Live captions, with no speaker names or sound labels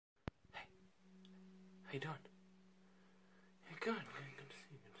How you doing? Yeah, good. Good to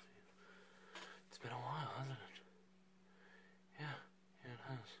see you. Good to see you. It's been a while, hasn't it? Yeah, it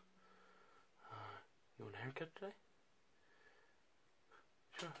has. You want a haircut today?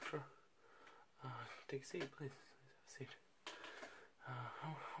 Sure. Take a seat, please. Have a seat.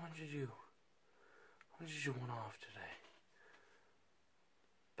 How much did you want off today?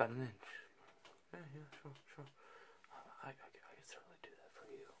 About an inch. Yeah, sure. I can certainly do that for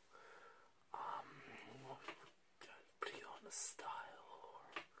you. Pretty on the style, or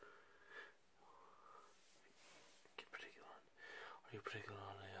get particular on. Are you particular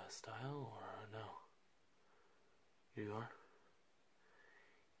on a style, or no? You are.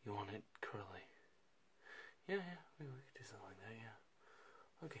 You want it curly? Yeah. We could do something like that. Yeah.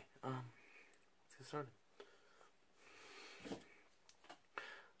 Okay. Let's get started.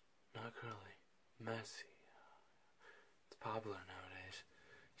 Not curly, messy. It's popular nowadays.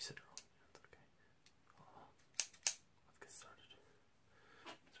 You said it wrong. It's okay. Let's get started. So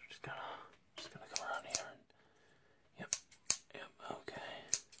we're just gonna come around here and yep. Okay.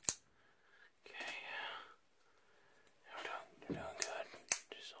 Yeah. You're doing good.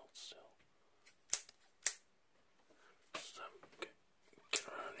 Just hold still. Stop. Okay. Get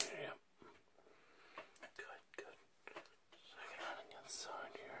around here. Yep. Good. So I get on the other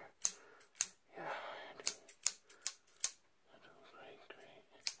side here. Yeah, you're doing great.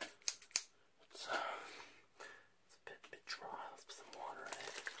 It's a bit dry. Let's put some water in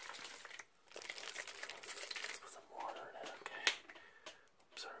it. Okay.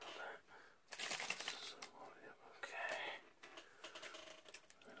 Sorry about that. Some water, yep, okay.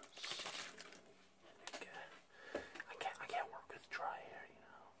 I can't work with dry hair, you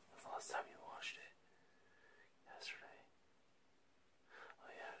know. When's the last time you washed it? Yesterday.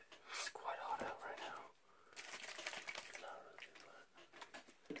 Oh yeah, it's quite hot out right now. Not really good, but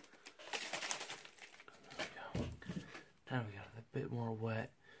there we go. Now we got it a bit more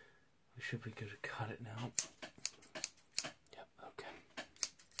wet. We should be good to cut it now. Yep, okay.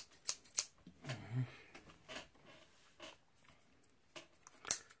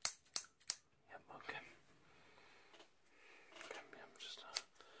 Yep, okay. I'm just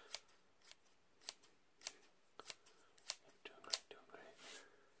doing great.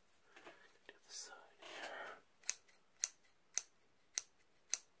 Do the side here.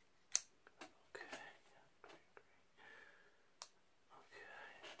 Okay, yeah, great. Okay,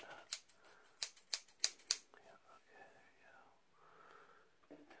 yeah, okay, there you go.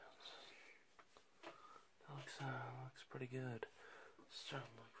 That looks pretty good. It's starting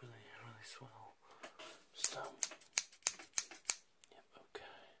to look really swell. Just, yep,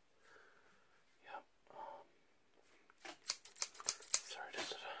 okay. Yep, sorry,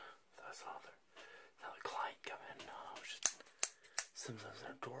 just, that's another client come in. No, just, sometimes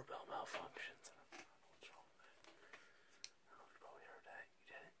their doorbell malfunctions. I don't know what's wrong with it. I don't know if you probably heard that.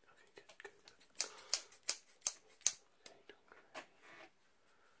 You did it? Okay, good. Okay, doing great.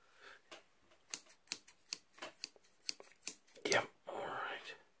 Yep, alright.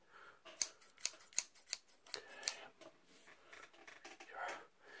 Okay.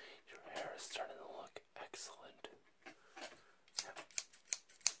 Your hair is starting to look excellent. Yep.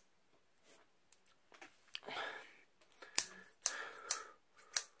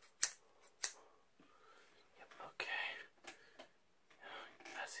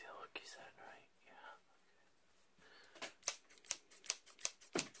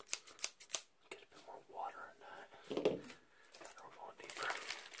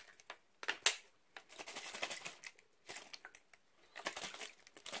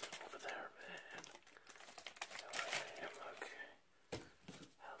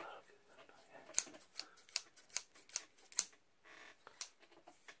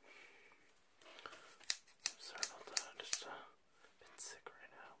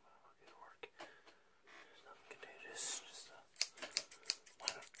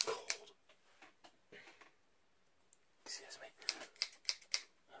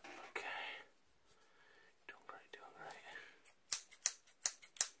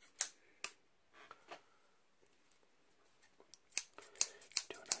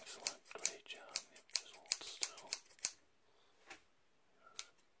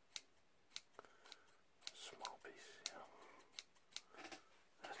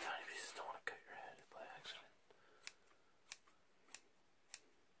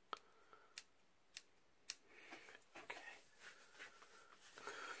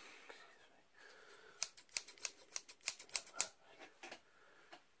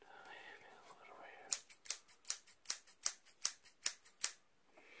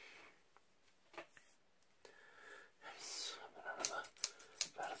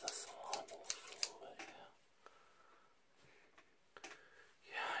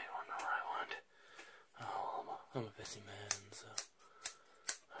 I'm a busy man, so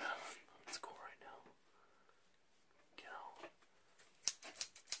I'm in school right now. You know,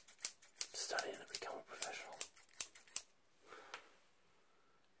 studying to become a professional.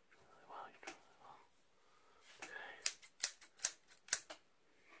 Really well, you're doing really well. Okay.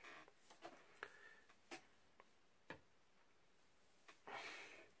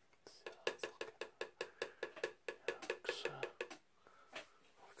 Let's see how that's looking. Yeah,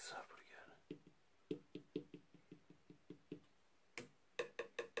 looks pretty good.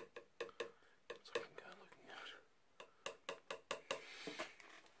 It's looking good, looking good.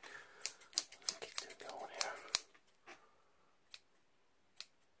 Keep it going here.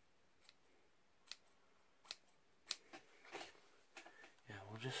 Yeah,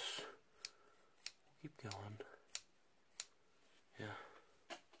 we'll keep going. Yeah.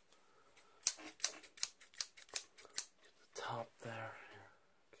 Get the top there.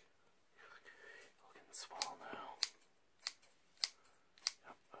 Looking swell now.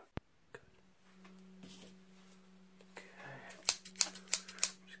 Yep, good. Okay. I'm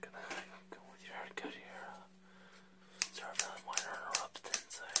just gonna go with your haircut here. Sorry about the minor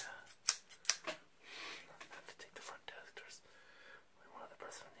interruptions. I have to take the front desk. There's one other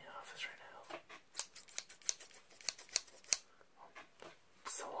person in the office right now.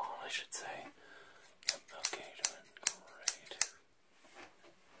 Salon, I should say. Yep, okay, doing great.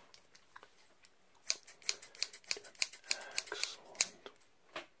 Excellent.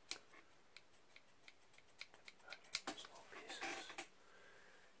 Small pieces.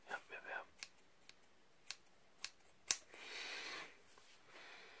 Yep.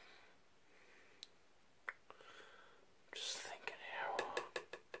 Just thinking here, what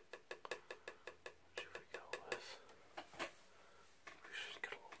should we go with? We should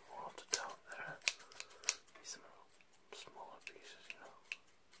get a little more off the top there. Maybe some smaller pieces, you know.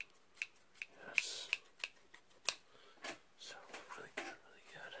 Yes. So really good, really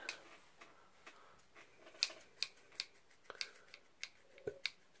good.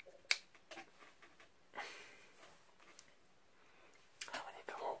 Now we need a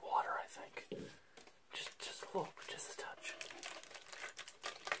bit more water, I think. Just a little, just a touch.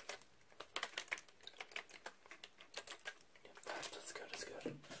 Yep, that's good, that's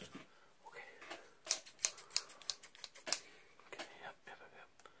good. Okay. Okay, yep.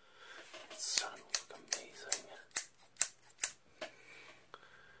 It's starting to look amazing.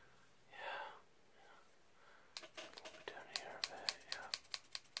 Yeah. A little bit down here a bit, yeah.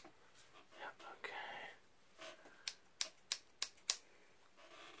 Yep, okay.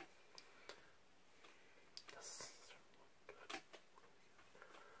 This is good.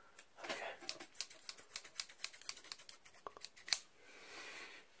 Okay.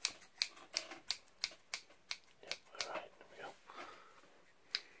 Yep, alright, there we go.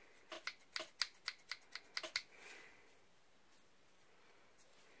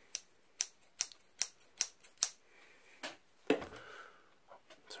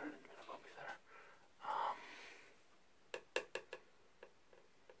 Sorry, I didn't mean to bump you there.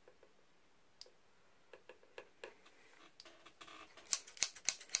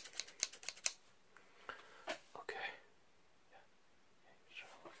 Okay. Yeah. Sure,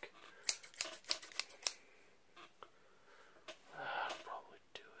 look. That'll probably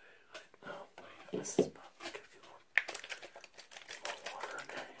do it. No, wait, this is probably get a few more water in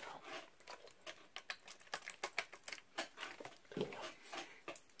there, you know. There we go.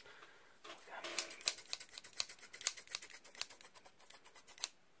 Okay.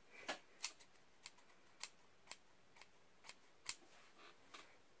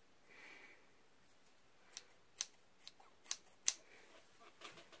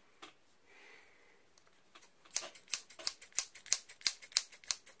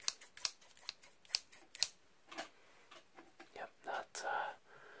 Yep, that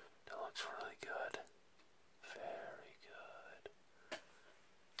looks really good. Very good.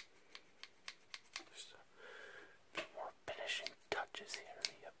 Just a few more finishing touches here.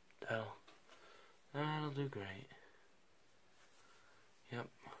 Yep, that'll do great. Yep.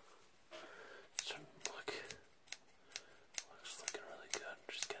 Looks looking really good.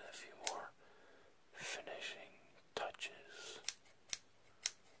 Just get a few more finishing touches.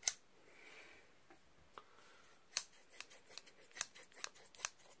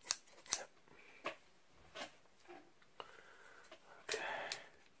 Yep. Okay.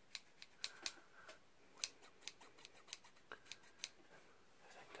 I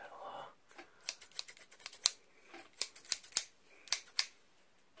think that'll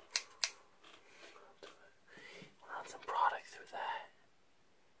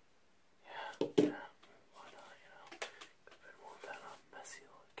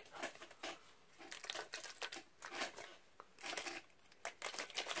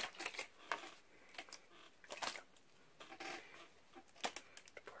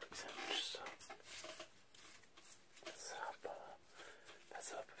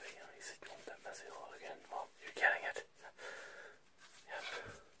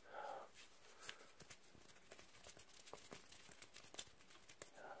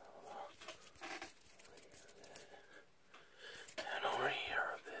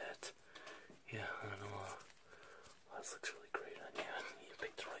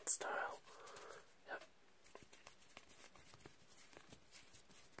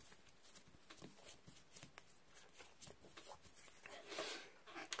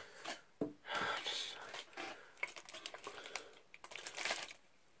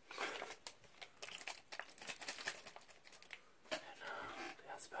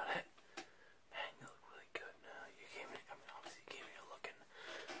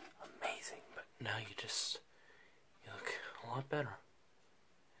a lot better.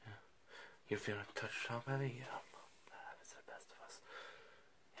 Yeah. You're feeling a touch top heavy? Yeah. That happens to the best of us.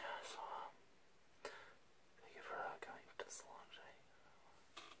 Yeah, so, thank you for coming to the salon, Jay.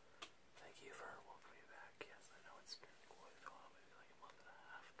 Thank you for welcoming me back. Yes, I know it's been quite a while, maybe like a month and a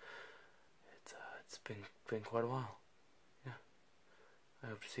half. It's been quite a while. Yeah.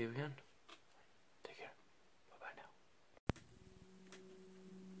 I hope to see you again. Take care. Bye-bye now.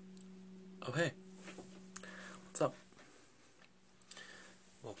 Oh, hey. What's up?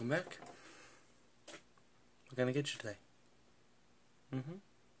 Welcome back. What can I get you today?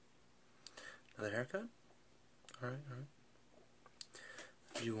 Another haircut? Alright.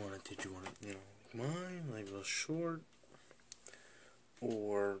 Did you want it, like mine, like real short?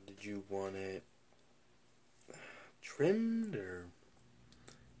 Or did you want it trimmed, or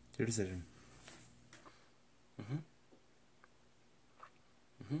your decision?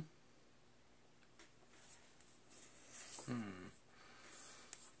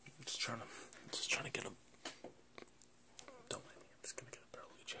 Just trying to get a. Don't mind me. I'm just gonna get a barrel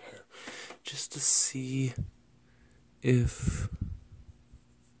at your hair, just to see if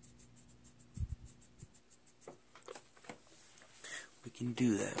we can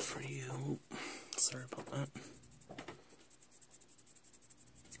do that for you. Sorry about that.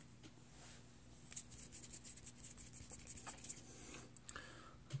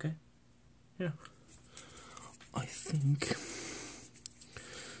 Okay. Yeah. I think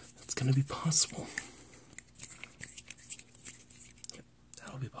that's gonna be possible. Yep,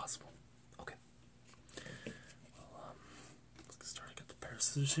 that'll be possible. Okay. Well, let's get started. Get the pair of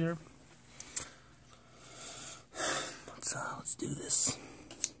scissors here. Let's do this.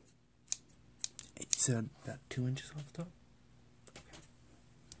 You said about 2 inches off the top?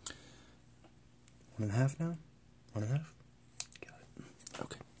 Okay. 1.5 now? 1.5? Got it.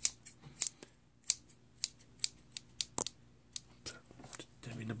 Okay.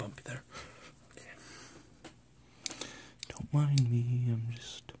 Didn't mean to bump you there. Okay. Don't mind me, I'm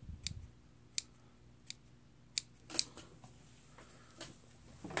just...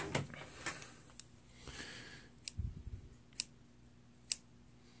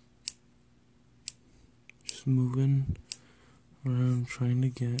 moving around trying to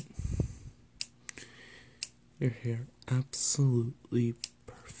get your hair absolutely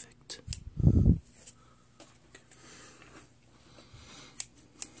perfect.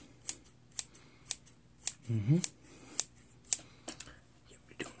 Yep,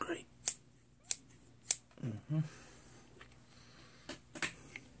 you're doing great. Yep,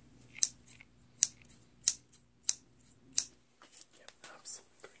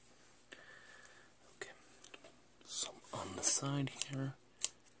 absolutely great. Okay. Some on the side here.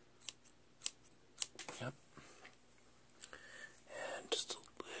 Yep. And just a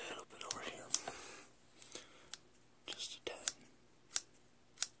little bit over here. Just a tad.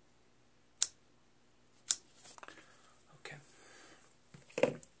 Okay.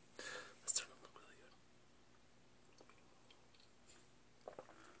 That's starting to look really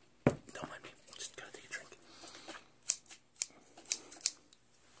good. Don't mind me. Just gotta take a drink.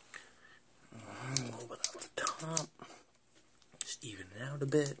 A little bit on the top. Just even it out a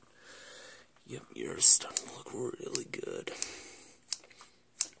bit. Yep, yours starting to look really good.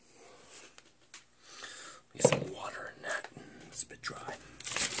 Get some water in that. It's a bit dry.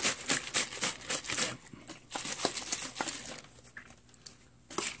 Yep.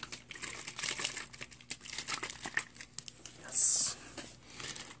 Yes.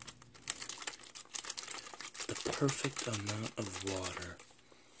 The perfect amount of water.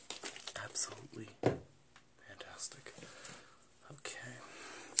 Absolutely fantastic. Okay.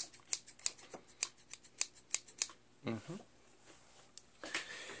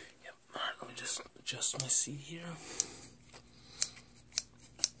 Yep. Alright, let me just adjust my seat here.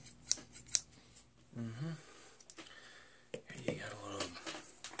 Here you got a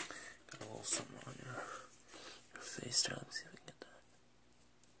little something on your face there. Let me see if I can get that.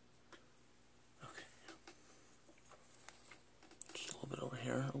 Okay. Just a little bit over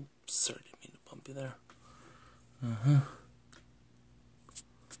here. Oops, sorry, didn't mean to bump you there.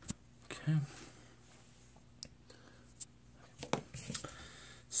 Okay.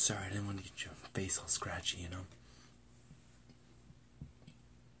 Sorry, I didn't want to get your face all scratchy, you know.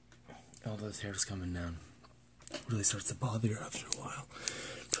 All those hairs coming down really starts to bother you after a while.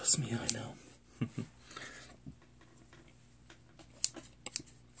 Trust me, I know.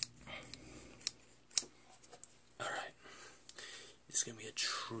 Alright. It's gonna be a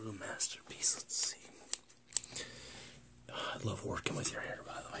true masterpiece. Let's see. I love working with your hair,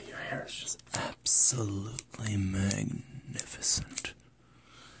 by the way. Your hair is just absolutely magnificent.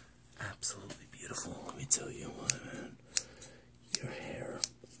 Absolutely beautiful, let me tell you what, man.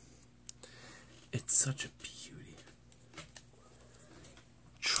 Such a beauty.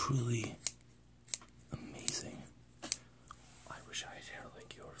 Truly amazing. I wish I had hair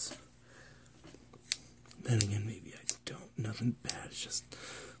like yours. Then again, maybe I don't. Nothing bad. It's just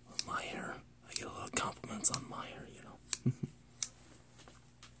my hair. I get a lot of compliments on my hair, you know.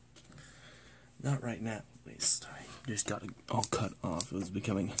 Not right now, at least. I just got it all cut off. It was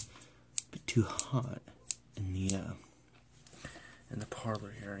becoming a bit too hot in the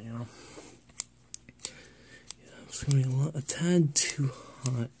parlor here, you know. Yeah, it's becoming a tad too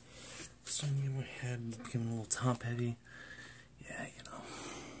hot. Starting to get my head becoming a little top heavy. Yeah, you know,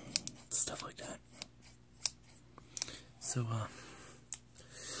 stuff like that. So,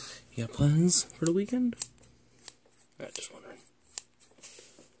 you got plans for the weekend? Just wondering.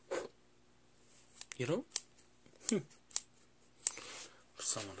 You don't? For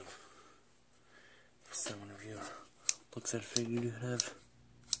someone of your looks, I figured you'd have,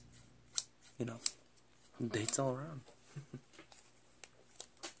 you know, dates all around.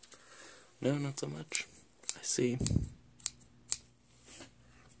 No, not so much. I see.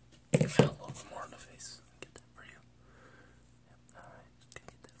 You felt a little bit more on the face. Get that for you. Yep, alright, just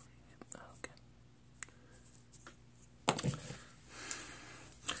gonna get that for you. Yep, okay.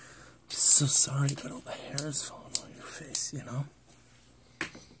 I'm just so sorry about all the hairs falling on your face, you know?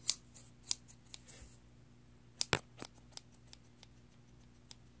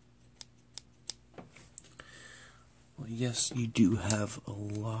 Well, yes, you do have a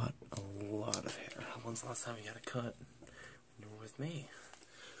lot of hair. When's the last time you had a cut? When you were with me.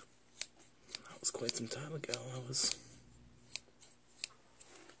 That was quite some time ago. That was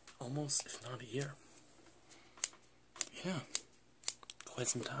almost, if not a year. Yeah, quite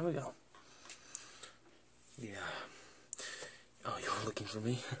some time ago. Yeah. Oh, you were looking for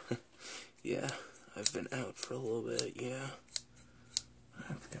me? Yeah, I've been out for a little bit, yeah.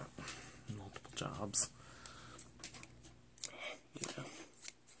 I've got multiple jobs. Yeah.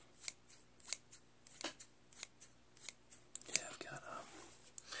 Yeah, I've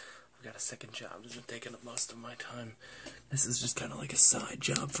got a second job that's been taking up most of my time. This is just kind of like a side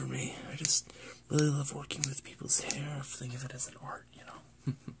job for me. I just really love working with people's hair. Think of it as an art, you know.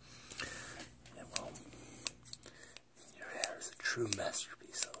 Yeah, well, your hair is a true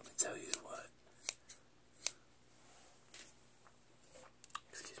masterpiece, so let me tell you what.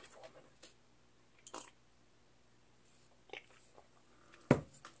 Excuse me for a minute.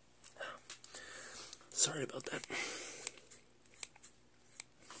 Sorry about that.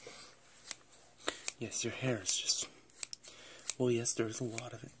 Yes, your hair is just... Well, yes, there's a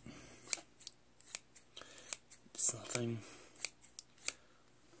lot of it. It's nothing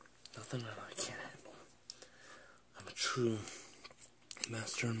that I can't handle. I'm a true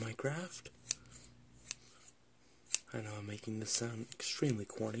master in my craft. I know I'm making this sound extremely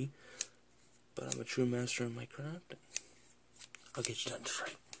corny, but I'm a true master in my craft. I'll get you done just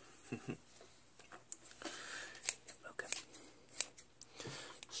right. Okay.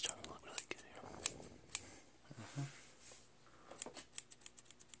 Starting to look really good here.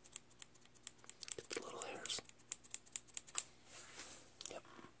 Get the little hairs. Yep.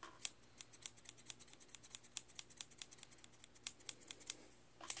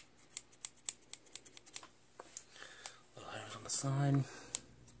 Little hairs on the side.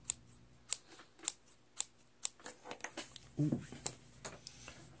 Ooh.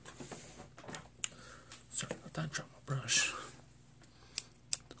 Sorry about that, drop my brush.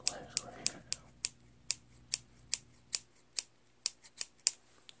 The layers over here.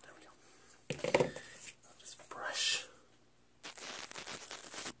 There we go. I'll just brush.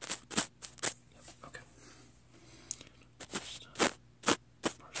 Yep, okay.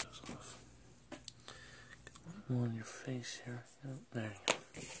 Just brush those off. Get a little more on your face here. Yep, there you go.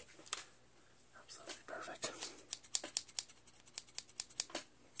 Absolutely perfect.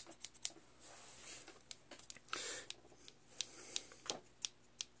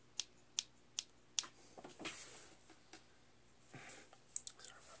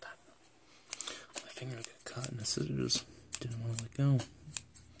 My finger got caught in the scissors. Didn't want to let go.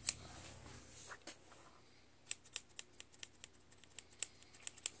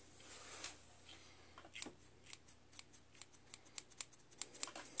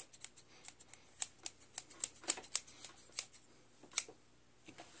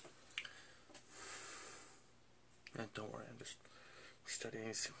 And don't worry, I'm just studying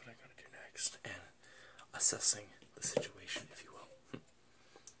to see what I gotta do next and assessing the situation, if you will.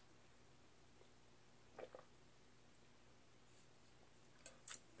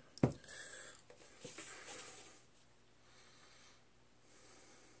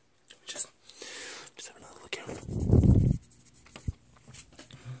 Just have another look here.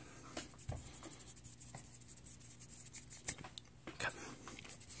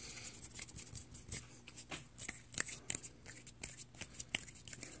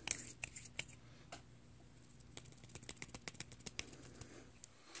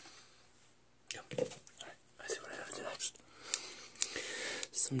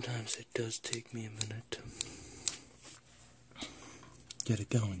 Sometimes it does take me a minute to get it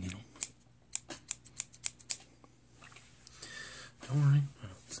going, you know. Don't worry, I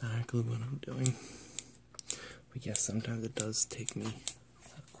know exactly what I'm doing. But yes, sometimes it does take me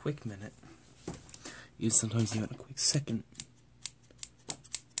a quick minute. Sometimes even a quick second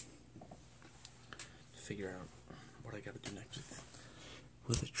to figure out what I gotta do next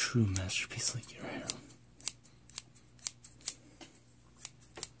with a true masterpiece like your hair.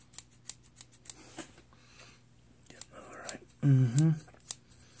 Alright.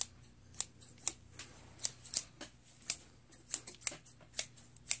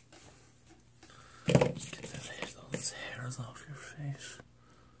 Get all those hairs off your face.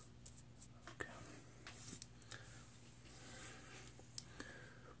 Okay.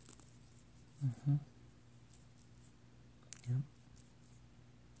 Yep.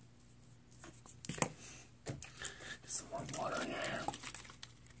 Get some more water in your hair.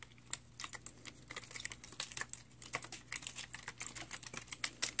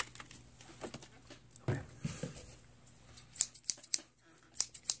 Okay.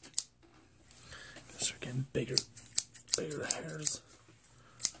 Start getting bigger hairs.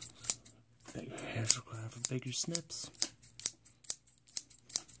 Bigger hairs require for bigger snips.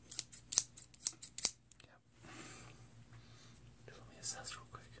 Let me assess real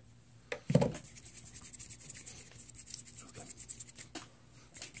quick. Okay.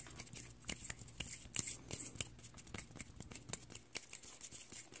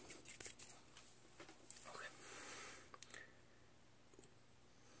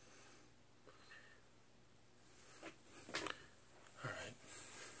 Alright.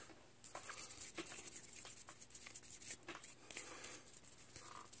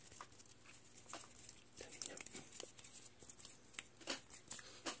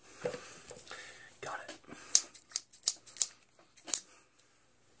 Got it.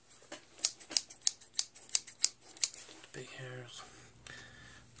 Big hairs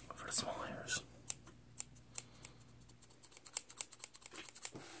over the small hairs.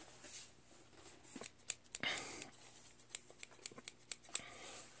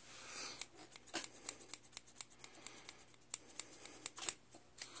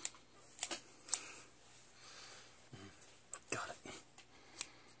 Got it.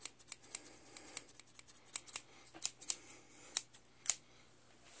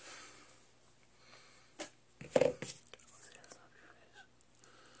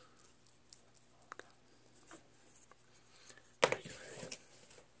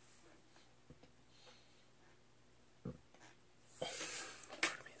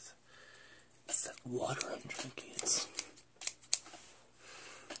 It's that water I'm drinking. It's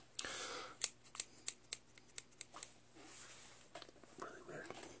really weird.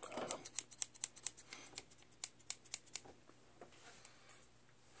 I don't know.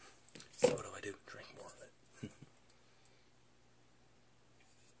 So what do? Drink more of it.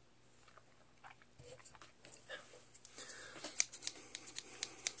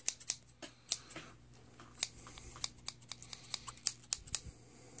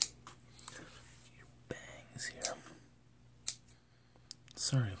 Your bangs here.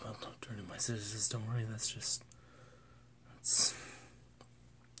 Sorry about not turning my scissors. Don't worry, that's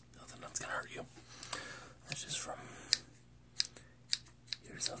nothing that's gonna hurt you. That's just from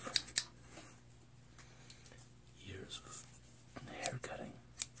years of hair cutting.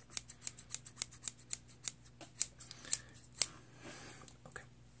 Okay.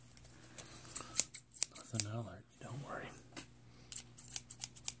 Nothing to alert you, don't worry.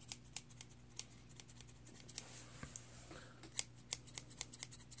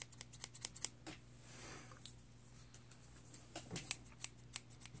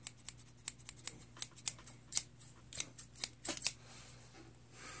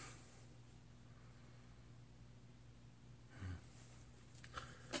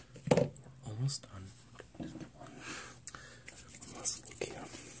 Almost done. One last look here.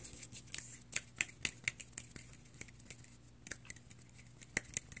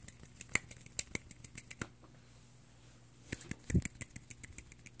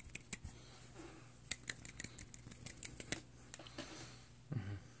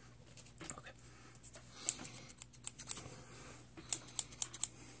 Okay.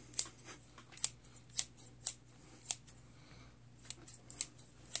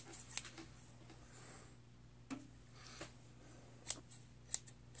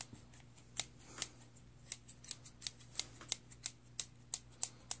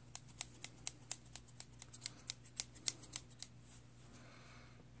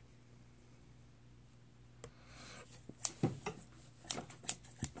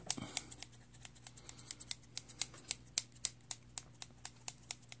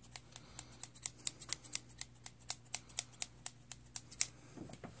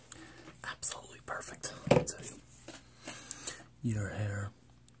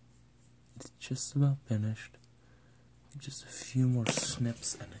 just about finished. Just a few more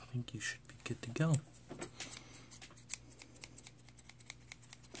snips and I think you should be good to go.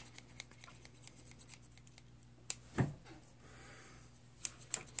 I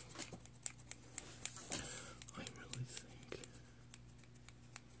really think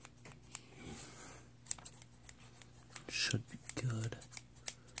you should be good.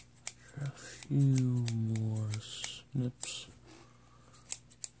 A few more snips.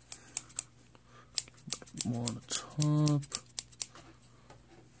 More on the top.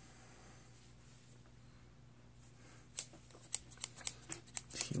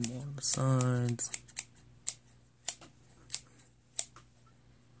 A few more on the sides.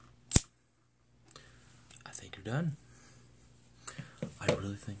 I think you're done. I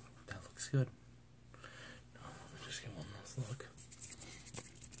really think that looks good. Now, let me just get one last look.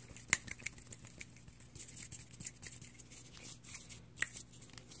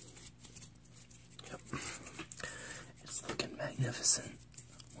 It's looking magnificent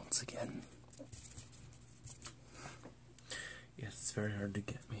once again. Yes, it's very hard to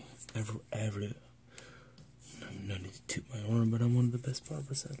get me ever. No need to toot my horn, but I'm one of the best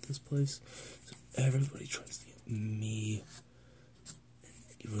barbers at this place. So everybody tries to get me.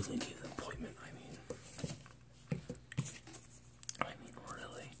 You really need an appointment. I mean,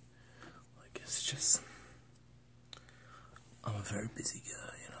 really. Like, it's just. I'm a very busy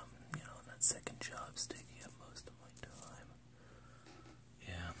guy, and and that second job's taking up most of my time.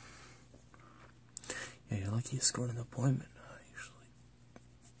 Yeah, you're lucky you scored an appointment. Usually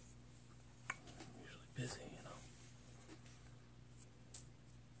busy,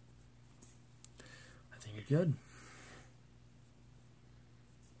 I think you're good.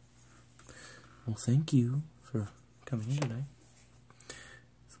 Well, thank you for coming in today.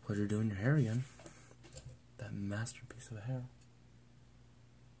 It's a pleasure doing your hair again. That masterpiece of a hair.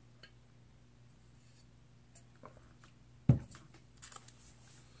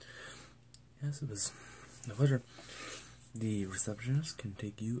 Yes, it was a pleasure. The receptionist can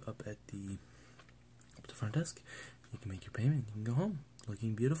take you up to the front desk. You can make your payment. You can go home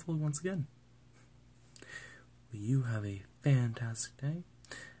looking beautiful once again. Well, you have a fantastic day,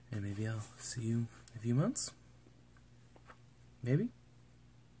 and maybe I'll see you in a few months. Maybe?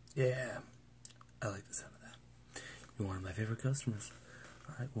 Yeah, I like the sound of that. You're one of my favorite customers.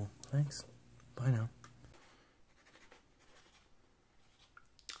 Alright, well, thanks. Bye now.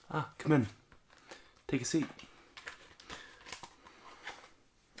 Come in. Take a seat.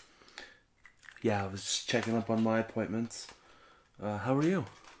 Yeah, I was just checking up on my appointments. How are you?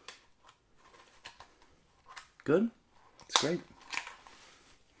 Good? It's great.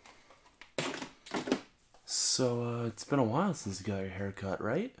 So, it's been a while since you got your hair cut,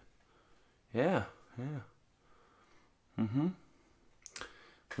 right? Yeah. Well,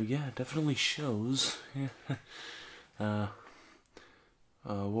 yeah, it definitely shows. Yeah.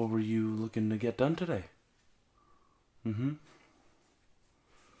 What were you looking to get done today? Yeah,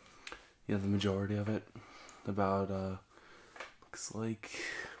 the majority of it. About, looks like...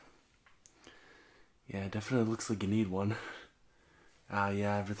 Yeah, it definitely looks like you need one.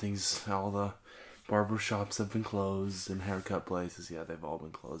 Yeah, all the barber shops have been closed, and haircut places, yeah, they've all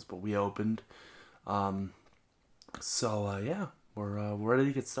been closed, but we opened. Yeah, we're ready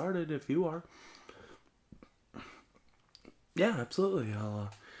to get started if you are. Yeah, absolutely.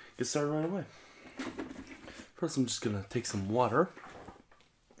 I'll get started right away. First, I'm just gonna take some water.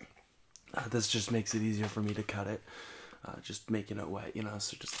 This just makes it easier for me to cut it. Just making it wet,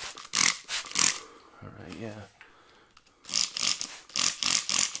 so just... Alright, yeah.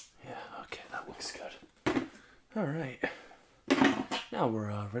 Yeah, okay, that looks good. Alright. Now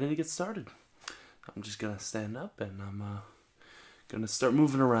we're ready to get started. I'm just gonna stand up and I'm gonna start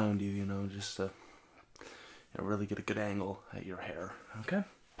moving around you, just to really get a good angle at your hair. Okay?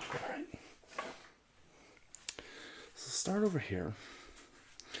 Alright. So start over here.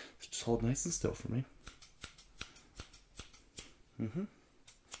 Just hold nice and still for me.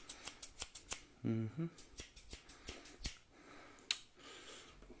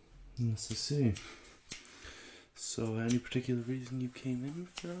 Let's see. So, any particular reason you came in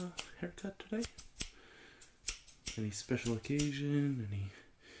for a haircut today? Any special occasion? Any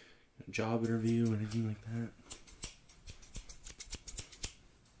job interview? Anything like that?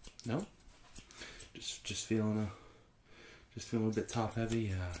 No? Just feeling a bit top heavy.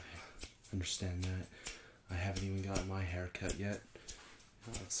 Yeah, I understand that. I haven't even gotten my hair cut yet.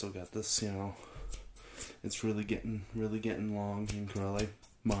 I've still got this, it's really getting long and curly.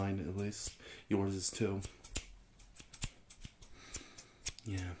 Mine, at least. Yours is too.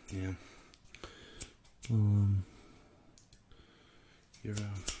 Yeah. You're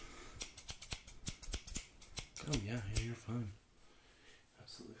Oh yeah, yeah, you're fine.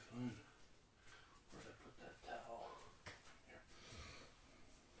 Absolutely fine. Where did I put that towel?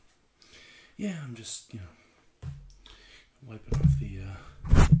 Here. Yeah, I'm just, wiping off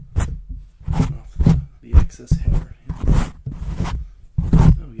the excess hair. Yeah.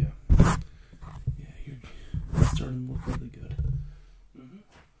 Oh yeah. Yeah, you're starting to look really good. Mm-hmm.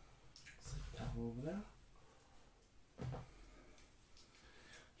 Slip towel over there.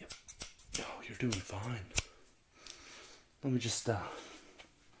 Yep. Oh, you're doing fine. Let me just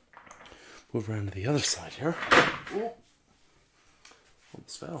move around to the other side here. Oh,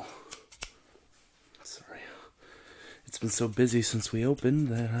 almost fell. Sorry. It's been so busy since we opened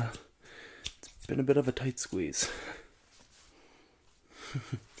that it's been a bit of a tight squeeze.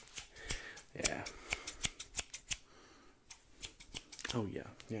 Yeah. Oh yeah,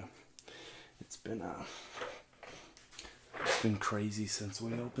 yeah. It's been crazy since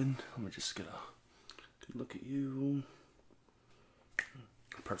we opened. Let me just get a good look at you.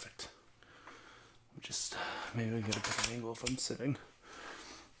 Perfect. Just maybe I get a better angle if I'm sitting.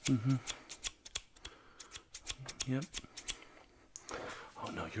 Mm-hmm. Yep. Oh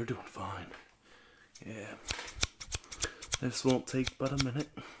no, you're doing fine. Yeah. This won't take but a minute.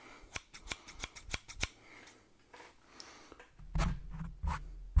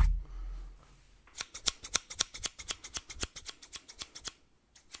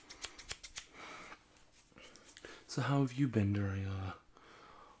 So how have you been during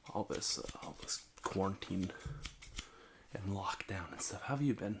all this quarantine and lockdown and stuff? How have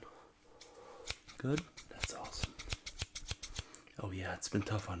you been? Good? That's awesome. Oh yeah, it's been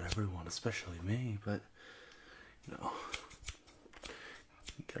tough on everyone, especially me, but you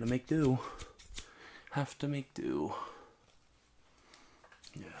gotta make do. Have to make do.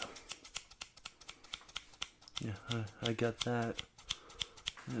 Yeah. Yeah, I got that.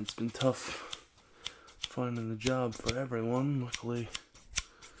 And it's been tough finding a job for everyone. Luckily,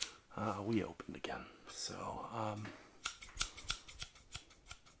 we opened again. So,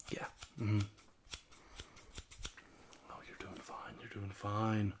 yeah. Mm-hmm. Oh, you're doing fine. You're doing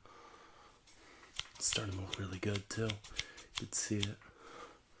fine. It's starting to look really good, too. You can see it.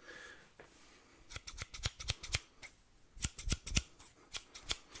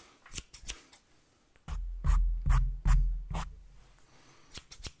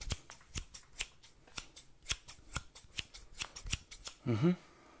 Mm-hmm.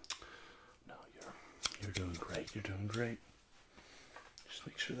 No, you're doing great. You're doing great. Just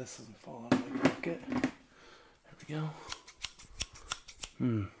make sure this doesn't fall out of my pocket. There we go. Oh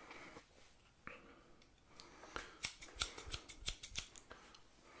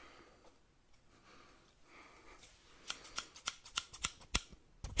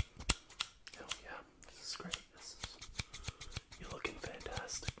yeah, this is great. You're looking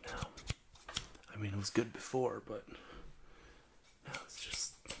fantastic now. I mean, it was good before, but now it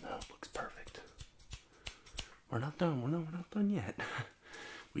looks perfect. We're not done. We're not done yet.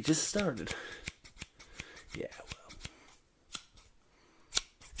 We just started. Yeah, well.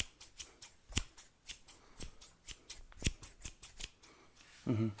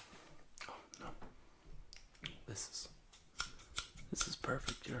 Mm-hmm. Oh no. This is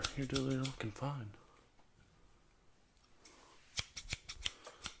perfect. You're looking fine.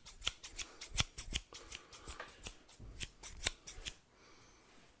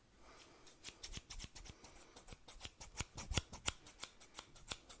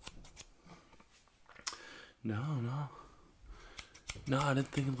 No, I didn't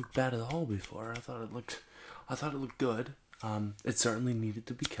think it looked bad at all before. I thought it looked good. It certainly needed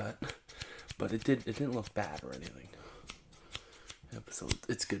to be cut, but it didn't look bad or anything. Yep, so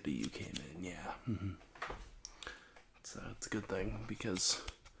it's good that you came in, yeah. Mm-hmm. It's a good thing because,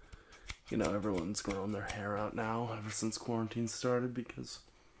 everyone's growing their hair out now ever since quarantine started because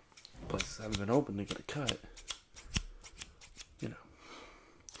places haven't been open to get a cut.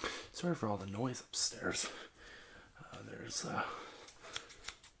 Sorry for all the noise upstairs.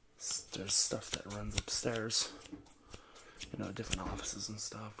 There's stuff that runs upstairs. Different offices and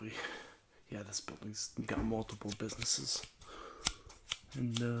stuff. This building's got multiple businesses.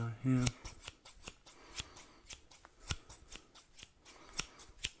 And, yeah.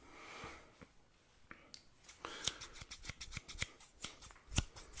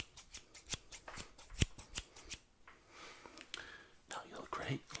 No, you look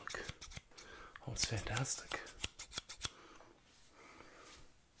great. Oh, it's fantastic.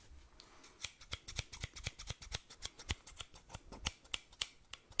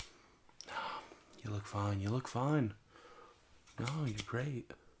 You look fine. You look fine. No, you're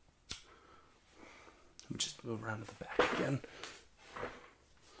great. Let me just move around to the back again.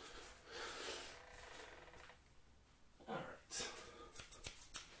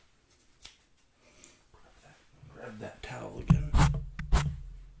 towel again.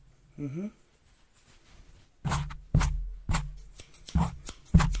 Mm-hmm.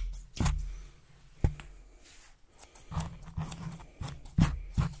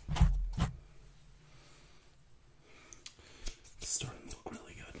 It's starting to look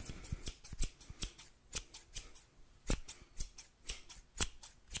really good.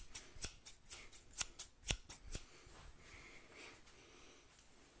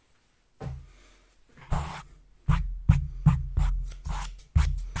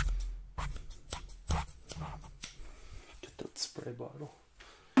 Get that spray bottle.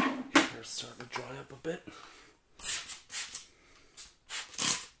 Your hair's starting to dry up a bit.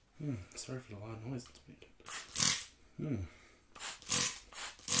 Sorry for the loud noise it's making.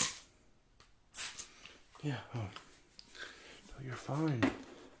 Yeah, no, you're fine.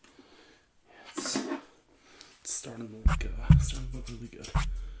 Yeah, it's starting to look really good.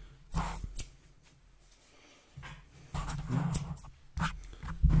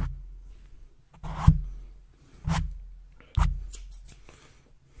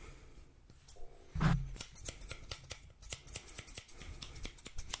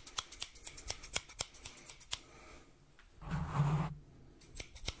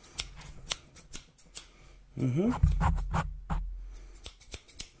 Mm-hmm.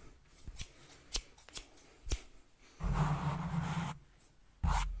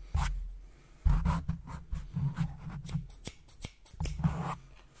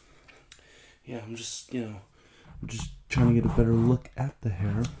 Yeah, I'm just trying to get a better look at the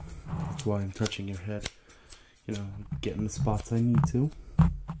hair. That's why I'm touching your head. Getting the spots I need to.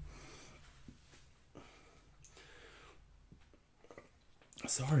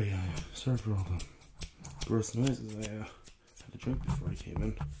 Sorry for all the gross noises I had to drink before I came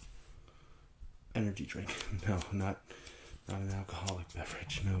in. Energy drink. No, not an alcoholic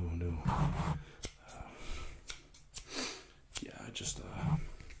beverage. No. Yeah, I just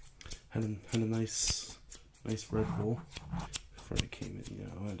had a nice Red Bull before I came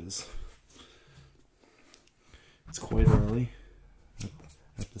in. It's quite early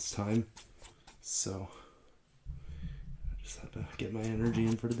at this time, so I just had to get my energy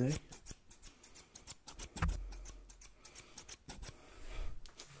in for the day.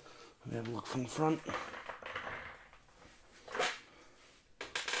 Let me have a look from the front.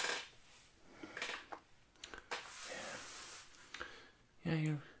 Yeah,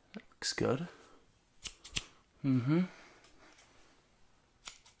 that looks good. Mm-hmm.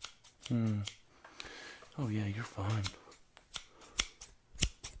 Oh yeah, you're fine.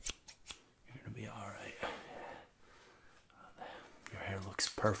 You're gonna be alright. Your hair looks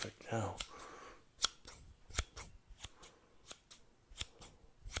perfect now.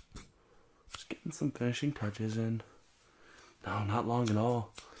 Just getting some finishing touches in. No, not long at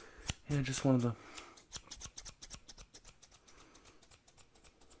all. Yeah, just one of the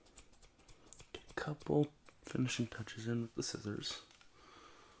couple finishing touches in with the scissors.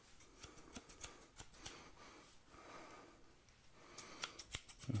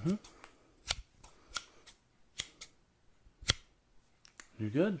 You're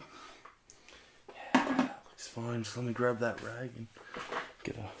good. Yeah, looks fine. Just let me grab that rag and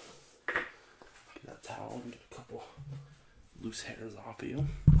get that towel and get a couple loose hairs off of you.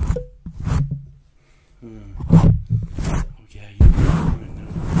 Oh yeah, you're fine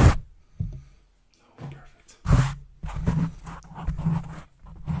now. Oh, perfect.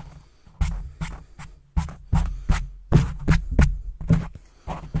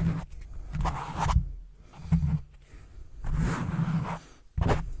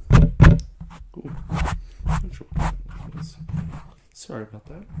 Cool. Not sure what that was. Sorry about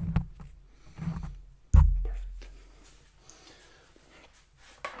that. Perfect.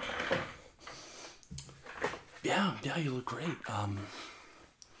 Yeah, you look great.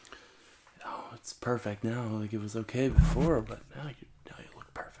 It's perfect now. Like, it was okay before, but now you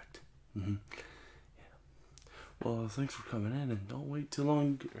look perfect. Yeah. Well, thanks for coming in, and don't wait too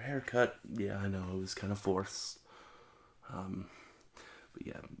long to get your hair cut. Yeah, I know, it was kind of forced. But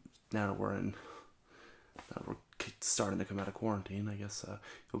yeah, now that we're starting to come out of quarantine, I guess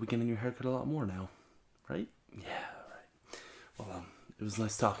you'll be getting your hair cut a lot more now, right? Yeah, right. Well, it was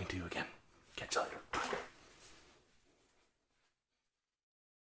nice talking to you again. Catch you later. Bye.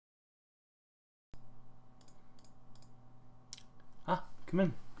 Come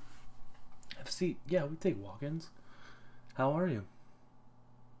in. Have a seat. Yeah, we take walk-ins. How are you?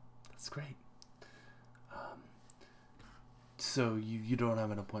 That's great. So you don't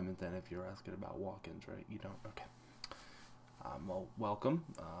have an appointment then if you're asking about walk-ins, right? You don't? Okay. Well, welcome.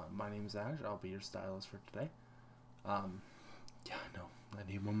 My name is Ash. I'll be your stylist for today. Yeah, I know. I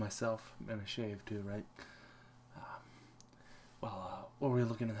need one myself and a shave too, right? Well, what were you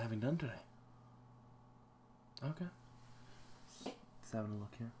looking at having done today? Okay. Just having a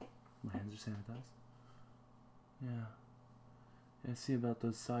look here. My hands are sanitized. Yeah. I see about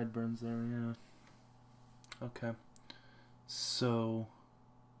those sideburns there, yeah. Okay. So,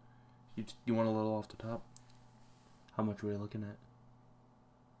 you want a little off the top? How much were you looking at?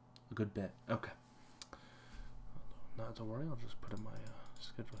 A good bit. Okay. Not to worry, I'll just put in my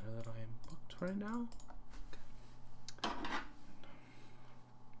schedule here that I am booked right now. Okay.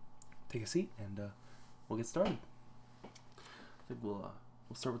 Take a seat and we'll get started. I think we'll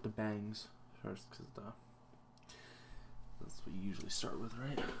start with the bangs first because that's what you usually start with,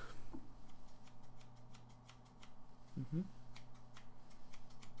 right? Mm-hmm.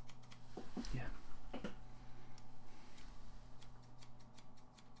 Yeah.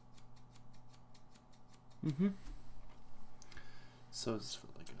 Mm-hmm. So is this for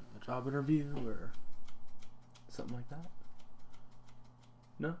like a job interview or something like that?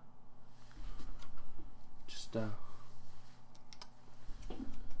 No?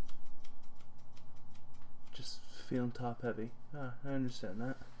 Just feeling top heavy. Ah, I understand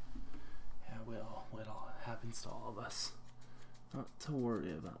that. Yeah, well, it all happens to all of us. Not to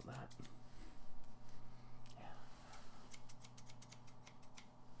worry about that.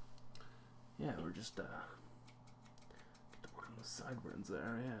 Yeah, we're just get to work on the sideburns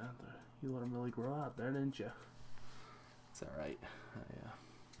there. Yeah, you let them really grow out there, didn't you? It's all right.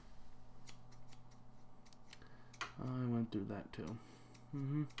 I went through that too.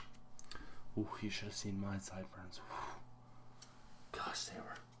 Mm-hmm. Ooh, you should have seen my sideburns. Gosh,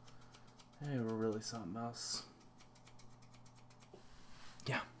 they were really something else.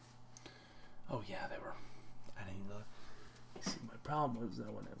 Yeah. Oh yeah, they were. I didn't know. See, my problem was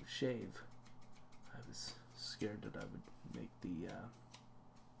that when I would shave, I was scared that I would make the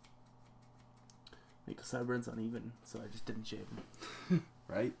sideburns uneven, so I just didn't shave them.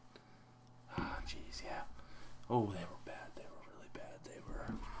 Right? Ah, jeez, yeah. Oh, they were bad. They were really bad. They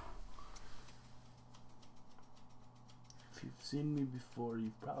were. If you've seen me before,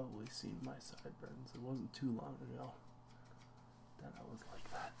 you've probably seen my sideburns. It wasn't too long ago that I was like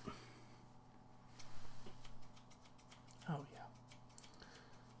that. Oh, yeah.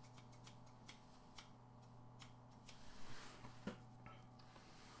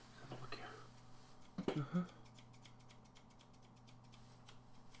 Have a look here. Uh-huh.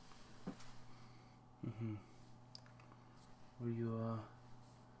 Mm-hmm. Were you,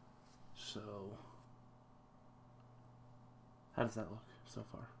 so... How does that look so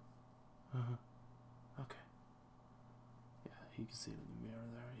far? Uh-huh. Okay. Yeah, you can see it in the mirror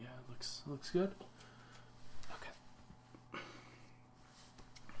there. Yeah, it looks good. Okay.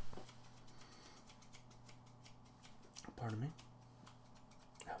 Pardon me?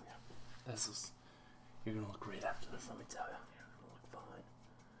 Oh, yeah. You're gonna look great after this, let me tell you. You're gonna look fine.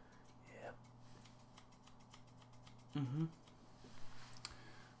 Yeah. Mm-hmm.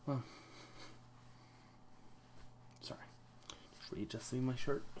 Well, sorry. Just readjusting my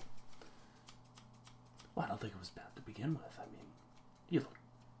shirt. Well, I don't think it was bad to begin with. I mean,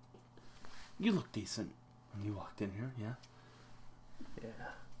 you look decent when you walked in here, yeah?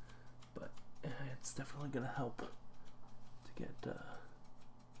 Yeah. But it's definitely gonna help to get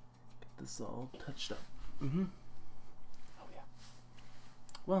this all touched up. Mm-hmm. Oh, yeah.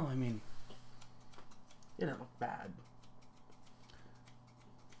 Well, I mean, it didn't look bad.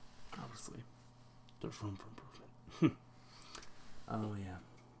 Obviously, there's room for improvement. Oh, yeah.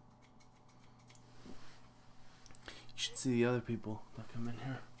 You should see the other people that come in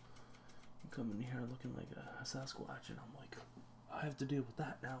here. Come in here looking like a Sasquatch, and I'm like, I have to deal with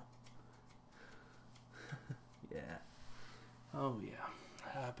that now. Yeah. Oh, yeah.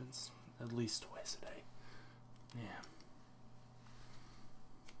 It happens at least twice a day. Yeah.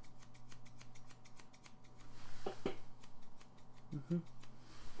 Mm-hmm.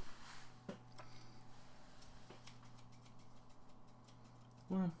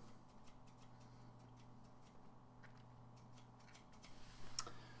 Well,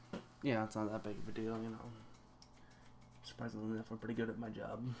 yeah, it's not that big of a deal, you know. Surprisingly enough, I'm pretty good at my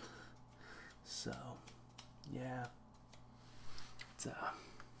job. So, yeah. It's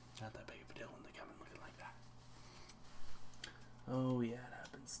not that big of a deal when they come in looking like that. Oh, yeah, it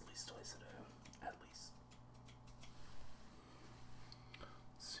happens at least twice a day. At least.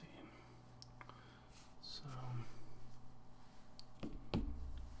 Let's see. So,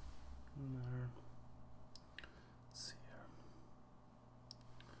 there. Let's see here.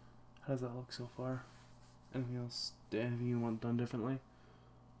 How does that look so far? Anything else? Anything you want done differently?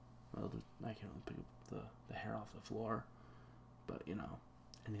 Well, I can't really pick up the hair off the floor. But, you know,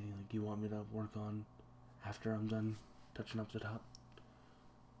 anything like you want me to work on after I'm done touching up the top.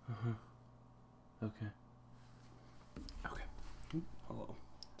 Uh-huh. Okay. Okay. Ooh, hello.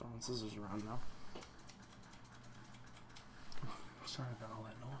 Throwing scissors around now. Sorry about all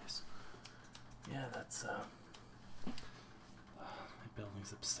that noise. Yeah, that's, my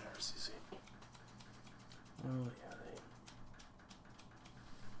building's upstairs, you see. Oh, yeah,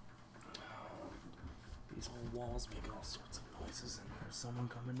 these old walls make all sorts of noises, and there's someone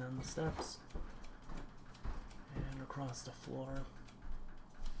coming down the steps. And across the floor.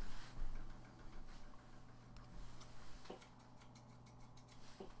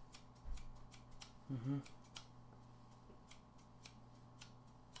 Mm-hmm.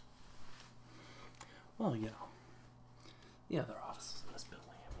 Well, you know, the other offices in this building,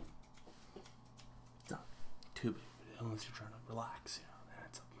 I mean, it's not too big, unless you're trying to relax, you know, then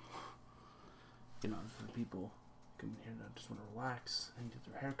it's, you know, for the people coming here that just want to relax and get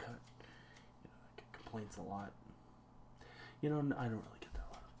their hair cut, you know, I get complaints a lot. You know, I don't really get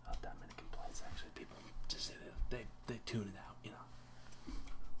that many complaints, actually. People just, they tune it out, you know.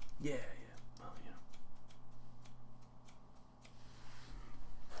 Yeah, well, you know.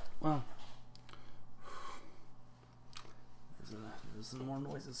 Well, there's some more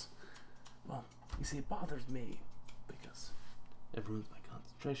noises. Well, you see, it bothers me because it ruins my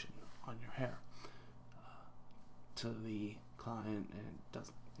concentration on your hair to the client, and it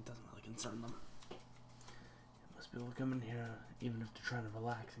doesn't really concern them. Most people come in here, even if they're trying to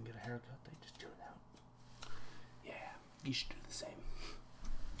relax and get a haircut, they just tune it out. Yeah, you should do the same.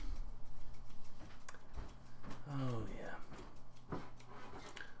 Oh yeah.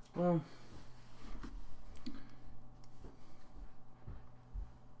 Well,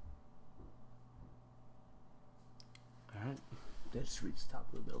 alright, they just reached the top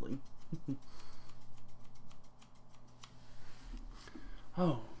of the building.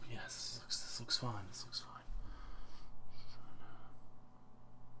 Oh, yes, this looks fine,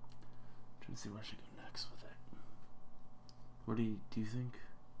 Trying to see where I should go next with it. What do you think?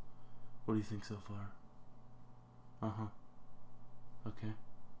 What do you think so far? Uh-huh. Okay.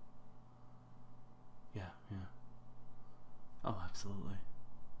 Yeah. Oh, absolutely.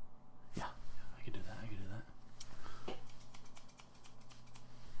 Yeah, I could do that.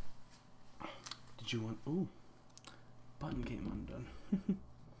 Did you want... Ooh. Button came undone.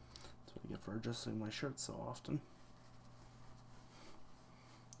 That's what I get for adjusting my shirt so often.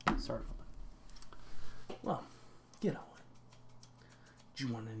 Sorry about that. Well, you know what? Did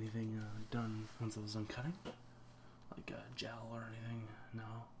you want anything done once I was done cutting? Like a gel or anything? No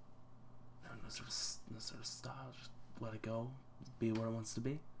sort of style. Just let it go. Be what it wants to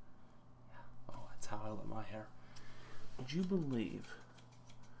be. Yeah. Oh, that's how I let my hair. Would you believe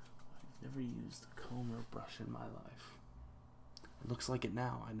I've never used a comb or a brush in my life? It looks like it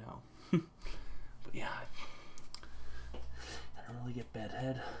now, I know. But yeah, I don't really get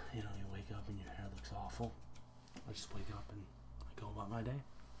bedhead. You know, you wake up and your hair looks awful. I just wake up and I go about my day.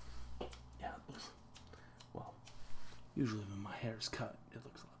 Yeah, it looks, well, usually when my hair is cut, it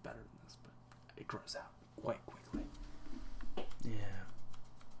looks a lot better than this, but it grows out quite quickly. Yeah.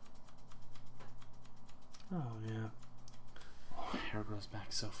 Oh, yeah. Oh, hair grows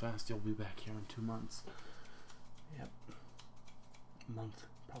back so fast. You'll be back here in 2 months. Yep. A month,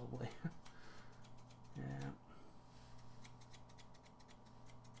 probably. Yeah.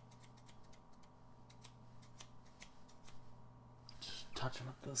 Just touching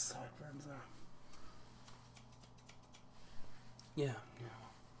up those sideburns there. Yeah.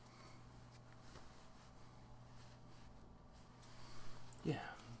 Yeah,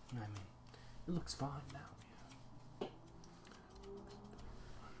 I mean, it looks fine now. Yeah.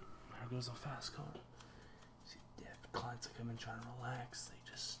 Hair goes so fast, can't it? See, yeah, if clients that come in trying to relax, they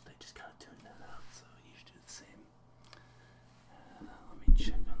just kind of tune that out. So you should do the same. Let me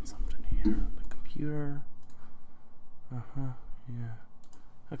check on something here on the computer. Yeah.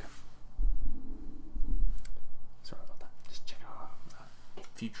 Okay. Sorry about that. Just checking on a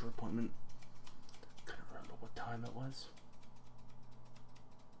future appointment. Couldn't remember what time it was.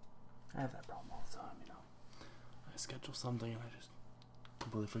 I have that problem all the time, you know. I schedule something and I just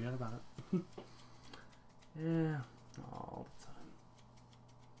completely forget about it. Yeah, all the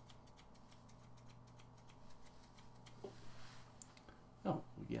time. Oh,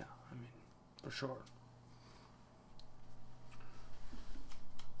 yeah, I mean, for sure.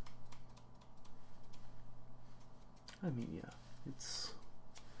 I mean, yeah, it's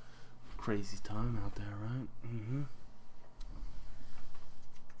a crazy time out there, right? Mm-hmm.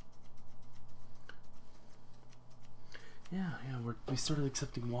 Yeah, we started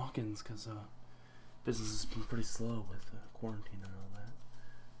accepting walk-ins because business has been pretty slow with quarantine and all that.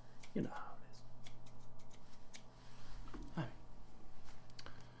 You know how it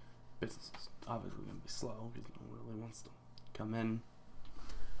obviously going to be slow because no one really wants to come in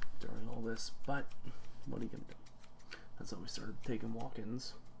during all this. But what are you going to do? That's why we started taking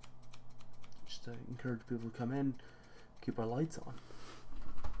walk-ins, just to encourage people to come in, keep our lights on.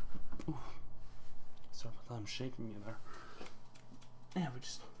 Ooh. Sorry about that, I'm shaking you there. Yeah, we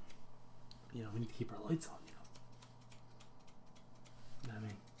just, we need to keep our lights on, You know what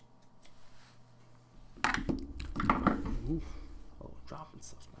I mean? Ooh. Oh, I'm dropping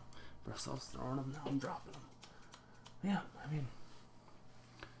stuff now. First I was throwing them, now I'm dropping them. Yeah, I mean,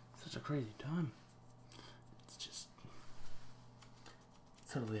 such a crazy time. It's just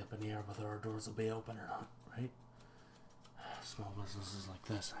totally up in the air whether our doors will be open or not, right? Small businesses like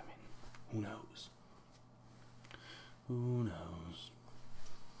this, I mean, who knows? Who knows?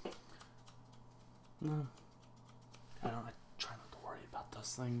 No. I try not to worry about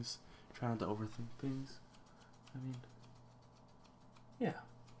those things. Try not to overthink things. I mean, yeah.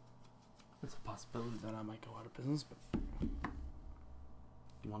 It's a possibility that I might go out of business, but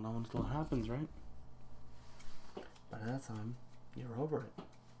you won't know until it happens, right? By that time, you're over it.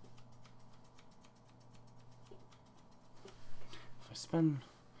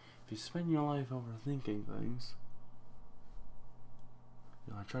 If you spend your life overthinking things,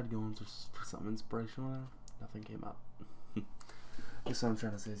 I tried to go into for something inspirational there. Nothing came up. I guess what I'm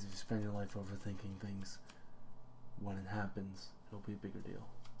trying to say is, if you spend your life overthinking things, when it happens, it'll be a bigger deal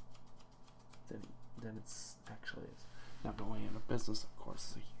than it's actually is. Now, going into business, of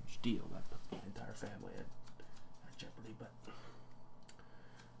course, is a huge deal. That puts my entire family at jeopardy. But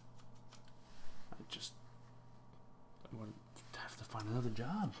I would have to find another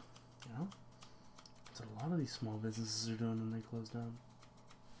job. That's what a lot of these small businesses are doing when they close down.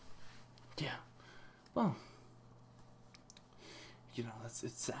 Yeah, well,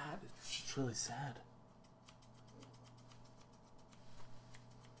 it's sad. It's just really sad.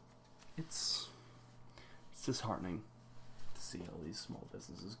 It's disheartening to see all these small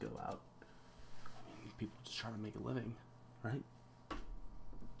businesses go out. I mean, people just trying to make a living, right?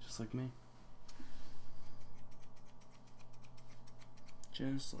 Just like me.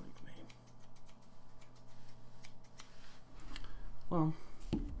 Just like me. Well,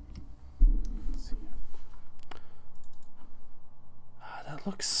 let's see here. That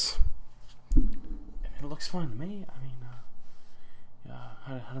looks, it looks fine to me. I mean, yeah.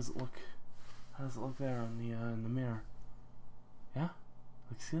 How does it look? How does it look there in the mirror? Yeah,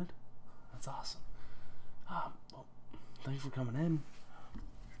 looks good. That's awesome. Well, thanks for coming in.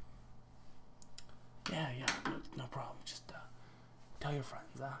 Yeah, no problem. Just tell your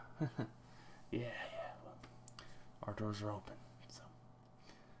friends, huh? Yeah. Well, our doors are open, so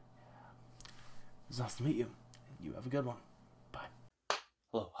yeah. It was nice to meet you. You have a good one. Bye.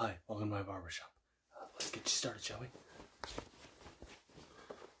 Hello, hi. Welcome to my barbershop. Let's get you started, shall we?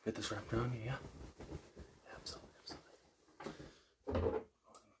 Get this wrapped around you, yeah? Absolutely.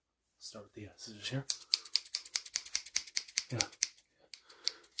 Start with the scissors here. Yeah.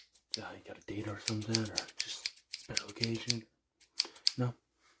 You got a date or something, or just special occasion? No?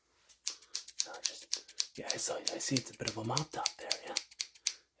 No, just, yeah, I see it's a bit of a mop top there, yeah?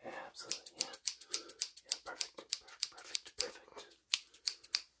 Yeah, absolutely, yeah. Yeah, perfect.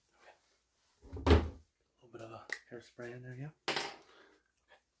 Okay. A little bit of a hairspray in there, yeah?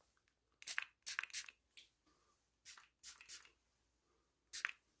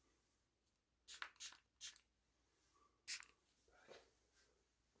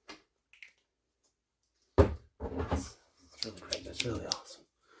 It's really great. That's really awesome.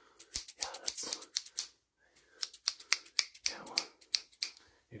 Yeah, well,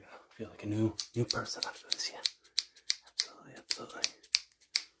 you're gonna feel like a new person after this, yeah. Absolutely.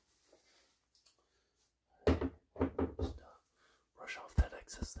 Just brush off that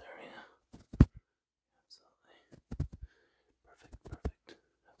excess there, yeah. Absolutely. Perfect.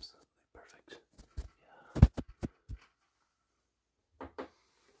 Absolutely perfect. Yeah.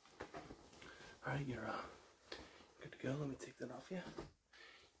 Alright, you're good to go. Let me take that off you.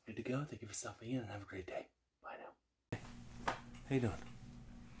 Good to go. Thank you for stopping in and have a great day. Bye now. Hey, how you doing?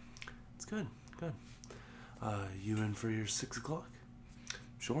 It's good. You in for your 6 o'clock?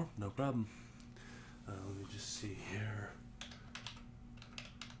 Sure, no problem. Let me just see here.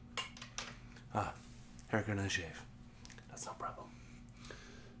 Haircut and a shave. That's no problem.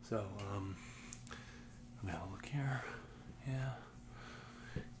 So, let me have a look here. Yeah.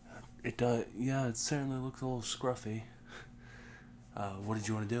 It does. Yeah, it certainly looks a little scruffy. What did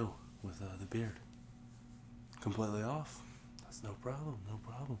you want to do with the beard? Completely off? That's no problem.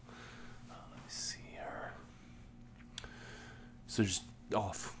 Let me see here. So just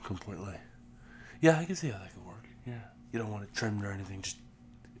off completely. Yeah, I can see how that could work. Yeah, you don't want it trimmed or anything. Just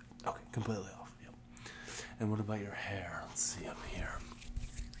okay, completely off. And what about your hair? Let's see up here.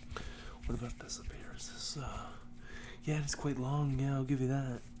 What about this up here? Is this, yeah, it's quite long. Yeah, I'll give you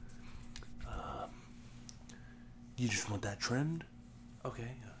that. You just want that trimmed?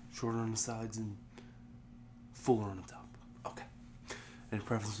 Okay, shorter on the sides and fuller on the top. Okay. Any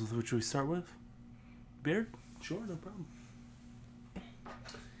preference with which we start with? Beard? Sure, no problem.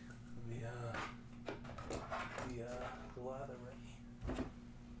 The lather ready.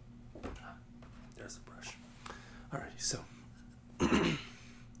 There's the brush. Alrighty, so I'm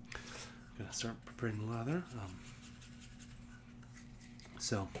gonna start preparing the lather.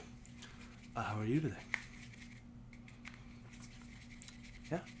 How are you today?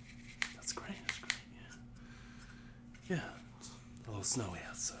 Yeah, that's great. That's great. Yeah, it's a little snowy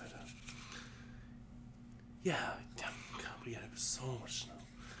outside. Yeah, God, we had so much snow.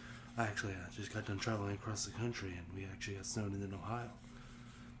 I actually just got done traveling across the country, and we actually got snowed in Ohio.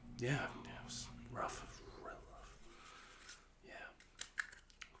 Yeah, it was rough. It was real rough. Yeah.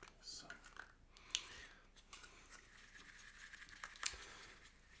 Okay,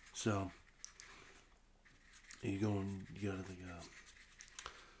 so you going? You got the I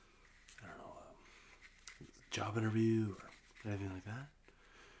don't know, job interview or anything like that?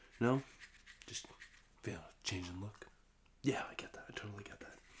 No, just feel a change in look. Yeah, I get that. I totally get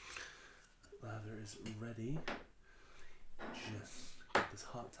that. Lather is ready. Just get this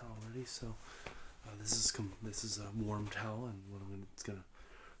hot towel ready. So this is a warm towel, and it's gonna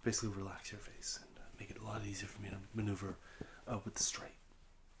basically relax your face and make it a lot easier for me to maneuver with the straight.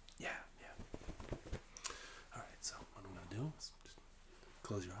 Yeah. All right. So what I'm gonna do is just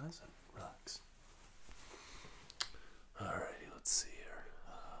close your eyes and relax. Alrighty, let's see here.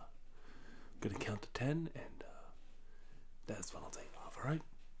 Gonna count to 10, and that's when I'll take it off. All right.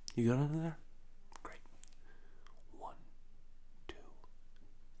 You got under there? Great. 1, 2,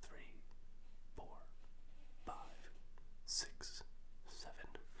 3, 4, 5, 6, 7,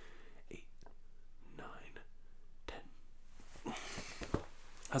 8, 9, 10.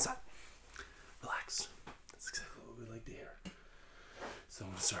 How's that? Relax. That's exactly what we like to hear. So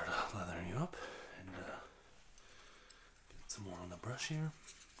I'm gonna start lathering you up and get some more on the brush here.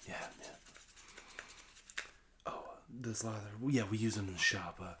 Yeah. This lather, yeah, we use them in the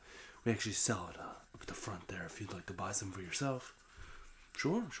shop. We actually sell it up at the front there if you'd like to buy some for yourself.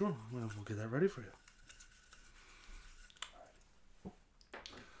 Sure. We'll get that ready for you. All right.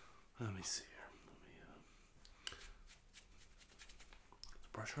 Let me see here. The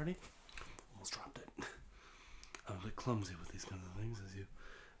brush ready? Almost dropped it. I'm a bit clumsy with these kinds of things,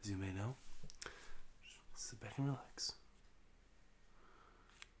 as you may know. Just sit back and relax.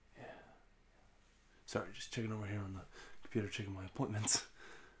 Sorry, just checking over here on the computer, checking my appointments.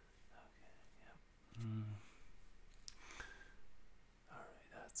 Okay, yeah.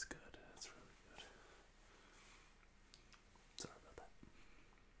 Alright, that's good. That's really good. Sorry about that.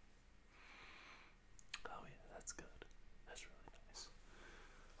 Oh yeah, that's good. That's really nice.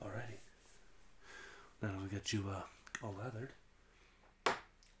 Alrighty. Now that we got you all lathered,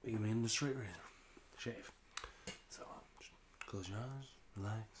 we can begin the straight razor. Shave. So, just close your eyes,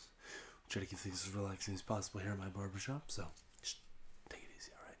 relax. Try to keep things as relaxing as possible here at my barbershop, so just take it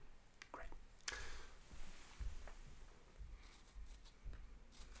easy, alright? Great.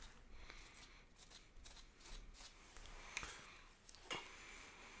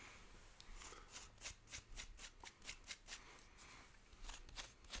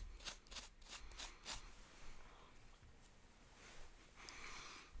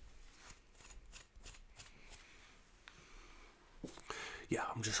 Yeah,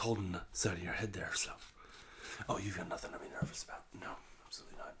 I'm just holding the side of your head there, so. Oh, you've got nothing to be nervous about. No,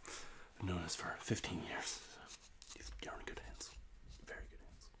 absolutely not. I've been doing this for 15 years. So you're in good hands. Very good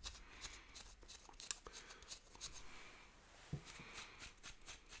hands.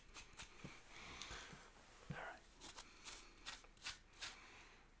 Alright.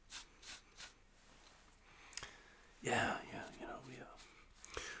 Yeah, you know,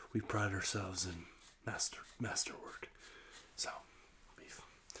 we pride ourselves in master work. So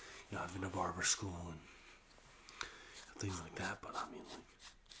I've been to barber school and things like that, but I mean, like,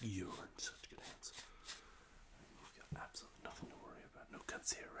 you are in such good hands. You've got absolutely nothing to worry about. No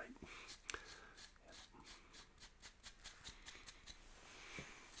cuts here, right?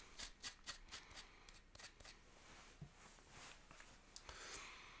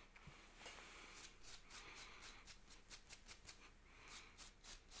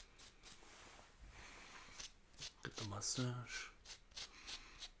 Get the mustache.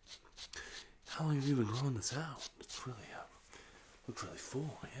 How long have you been growing this out? It's really, looks really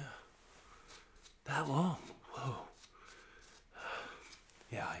full, yeah. That long? Whoa.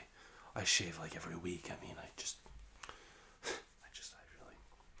 Yeah, I shave like every week. I mean,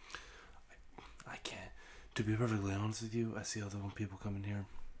 I can't. To be perfectly honest with you, I see other people come in here,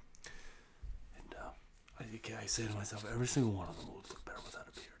 and I say to myself, every single one of them would look better without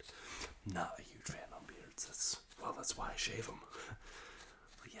a beard. Not a huge fan of beards. That's why I shave them.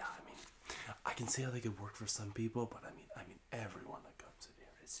 But yeah, I mean, I can see how they could work for some people, but I mean, everyone that comes in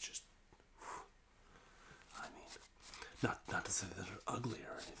here, it's just, I mean, not to say that they're ugly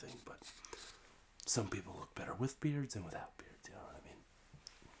or anything, but some people look better with beards and without beards. You know what I mean?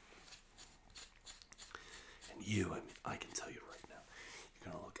 And I mean, I can tell you right now,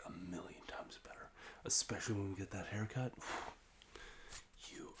 you're gonna look a million times better, especially when we get that haircut.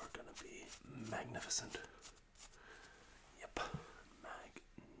 You are gonna be magnificent. Yep,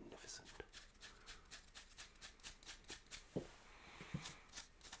 magnificent.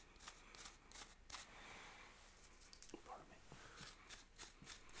 Pardon me.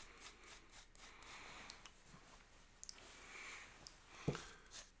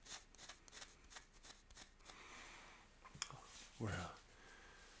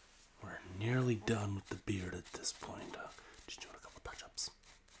 We're nearly done with the beard at this point. Just doing a couple touch-ups.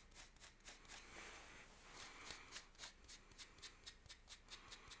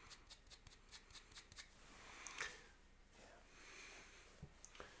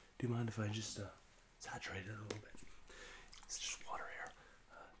 Do you mind if I just saturate it a little bit? It's just water here.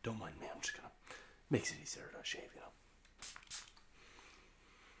 Don't mind me. I'm just gonna makes it easier to shave, you know.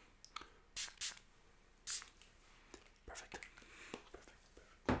 Perfect.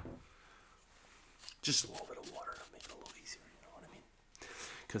 Just a little bit of water to make it a little easier, you know what I mean?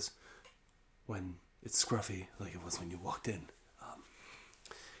 Because when it's scruffy, like it was when you walked in,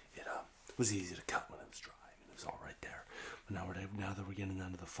 it was easy to cut when it was dry, and it was all right there. But now that we're getting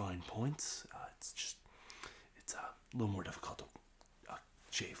down to the fine points, it's a little more difficult to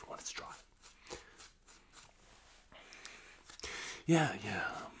shave when it's dry. Yeah.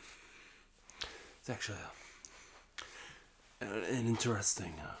 It's actually an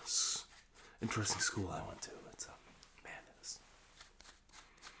interesting school I went to. It's man,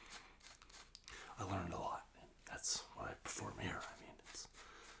 I learned a lot, and that's why I perform here. I mean, it's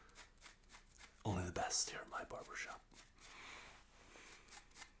only the best here at my barbershop.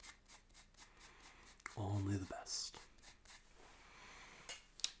 Only the best.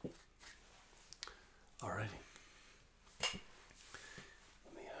 Alrighty.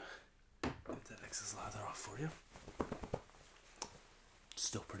 Let me get that excess lather off for you. It's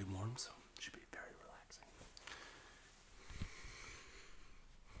still pretty warm, so it should be very relaxing.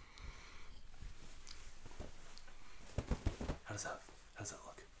 How does that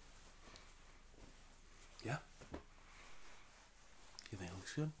look? Yeah? You think it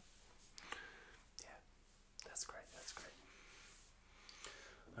looks good? Yeah. That's great.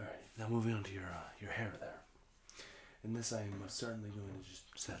 Alright, now moving on to your hair there. And this I am most certainly going to just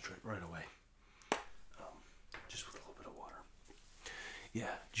saturate right away. Just with a little bit of water.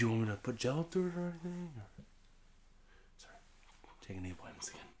 Yeah, do you want me to put gel through it or anything? Sorry, taking the appointments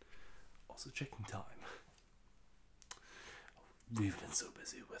again. Also checking time. We've been so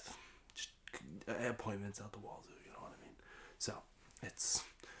busy with just appointments out the wazoo, you know what I mean? So,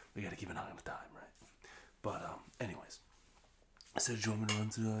 we gotta keep an eye on the time, right? But, anyways. So, do you want me to run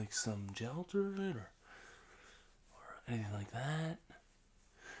through, like, some gel through it, or anything like that?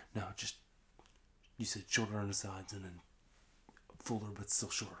 No, just, you said shorter on the sides and then fuller but still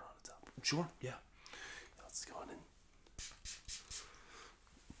shorter on the top. Sure, yeah. Let's go on in.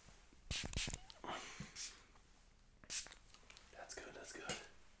 That's good.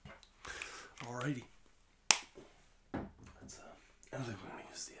 Alrighty. I don't think we're going to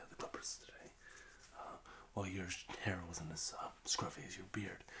use the clippers today. While your hair wasn't as scruffy as your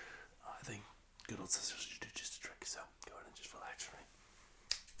beard, I think good old scissors should do just a trick, so go ahead and just relax for me.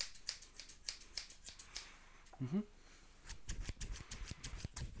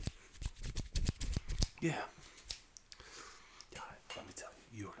 Yeah. Let me tell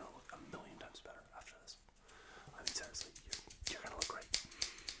you, you're going to look a million times better after this. I mean, seriously, you're going to look great.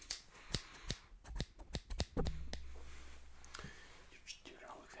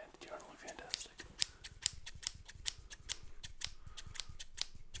 You're going to look fantastic.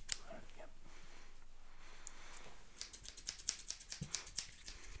 Alright, yep.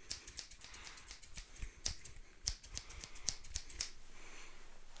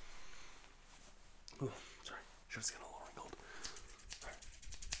 Oh, sorry. Shirt's getting a little wrinkled. Right.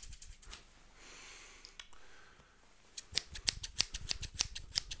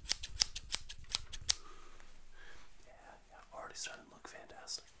 Yeah, already starting to look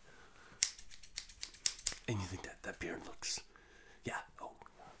fantastic. And you think that beard looks, yeah, oh,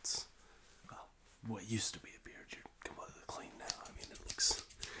 what used to be a beard, you're completely clean now. I mean, it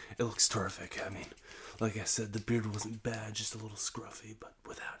looks terrific. I mean, like I said, the beard wasn't bad, just a little scruffy, but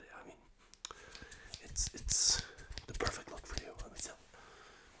without it, I mean, it's the perfect look for you. Let me tell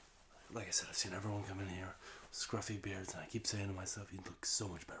you. Like I said, I've seen everyone come in here with scruffy beards, and I keep saying to myself, you'd look so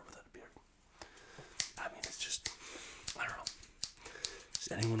much better without a beard. I mean, it's just, I don't know.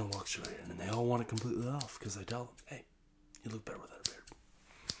 Just anyone who walks through here, and they all want it completely off, because I tell them, hey, you look better without a beard.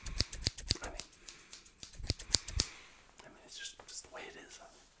 I mean, it's just the way it is.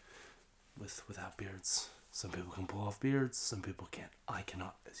 Without beards, some people can pull off beards, some people can't. I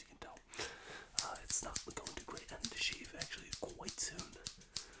cannot, as you can tell. It's not going too great. I need to shave actually quite soon.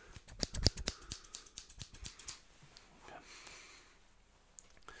 Okay.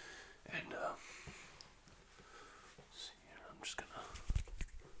 And see here, I'm just gonna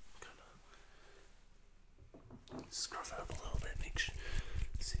kind of scruff it up a little bit,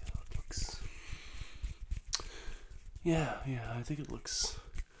 see how it looks. Yeah, I think it looks.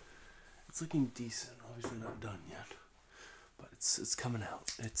 It's looking decent. Obviously not done yet, but it's coming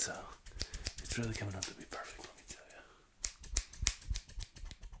out. It's really coming out to be perfect. Let me tell you.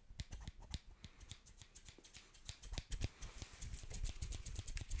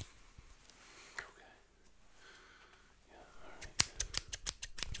 Okay. Yeah. All right.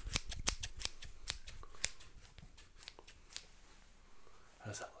 How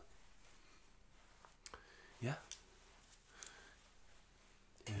does that look? Yeah.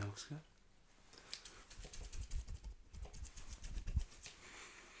 Yeah, it looks good.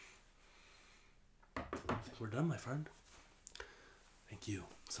 I think we're done, my friend. Thank you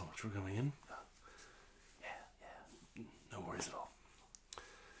so much for coming in. Yeah, no worries at all.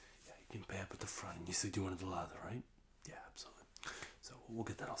 Yeah, you can pay up at the front. You said you wanted the leather, right? Yeah, absolutely. So we'll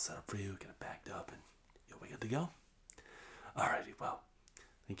get that all set up for you, get it packed up, and you'll be good to go. Alrighty, well,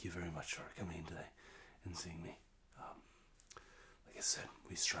 thank you very much for coming in today and seeing me. Like I said,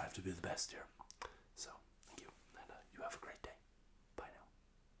 we strive to be the best here. So, thank you, and you have a great day. Bye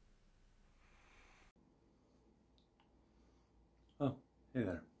now. Oh, hey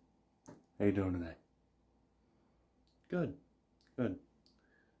there. How you doing today? Good, good.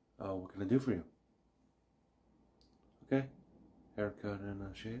 What can I do for you? Okay, haircut and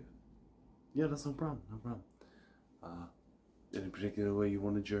a shave? Yeah, that's no problem, no problem. Any particular way you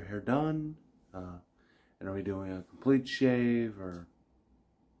wanted your hair done? And are we doing a complete shave or?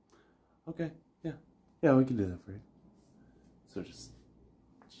 Okay, yeah, we can do that for you. So just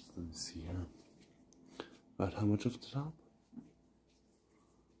let me see here. About how much off the top?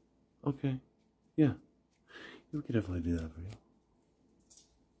 Okay, yeah, we can definitely do that for you.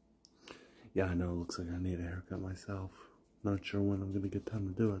 Yeah, I know it looks like I need a haircut myself. Not sure when I'm gonna get time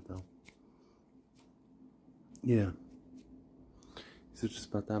to do it though. Yeah. Is it just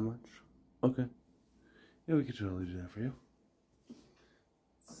about that much? Okay. Yeah, we could totally do that for you.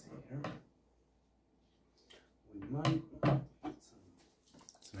 Let's see here. We might put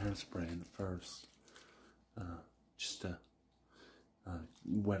some hairspray in it first. Just to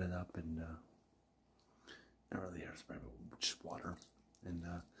wet it up and not really hairspray, but just water. And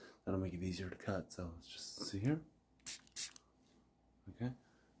that'll make it easier to cut. So let's just see here. Okay.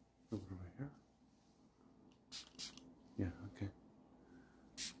 Over here. Yeah, okay.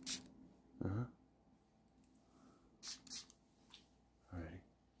 Alrighty.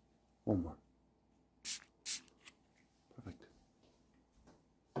 One more. Perfect.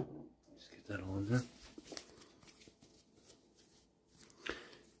 Just get that all in there.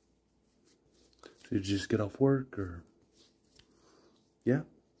 So did you just get off work or? Yeah?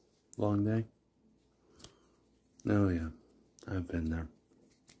 Long day? Oh yeah. I've been there.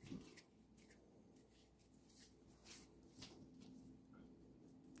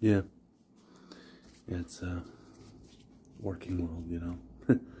 Yeah. It's a working world, you know.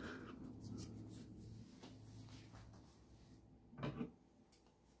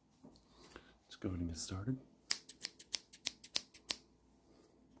 Let's go ahead and get started.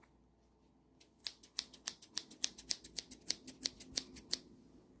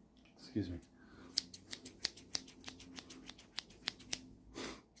 Excuse me.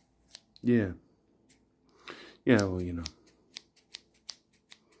 Yeah. Yeah, well, you know.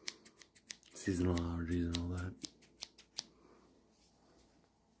 Seasonal allergies and all that.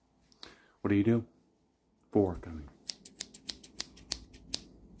 What do you do? For work, I mean.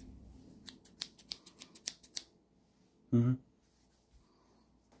 Mm-hmm.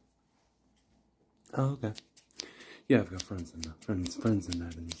 Oh, okay. Yeah, I've got friends in that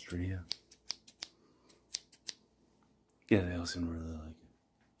industry, yeah. Yeah, they all seem to really like it.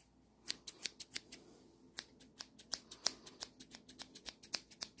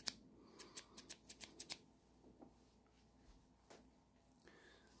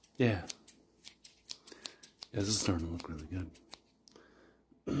 Yeah. Yeah, this is starting to look really good.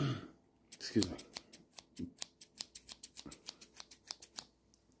 Excuse me.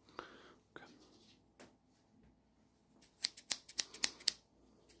 Okay.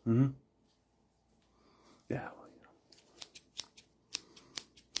 Mm-hmm. Yeah, well, you know.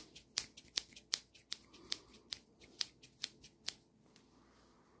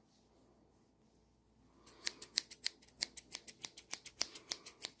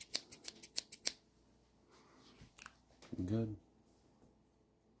 Good.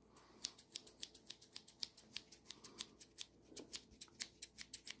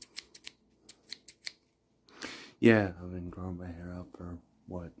 Yeah, I've been growing my hair out for,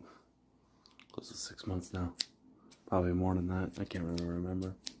 what, close to 6 months now. Probably more than that. I can't really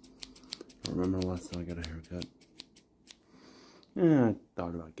remember. I don't remember the last time I got a haircut. Yeah, I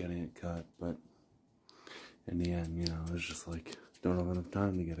thought about getting it cut, but in the end, you know, it's just like, don't have enough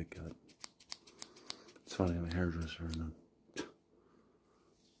time to get it cut. It's funny, I'm a hairdresser and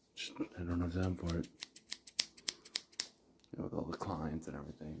I don't have time for it. You know, with all the clients and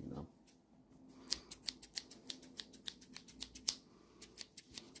everything, you know.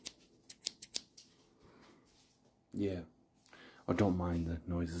 Yeah. I don't mind the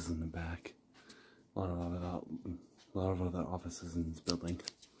noises in the back. A lot of other offices in this building.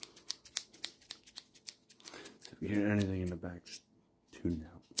 So if you hear anything in the back, just tune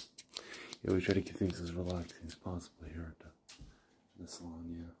out. Yeah, we try to keep things as relaxing as possible here at the salon,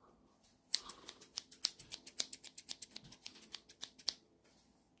 yeah.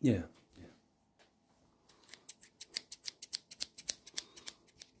 Yeah, yeah.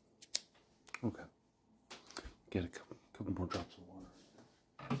 Okay. Get a couple more drops of water.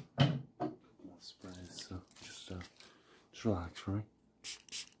 More sprays, so just relax for me.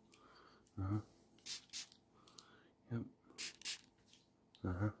 Uh-huh. Yep.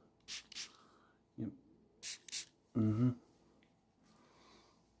 Uh-huh. Yep. Mm-hmm.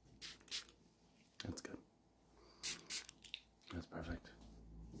 That's good. That's perfect.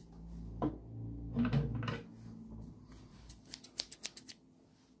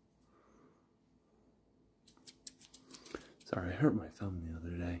 Sorry, I hurt my thumb the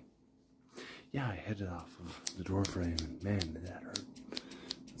other day. Yeah, I hit it off of the door frame, and man, did that hurt.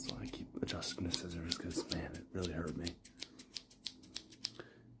 That's why I keep adjusting the scissors, because, man, it really hurt me.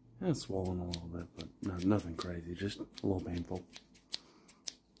 Yeah, it's swollen a little bit, but nothing crazy, just a little painful.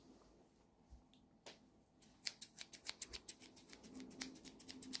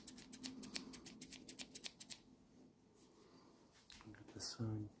 Look at this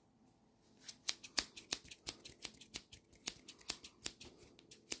side.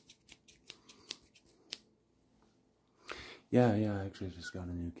 Yeah, I actually just got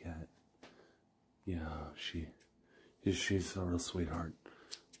a new cat. Yeah, she's a real sweetheart.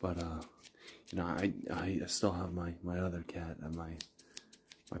 But, you know, I still have my other cat at my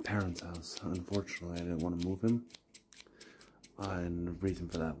parents' house. Unfortunately, I didn't want to move him. And the reason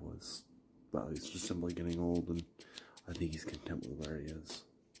for that was, well, he's just simply getting old, and I think he's content with where he is.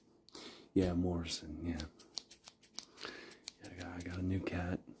 Yeah, Morrison, yeah. Yeah, I got a new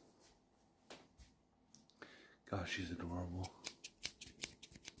cat. Gosh, she's adorable.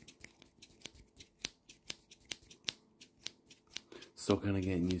 Still kind of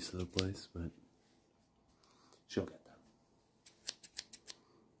getting used to the place, but she'll get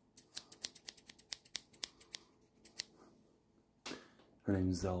there. Her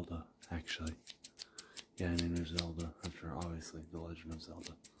name's Zelda, actually. Yeah, I named her Zelda after, obviously, The Legend of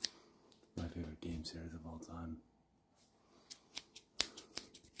Zelda. My favorite game series of all time.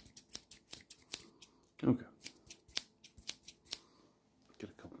 Okay. Get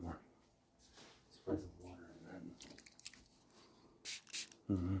a couple more sprays of water in that.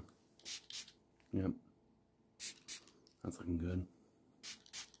 Mm-hmm. Yep. That's looking good.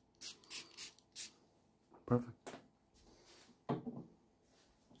 Perfect.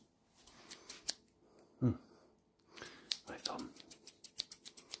 My thumb.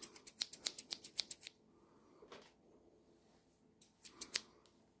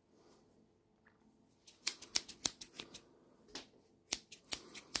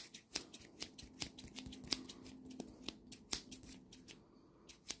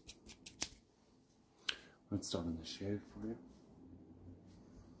 Let's start on the shave for you.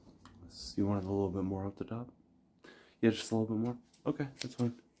 You want it a little bit more up the top? Yeah, just a little bit more? Okay, that's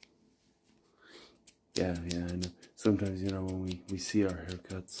fine. Yeah, I know. Sometimes, you know, when we see our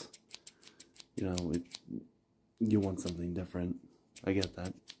haircuts, you know, you want something different. I get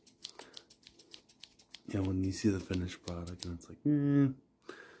that. Yeah, when you see the finished product and it's like,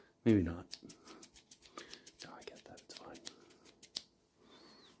 maybe not. No, I get that, it's fine.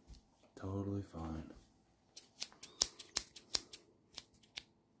 totally fine.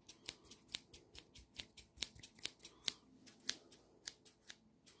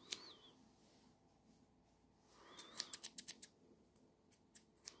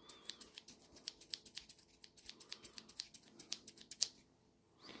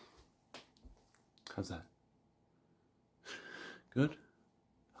 How's that? Good? Okay.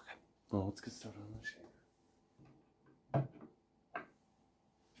 Well, let's get started on the shave.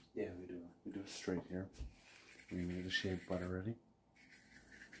 Yeah, we do a straight here. We're gonna get the shave butter ready.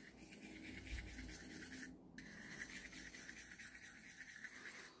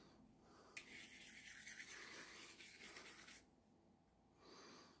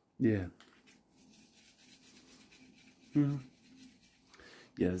 Yeah. Mm-hmm.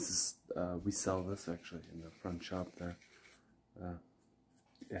 Yeah, this is, we sell this actually in the front shop there.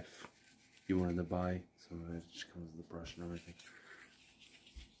 If you wanted to buy some of it, just comes with the brush and everything.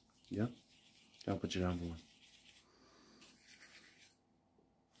 Yeah? I'll put you down for one.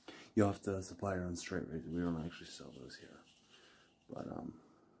 You'll have to supply your own straight razor. We don't actually sell those here. But,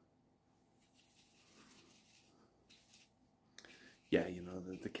 yeah, you know,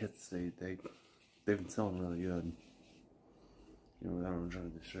 the kits, they've been selling really good. You know, without even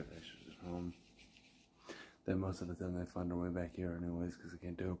trying to do straight razors at home. Then most of the time they find their way back here anyways because they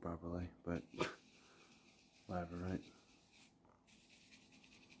can't do it properly. But, whatever, right?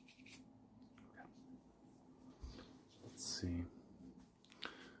 Okay. Let's see.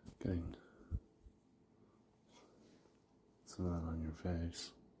 Getting some of that on your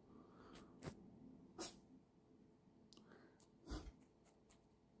face.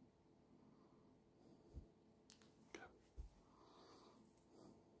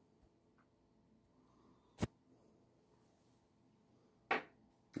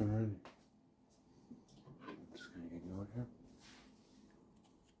 Alrighty. Just gonna get going here.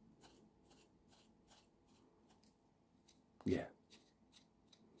 Yeah.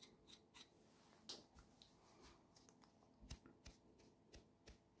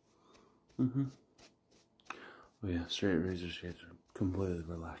 Mm-hmm. Oh yeah, straight razor shades are completely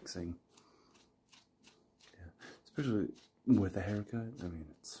relaxing. Yeah. Especially with a haircut. I mean,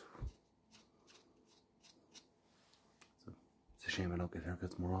 it's a shame I don't get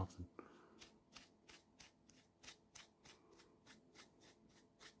haircuts more often.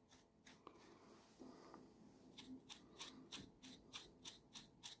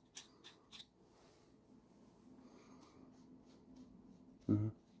 Mm-hmm.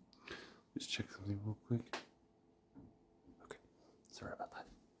 Just check something real quick. Okay. Sorry about that.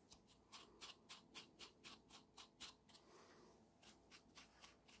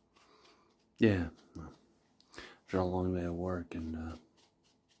 Yeah. Well, after a long day of work and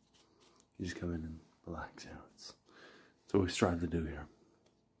you just come in and relax, you know. It's what we strive to do here.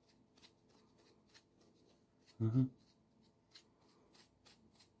 Mm-hmm.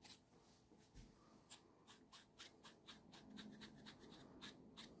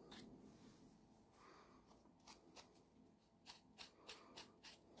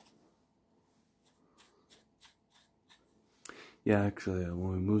 Yeah, actually,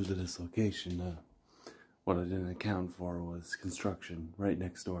 when we moved to this location, what I didn't account for was construction right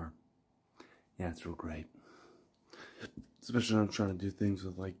next door. Yeah, it's real great. Especially when I'm trying to do things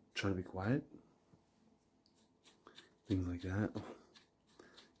with, like, trying to be quiet. Things like that.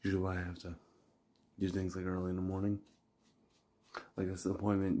 Usually why I have to do things like early in the morning. Like this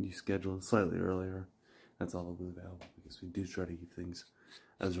appointment you scheduled slightly earlier. That's all that was available because we do try to keep things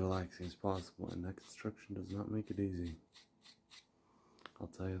as relaxing as possible, and that construction does not make it easy. I'll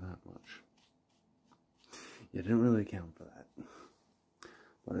tell you that much. Yeah, didn't really account for that.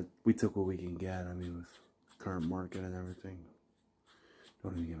 But we took what we can get. I mean, with the current market and everything.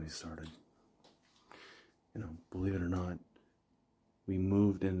 Don't even get me started. You know, believe it or not, we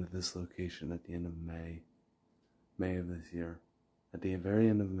moved into this location at the end of May of this year. At the very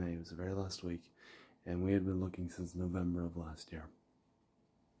end of May, it was the very last week, and we had been looking since November of last year.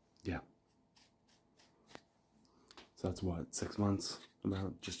 Yeah. So that's what, 6 months?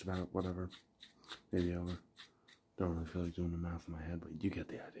 Just about, whatever. Maybe over. Don't really feel like doing the math in my head, but you get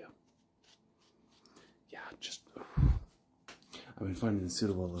the idea. Yeah, just, I've been finding a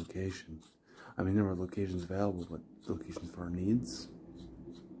suitable location. I mean, there were locations available, but locations for our needs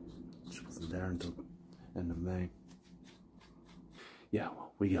just wasn't there until end of May. Yeah,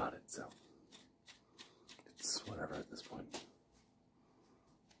 well, we got it, so it's whatever at this point.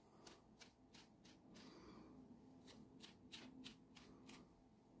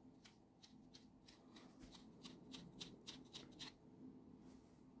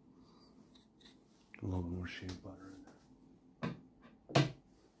 A little more shea butter in there.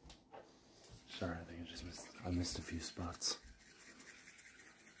 Sorry, I think I missed a few spots.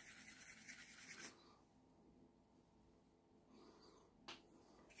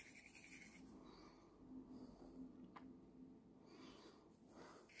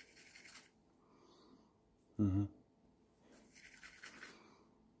 Mm-hmm.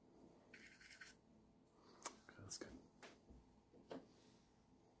 Okay, that's good.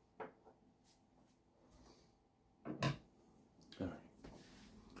 All right.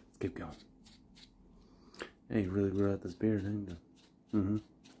 Let's keep going. Hey, you really grew out this beard, didn't you? Mm-hmm.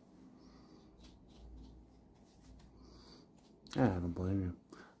 Yeah, I don't blame you.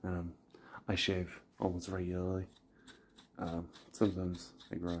 I shave almost regularly. Sometimes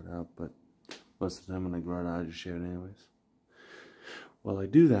I grow it out, but most of the time when I grow it out, I just shave it anyways. Well, I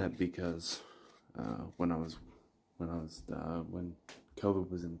do that because when COVID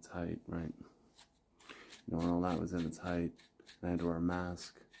was in its height, right? You know, when all that was in its height, and I had to wear a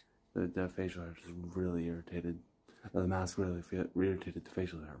mask. The facial hair just really irritated. The mask really irritated the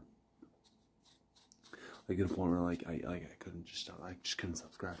facial hair. Like at a point where I couldn't just stop. I just couldn't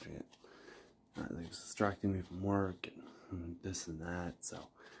stop scratching it. It was distracting me from work and this and that. So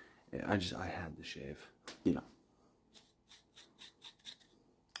I had to shave. You know.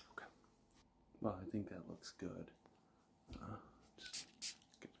 Okay. Well, I think that looks good. Just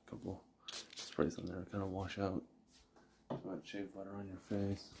get a couple sprays on there to kind of wash out some shave butter on your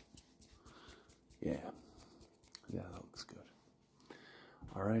face. Yeah, that looks good.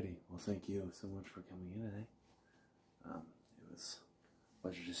 Alrighty, well, thank you so much for coming in today. It was a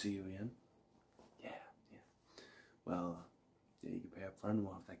pleasure to see you again. Yeah. Well, yeah, you can pay up front and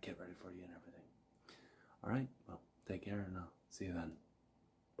we'll have that kit ready for you and everything. Alright, well, take care and I'll see you then.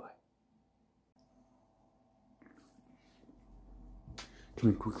 Bye. Come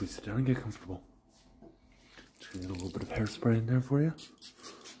here, quickly sit down and get comfortable. Just gonna get a little bit of hairspray in there for you.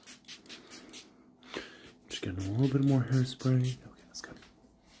 Just getting a little bit more hairspray. Okay, that's good.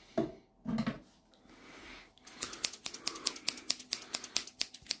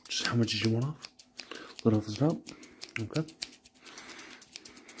 Just how much did you want off? A little off the top. Okay.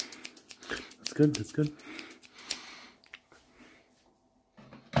 That's good, that's good.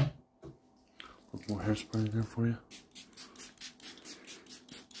 A little more hairspray in there for you.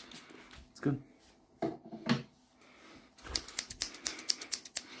 That's good.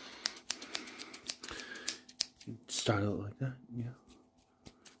 Style it like that, yeah.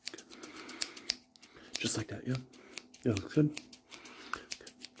 Good. Just like that, yeah. Yeah, looks good. Okay.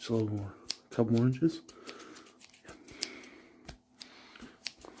 Just a little more, a couple more inches. Yeah.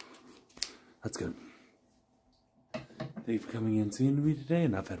 That's good. Thank you for coming in and seeing me today,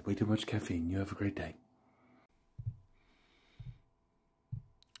 and I've had way too much caffeine. You have a great day.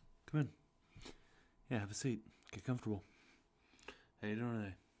 Come in. Yeah, have a seat. Get comfortable. How you doing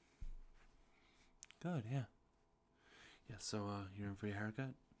today? Good, yeah. Yeah, so, you're in for your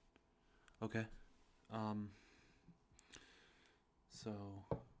haircut? Okay. So,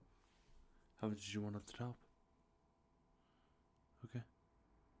 how much did you want off the top? Okay.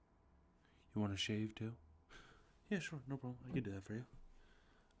 You want to shave too? Yeah, sure, no problem. I can do that for you.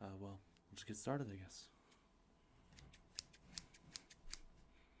 Well, we'll just get started, I guess.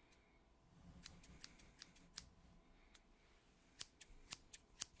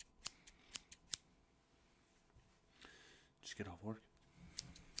 Just get off work.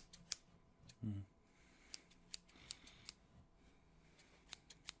 Mm-hmm.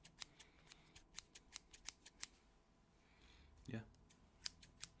 Yeah.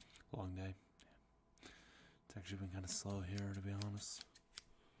 Long day. It's actually been kind of slow here, to be honest.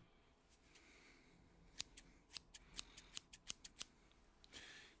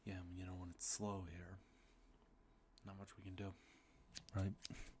 Yeah, I mean, you know, when it's slow here, not much we can do, right?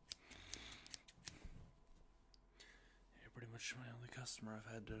 You're pretty much my only customer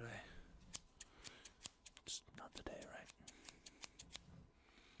I've had today. Just not today, right?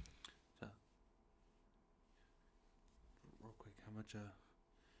 So, real quick, how much,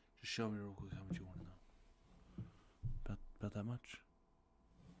 just show me real quick how much you want to know. About that much?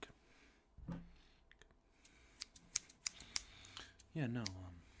 Okay. Yeah, no,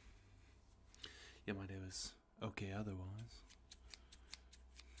 yeah, my day was okay otherwise.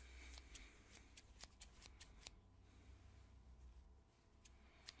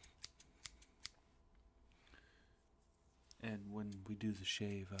 And when we do the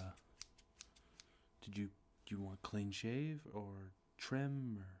shave, do you want clean shave or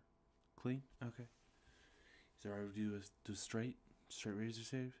trim or clean? Okay. Is there alright to do straight razor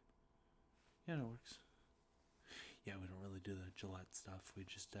shave? Yeah, that works. Yeah, we don't really do the Gillette stuff. We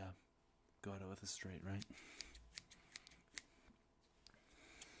just go at it with a straight, right?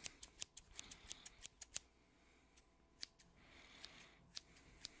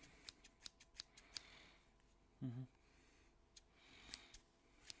 Mm-hmm.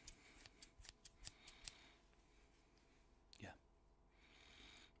 Yeah.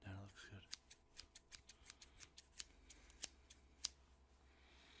 That looks good.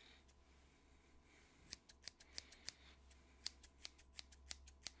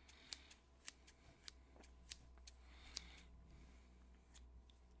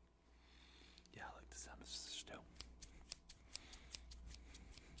 Yeah, I like the sound of scissors too.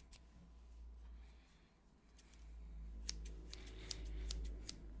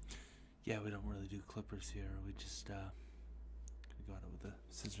 Yeah, we don't really do clippers here. We just got it with the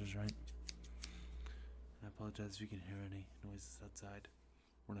scissors, right? And I apologize if you can hear any noises outside.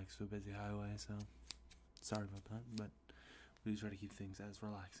 We're next to a busy highway, so sorry about that, but we try to keep things as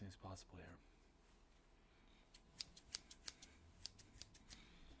relaxing as possible here.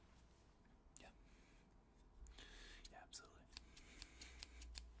 Yeah. Yeah, absolutely.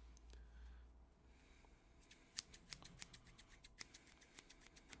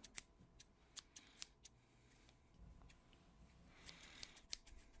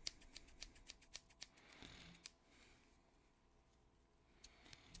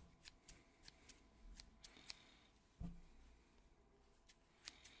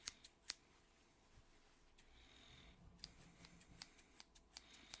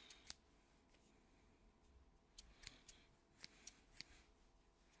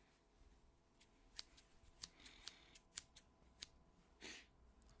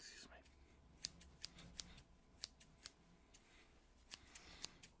 Excuse me. Excuse me.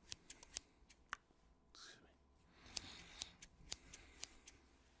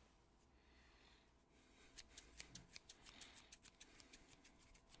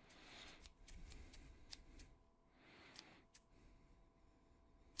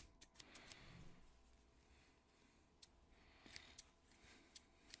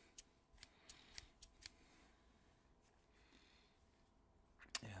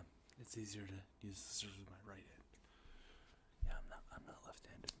 Yeah, it's easier to use the scissors with my right hand. Yeah, I'm not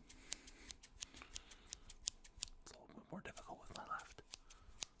left-handed. It's a little bit more difficult with my left.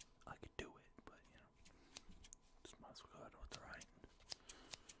 I could do it, but just might as well go out with the right.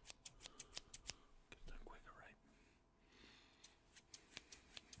 Get it done quicker, right?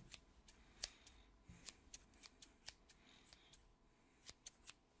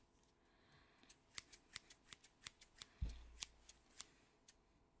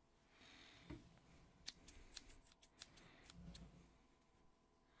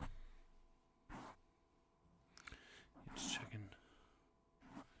 Just checking.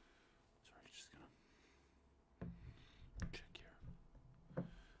 Sorry, just gonna check here.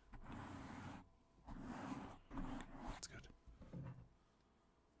 That's good.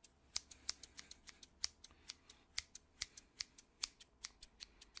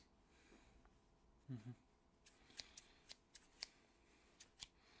 Mm-hmm.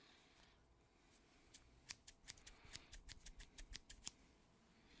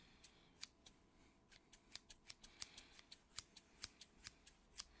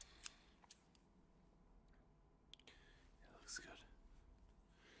 Yeah, looks good.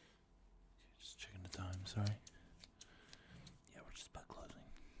 Okay, just checking the time, sorry. Yeah, we're just about closing.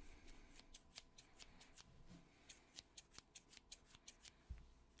 Okay.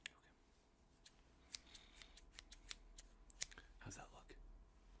 How's that look?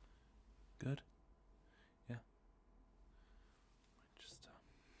 Good? Yeah? Just got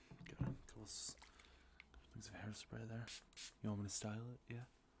a couple things of hairspray there. You want me to style it? Yeah?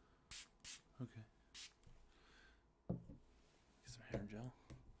 Okay. Get some hair gel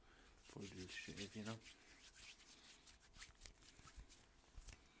before we do the shave,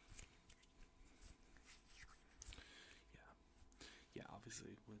 Yeah,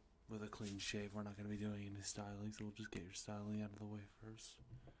 obviously with a clean shave we're not going to be doing any styling, so we'll just get your styling out of the way first.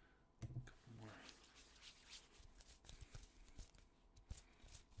 A couple more.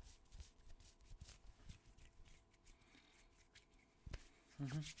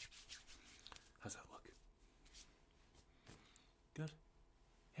 How's that look? Good?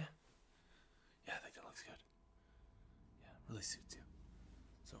 Yeah? Yeah, I think that looks good. Yeah, it really suits you.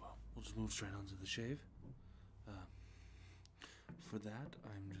 So we'll just move straight on to the shave. For that,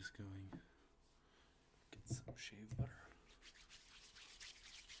 I'm just going to get some shave butter.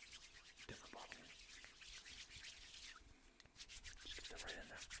 Different bottle. Just get that right in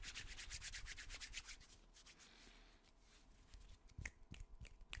there.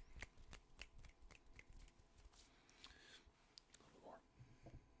 A little more.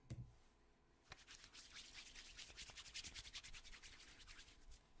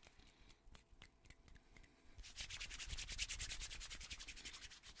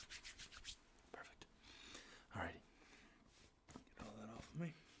 Perfect. All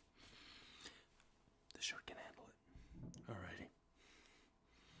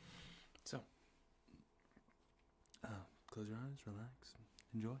your eyes, relax,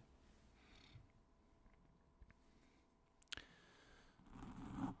 enjoy.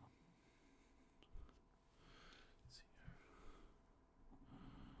 Let's see here.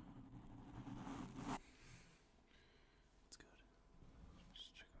 That's good.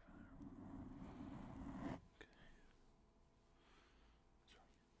 Just check over there. Okay.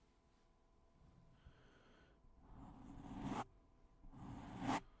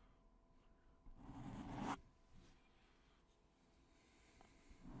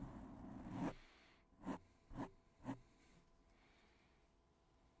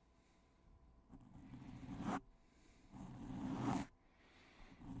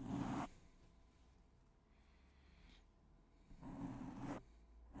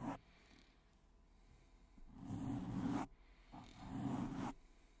 That's right.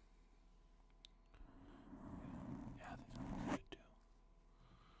 Yeah, these are good too.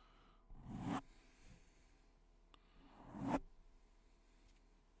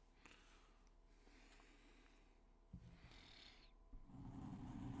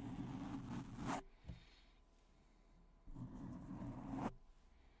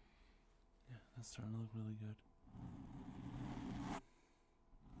 Yeah, that's starting to look really good.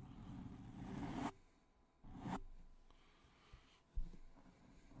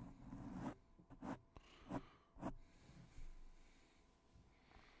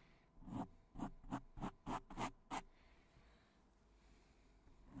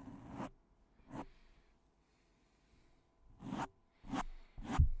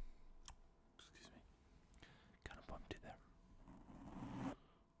 Excuse me. Kind of bumped it there.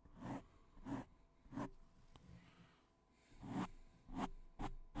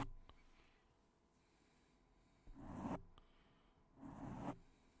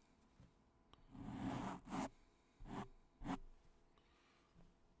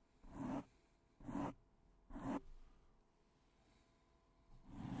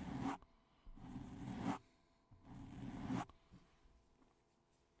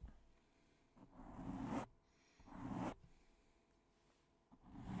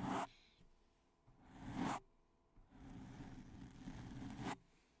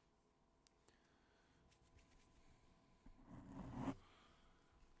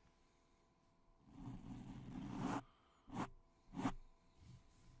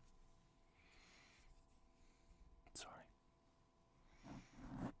 Sorry.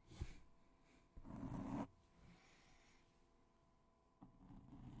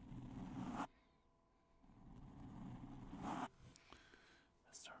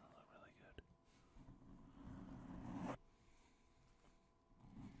 That's starting to look really good.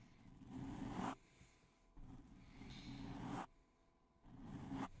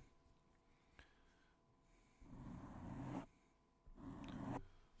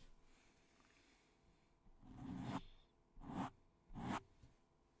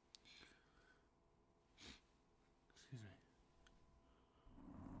 Excuse me.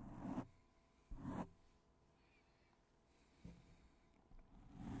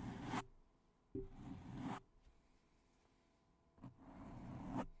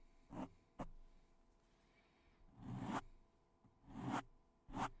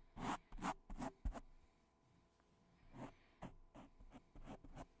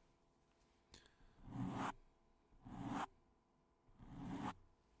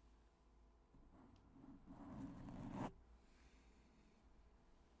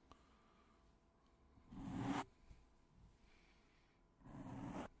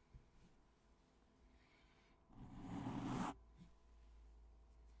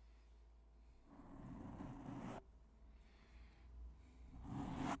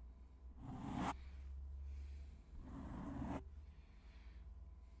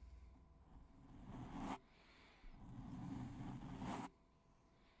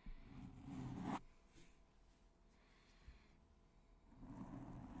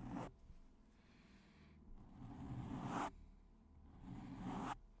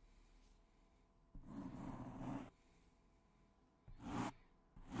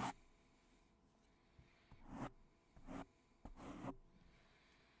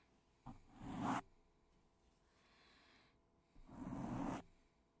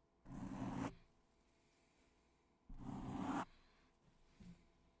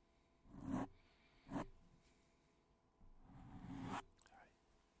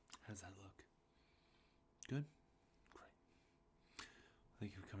 How does that look? Good? Great.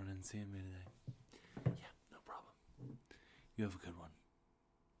 Thank you for coming in and seeing me today. Yeah, no problem. You have a good one.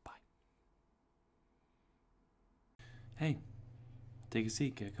 Bye. Hey, take a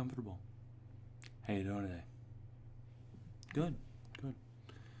seat, get comfortable. How you doing today? Good, good.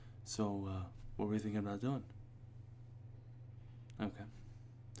 So, what were you thinking about doing? Okay.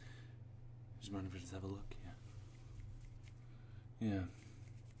 Just mind if we just have a look? Yeah. Yeah.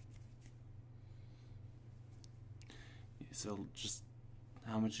 So just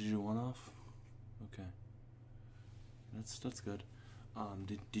how much did you want off? Okay. That's good.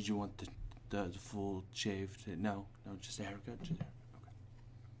 Did you want the full shaved? No, just a haircut. Just a haircut. Okay.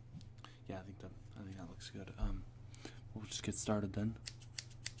 Yeah, I think that looks good. We'll just get started then.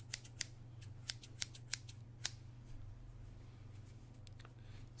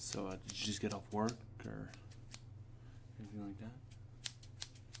 So, did you just get off work or anything like that?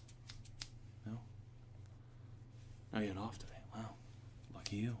 No? Oh, you had off today. Wow.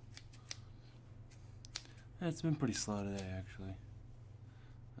 Lucky you. Yeah, it's been pretty slow today, actually.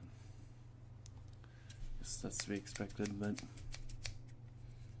 Guess that's to be expected, but...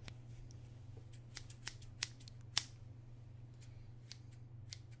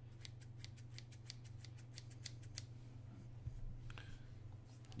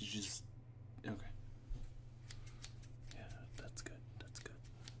 You just... Okay. Yeah, that's good. That's good.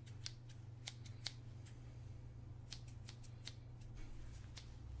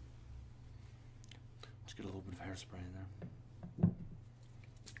 Just get a little bit of hairspray in there.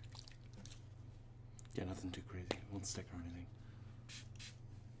 Yeah, nothing too crazy. It won't stick or anything.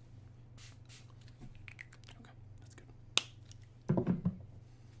 Okay, that's good.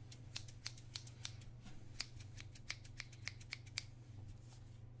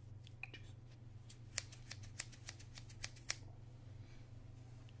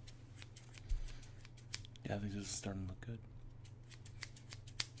 Yeah, I think this is starting to look good.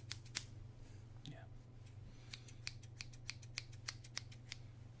 Yeah.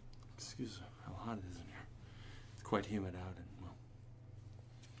 Excuse how hot it is in here. It's quite humid out, and, well,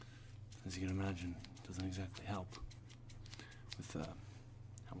 as you can imagine, it doesn't exactly help with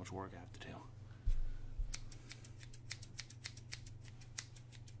how much work I have to do.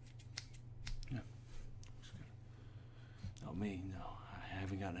 Yeah, looks good. Oh, me? No, I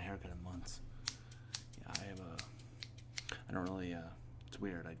haven't gotten a haircut in months. I don't really, it's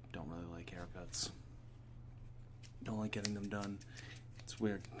weird, I don't really like haircuts. Don't like getting them done. It's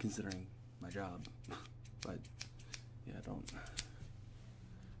weird considering my job, but yeah, not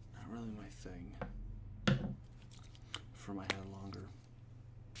really my thing. For my hair longer.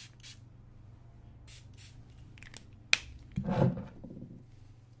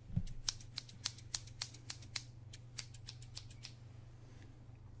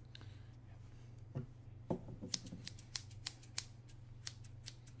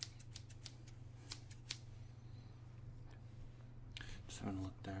 Just having a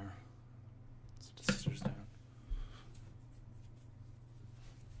look there. Set the scissors down.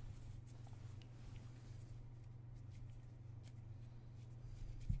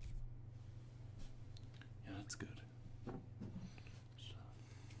 Yeah, that's good. So,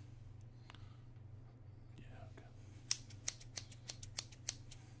 yeah, okay.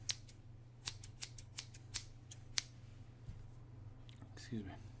 Excuse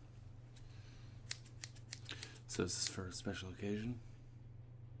me. So is this for a special occasion?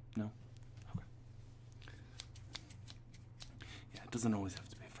 No? Okay. Yeah, it doesn't always have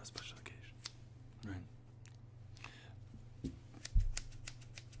to be for a special occasion, right?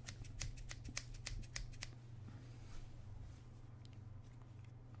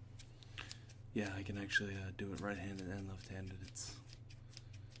 Yeah, I can actually do it right-handed and left-handed. It's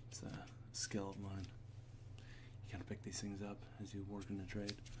a skill of mine. You gotta pick these things up as you work in the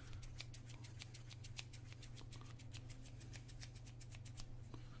trade.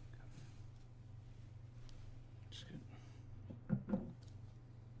 Just good.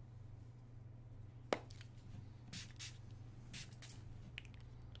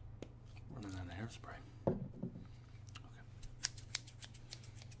 Running out of hairspray.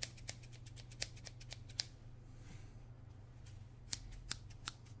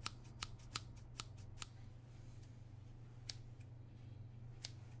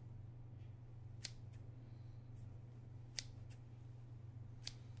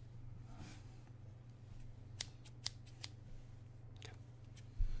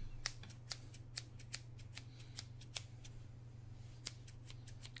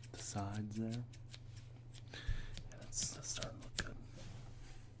 Sides there. Yeah, that's starting to look good.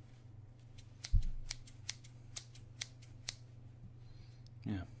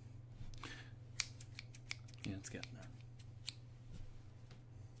 Yeah. Yeah, it's getting there.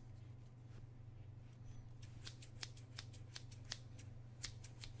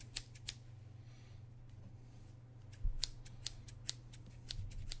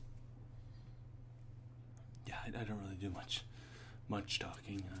 Yeah, I don't really do much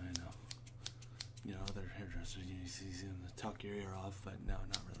talking, I know. you know, other hairdressers, you see them talk your ear off, but no,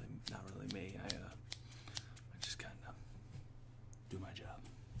 not really me. I just kind of do my job.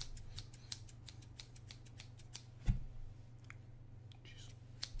 Jeez.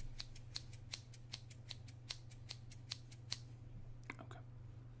 Okay.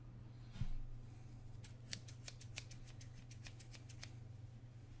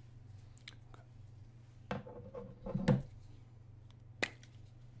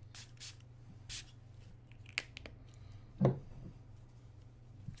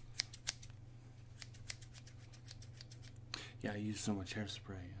 Yeah, I use so much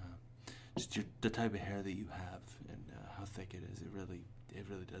hairspray. Just the type of hair that you have and how thick it is. It really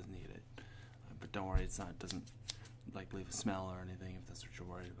does need it. But don't worry, it doesn't like leave a smell or anything if that's what you're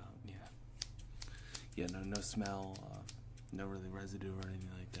worried about. Yeah, no smell, no really residue or anything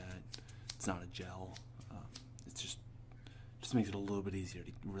like that. It's not a gel. It's just makes it a little bit easier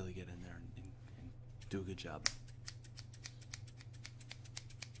to really get in there and do a good job.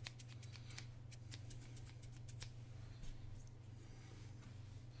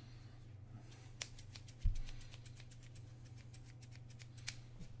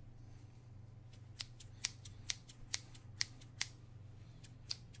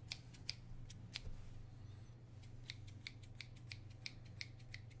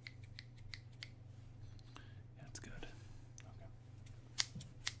 That's good. Okay.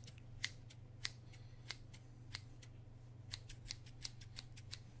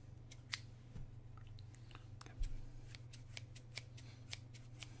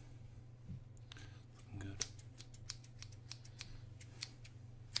 Looking good.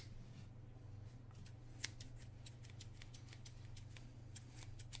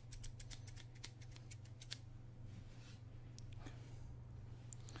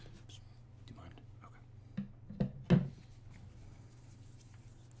 Do you mind? Okay.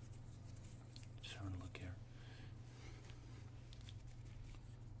 Just having a look here.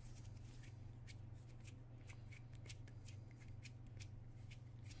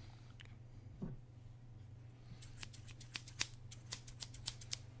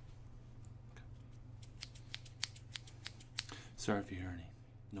 Sorry if you hear any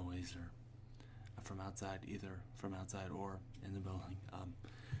noise or from outside, either from outside or in the building.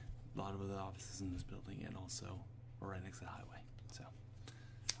 A lot of other offices in this building, and also we're right next to the highway. So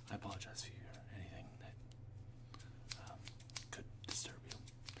I apologize if you hear anything that could disturb you.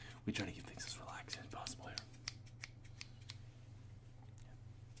 We try to keep things as relaxing as possible here.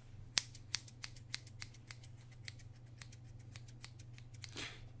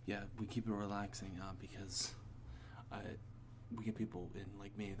 Yeah, we keep it relaxing because we get people in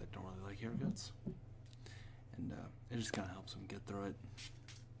like me that don't really like haircuts, and it just kind of helps them get through it.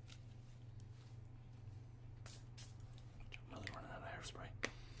 I'm really running out of hairspray.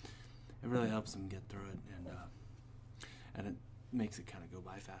 It really helps them get through it, and it makes it kind of go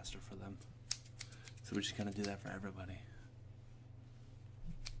by faster for them. So we just kind of do that for everybody.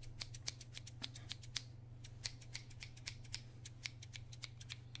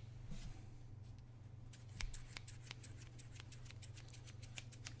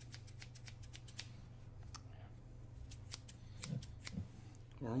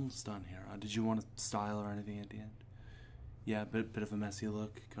 We're almost done here. Did you want to style or anything at the end? Yeah, bit of a messy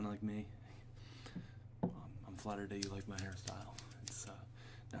look, kind of like me. I'm flattered that you like my hairstyle. It's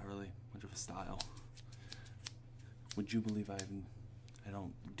not really much of a style. Would you believe I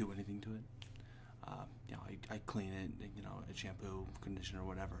don't do anything to it? You know, I clean it, you know, a shampoo, conditioner,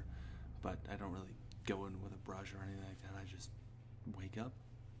 whatever. But I don't really go in with a brush or anything like that. I just wake up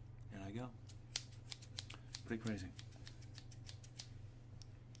and I go. Pretty crazy.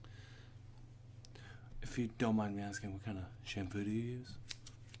 If you don't mind me asking, what kind of shampoo do you use?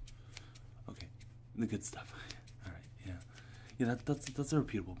 Okay, the good stuff. All right, yeah, yeah. That's a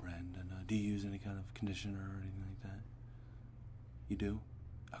reputable brand. And do you use any kind of conditioner or anything like that? You do?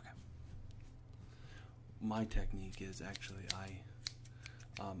 Okay. My technique is actually I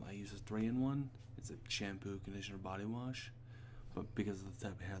use a 3-in-1. It's a shampoo, conditioner, body wash. But because of the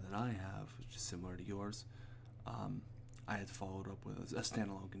type of hair that I have, which is similar to yours, I had to follow it up with a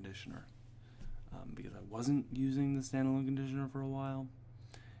standalone conditioner. Because I wasn't using the standalone conditioner for a while,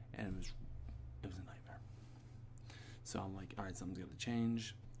 and it was a nightmare. So I'm like, all right, something's got to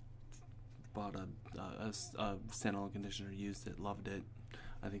change. Bought a standalone conditioner, used it, loved it.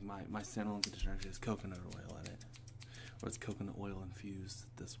 I think my standalone conditioner actually has coconut oil in it, or it's coconut oil infused.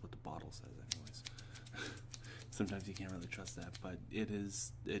 That's what the bottle says, anyways. Sometimes you can't really trust that, but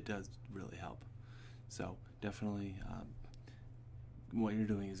it does really help. So definitely. What you're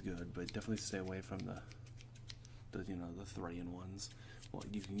doing is good, but definitely stay away from the 3-in-1s. Well,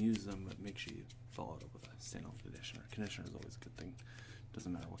 you can use them, but make sure you follow it up with a stand-on conditioner. Conditioner is always a good thing.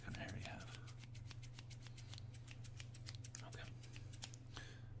 Doesn't matter what kind of hair you have. Okay.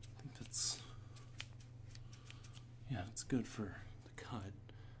 I think that's, yeah, that's good for the cut.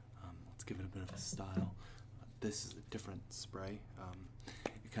 Let's give it a bit of a style. This is a different spray.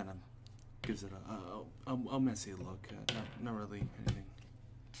 It kind of gives it a messy look. Not really anything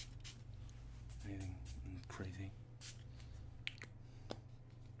crazy.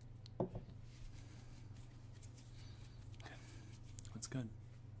 Okay, that's good.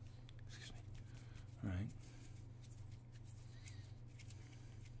 Excuse me. All right.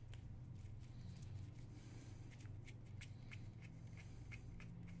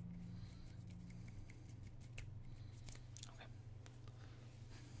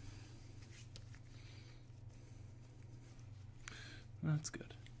 That's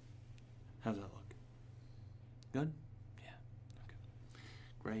good. How's that look? Good? Yeah. Okay.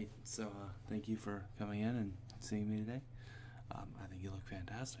 Great. So, thank you for coming in and seeing me today. I think you look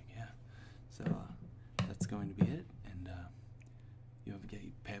fantastic, yeah. So, that's going to be it, and you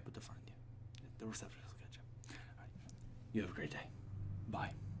pay up at the front. The receptionist will get you. All right. You have a great day.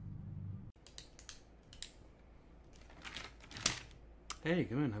 Bye. Hey,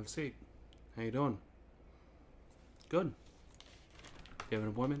 come in, have a seat. How you doing? Good. You have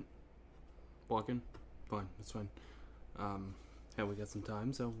an appointment? Walk in? Fine, that's fine. Yeah, we got some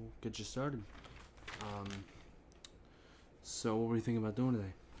time, so we'll get you started. So what were you thinking about doing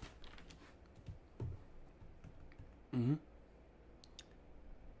today?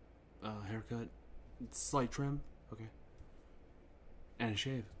 Haircut, slight trim, okay. And a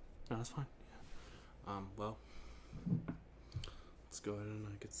shave. No, that's fine. Yeah. Well, let's go ahead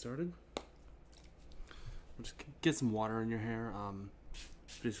and get started. We'll just get some water in your hair.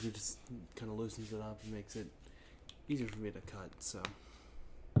 Basically just kind of loosens it up and makes it easier for me to cut, so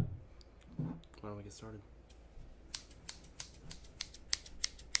why don't we get started?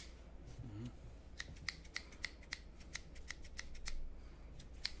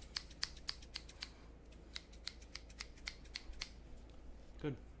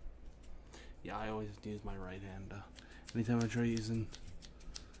 Good. Yeah, I always have to use my right hand. Anytime I try using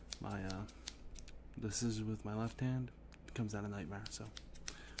my the scissors with my left hand, it comes out a nightmare, so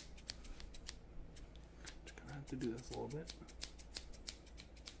I have to do this a little bit.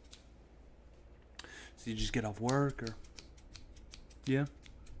 So you just get off work, or yeah?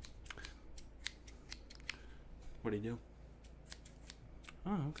 What do you do?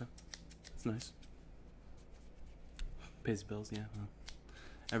 Oh, okay, that's nice. Pays the bills, yeah. Well,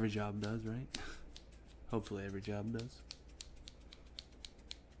 every job does, right? Hopefully, every job does.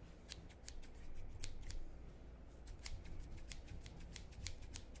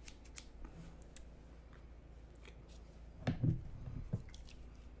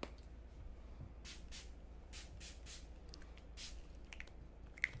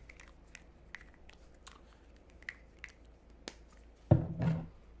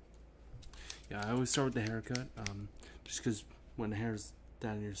 Yeah, I always start with the haircut, just because when the hair's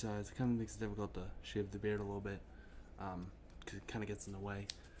down in your sides, it kind of makes it difficult to shave the beard a little bit, because it kind of gets in the way,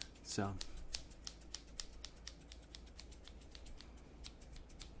 so.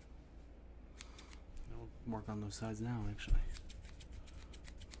 I'll work on those sides now, actually.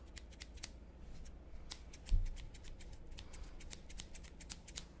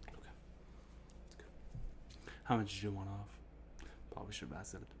 Okay, that's good. How much did you want off? Probably should have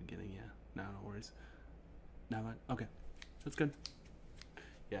asked that at the beginning, yeah. No, no worries. Now what? Okay, that's good.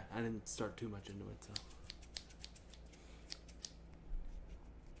 Yeah, I didn't start too much into it, so.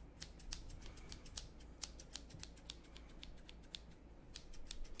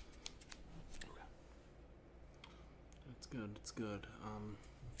 Okay. That's good, that's good.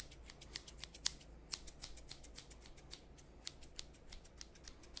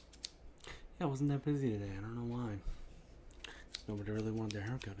 Yeah, I wasn't that busy today, I don't know why. Nobody really wanted their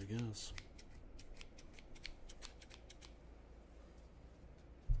haircut, I guess.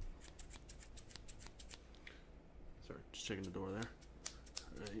 Sorry, just checking the door there.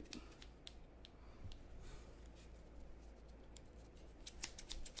 Alright.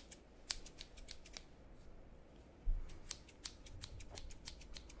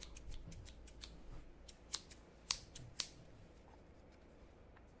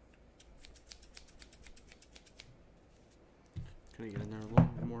 Can I get in there a little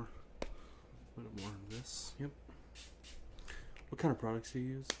bit more? A little more of this. Yep. What kind of products do you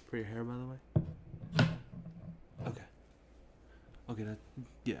use for your hair, by the way? Okay. Okay,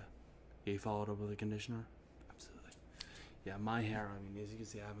 yeah. Yeah, you followed up with a conditioner? Absolutely. Yeah, my hair, I mean, as you can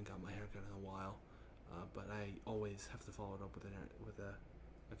see, I haven't got my hair cut in a while. but I always have to follow it up with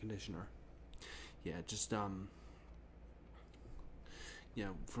a conditioner. Yeah, just yeah,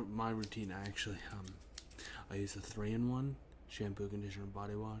 for my routine, I actually I use a 3-in-1 shampoo, conditioner,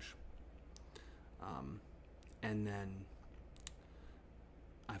 body wash, and then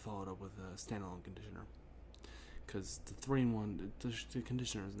I follow it up with a standalone conditioner. Because the 3-in-1, the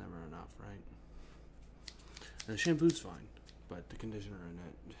conditioner is never enough, right? And the shampoo's fine, but the conditioner in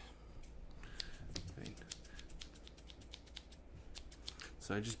it.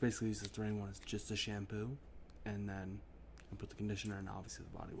 So I just basically use the 3-in-1 as just a shampoo, and then I put the conditioner and obviously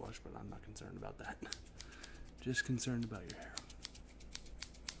the body wash, but I'm not concerned about that. Just concerned about your hair.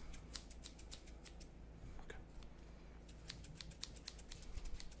 Okay.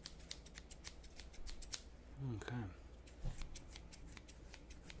 Okay.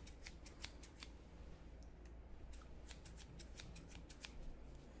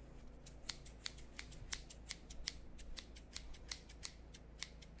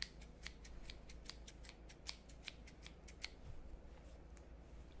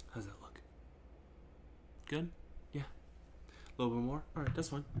 How's that look? Good? Yeah. A little bit more? Alright, that's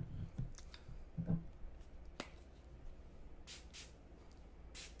fine.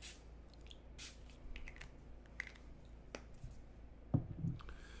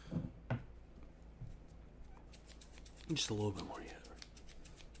 Just a little bit more, yeah.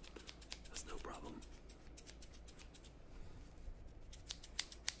 That's no problem.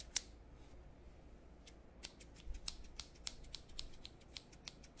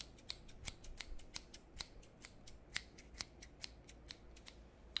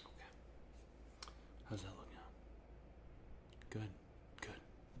 Okay. How's that look now? Good. Good.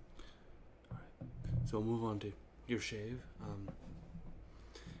 Alright. So we'll move on to your shave.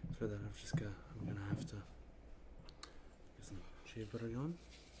 For that I'm gonna have to get some shave butter going.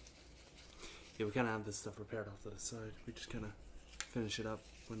 Yeah, we kinda have this stuff prepared off to the side. We just kinda finish it up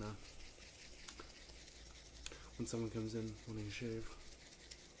when someone comes in wanting a shave.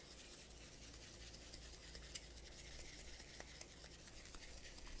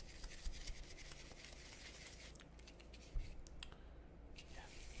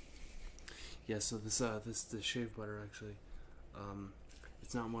 Yeah, so the shave butter actually,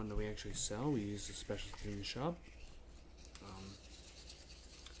 it's not one that we actually sell. We use a specialty in the shop.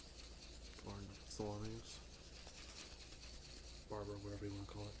 Or salons, barber, whatever you want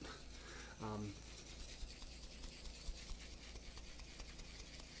to call it.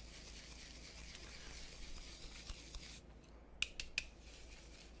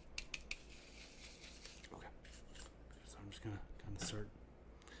 Okay, so I'm just gonna kind of start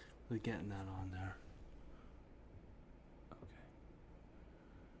really getting that on there. Okay.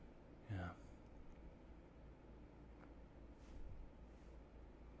 Yeah.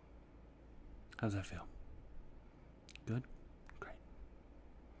 How's that feel? Good? Great.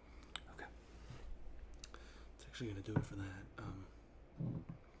 Okay. It's actually going to do it for that. I'm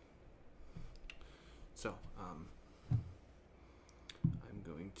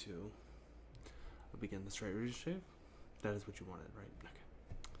going to begin the straight razor shave. That is what you wanted, right? Okay.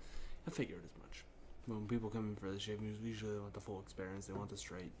 I figured as much. When people come in for the shave, usually they want the full experience. They want the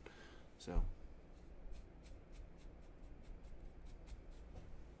straight. So...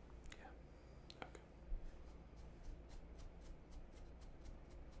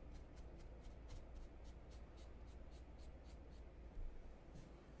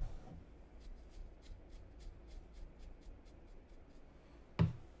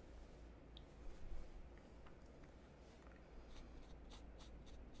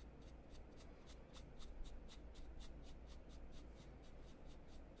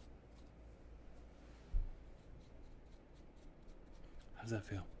 How's that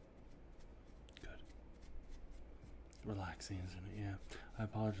feel? Good. Relaxing, isn't it? Yeah. I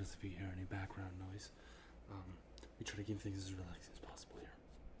apologize if you hear any background noise. We try to keep things as relaxing as possible here.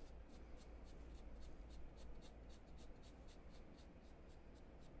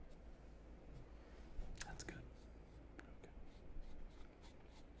 That's good. Okay.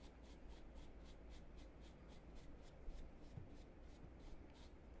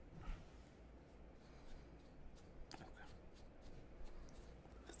 Okay.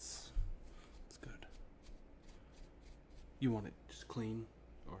 That's good. You want it just clean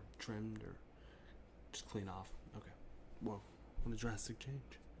or trimmed or just clean off? Okay. Well, what a drastic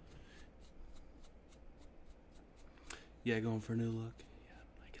change. Yeah, going for a new look. Yeah,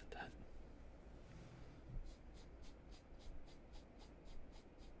 I get that.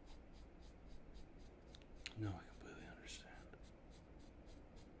 No, I completely understand.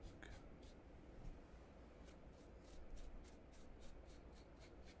 Okay.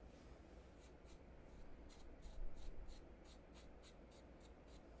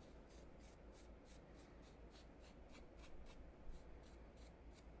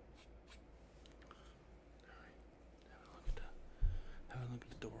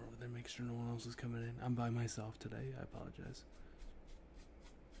 make sure no one else is coming in. I'm by myself today. I apologize.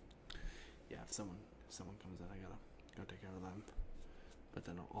 Yeah, if someone comes in, I gotta go take care of them. But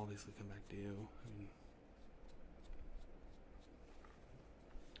then I'll obviously come back to you. I mean,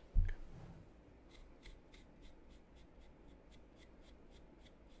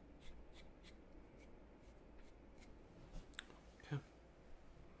 okay.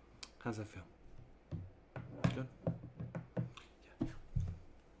 How's that feel? Good? Yeah.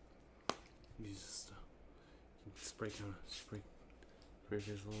 You just spray your face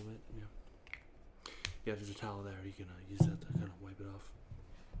a little bit. Yeah. Yeah, there's a towel there. You can use that to kind of wipe it off.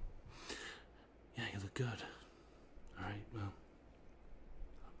 Yeah, you look good. Alright, well.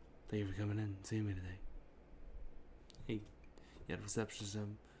 Thank you for coming in and seeing me today. Hey, yeah, the receptionist,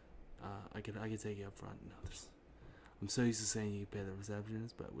 I could take you up front. No, I'm so used to saying you can pay the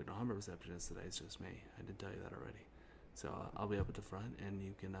receptionist, but we don't have a receptionist today. It's just me. I did tell you that already. So I'll be up at the front, and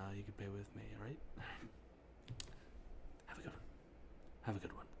you can pay with me. All right? Have a good one. Have a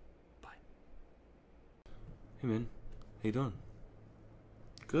good one. Bye. Hey man, how you doing?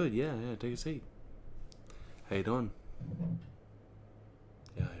 Good. Yeah. Take a seat. How you doing?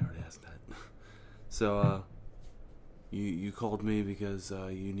 Yeah, I already asked that. So you called me because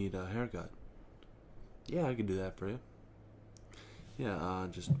you need a haircut. Yeah, I can do that for you. Yeah,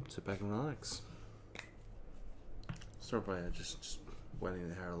 just sit back and relax. Start by just wetting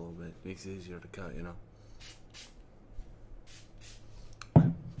the hair a little bit. Makes it easier to cut, you know.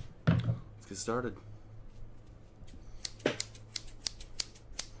 Let's get started.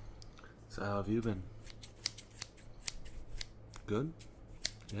 So how have you been? Good?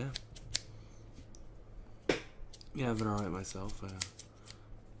 Yeah. Yeah, I've been alright myself.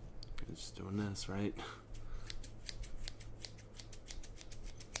 Just doing this, right?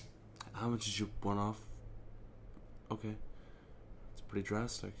 How much did you want off? Okay. It's pretty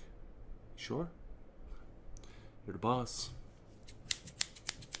drastic. Sure? You're the boss.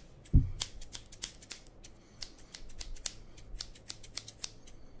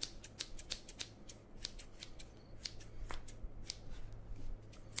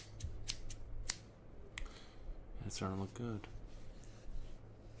 It's starting to look good.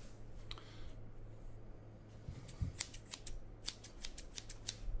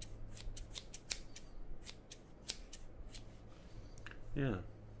 Yeah,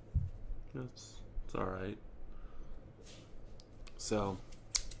 it's all right. So,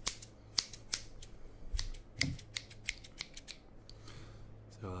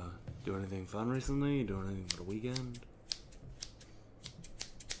 do anything fun recently? Do anything for the weekend?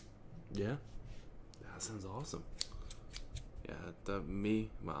 Yeah, that sounds awesome. Yeah, me,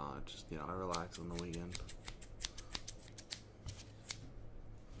 just I relax on the weekend.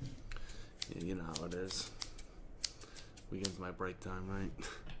 Yeah, you know how it is. Weekend's my break time, right?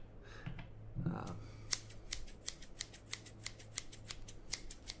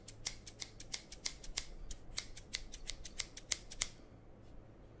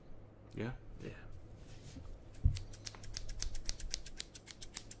 Yeah? Yeah.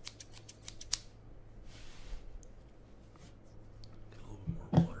 Get a little bit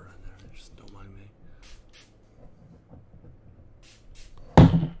more water in there, just don't mind me.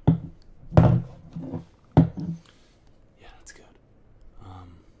 Yeah, that's good.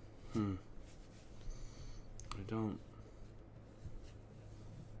 I don't...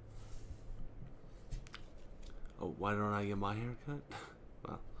 Oh, why don't I get my hair cut?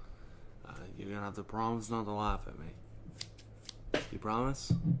 Well, you're gonna have to promise not to laugh at me. You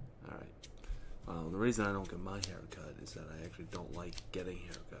promise? Alright. Well, the reason I don't get my hair cut is that I actually don't like getting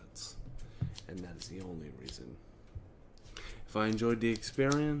haircuts. And that is the only reason. If I enjoyed the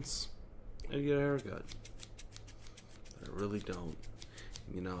experience, I'd get a haircut. But I really don't.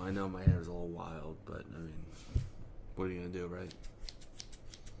 I know my hair's a little wild, but I mean, what are you gonna do, right?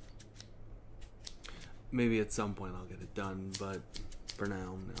 Maybe at some point I'll get it done, but for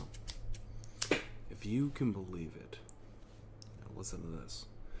now, no. If you can believe it, now listen to this.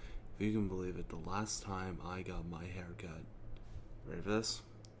 If you can believe it, the last time I got my hair cut, ready for this?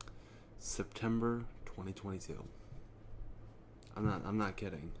 September 2022. I'm not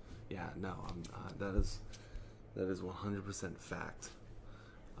kidding. Yeah, no, that is 100% fact.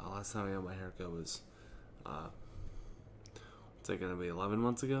 Last time I got my haircut was, what's that gonna be, 11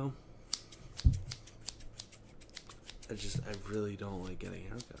 months ago? I really don't like getting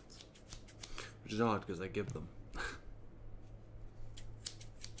haircuts. Which is odd, because I give them.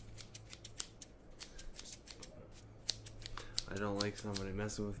 I don't like somebody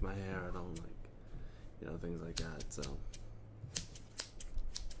messing with my hair. I don't like, things like that, so.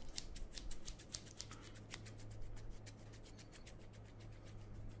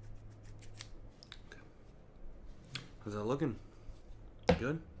 How's that looking?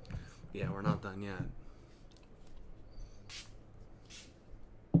 Good? Yeah, we're not done yet.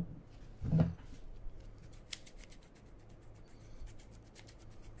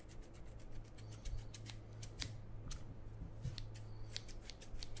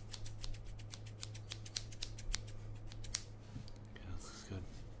 Yeah, this looks good.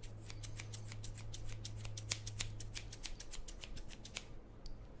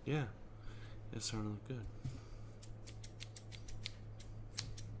 Yeah, it's starting to look good.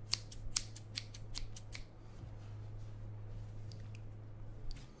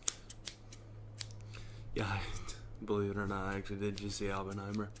 Yeah, believe it or not, I actually did just see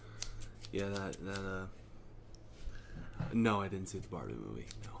Oppenheimer. Yeah, no, I didn't see the Barbie movie.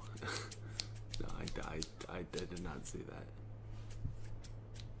 No, no, I did not see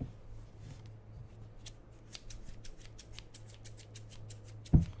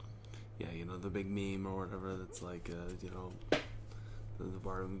that. Yeah, you know the big meme or whatever that's like, you know, the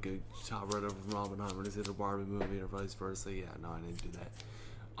Barbie good top right over from Oppenheimer to see the Barbie movie or vice versa. Yeah, no, I didn't do that.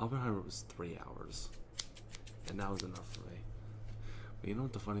 Oppenheimer was 3 hours. And that was enough for me. But you know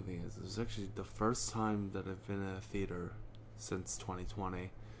what the funny thing is? It was actually the first time that I've been in a theater since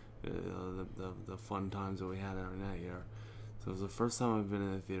 2020. The fun times that we had during that year. So it was the first time I've been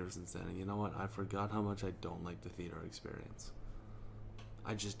in a theater since then. And you know what? I forgot how much I don't like the theater experience.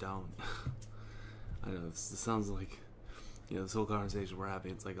 I just don't. I know this sounds like, you know, this whole conversation we're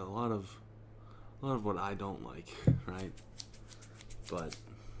having. It's like a lot of what I don't like, right? But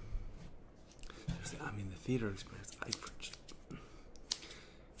I mean, the theater experience,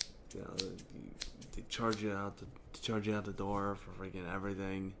 you know, they charge you out the door for freaking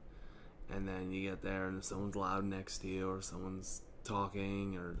everything, and then you get there and if someone's loud next to you or someone's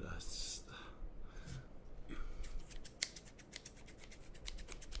talking or just,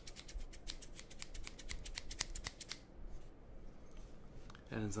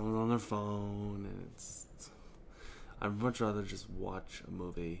 and someone's on their phone, and I'd much rather just watch a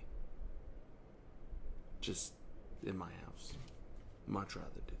movie just in my house. Much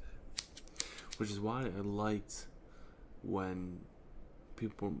rather do that. Which is why I liked when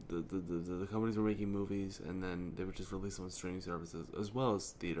people, the companies were making movies and then they would just release them on streaming services as well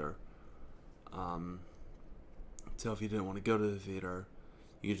as theater. So if you didn't want to go to the theater,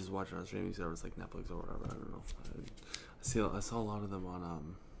 you could just watch it on a streaming service like Netflix or whatever. I don't know. I saw a lot of them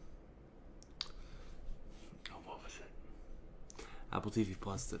on what was it? Apple TV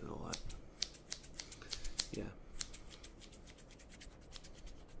Plus did it a lot. Yeah.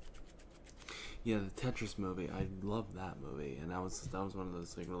 Yeah, the Tetris movie. I love that movie, and that was one of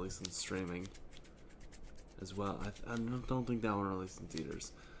those like released in streaming as well. I don't think that one released in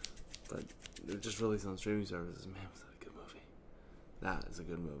theaters, but it just released on streaming services. Man, was that a good movie? That is a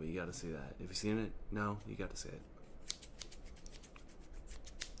good movie. You got to see that. Have you seen it? No, you got to see it.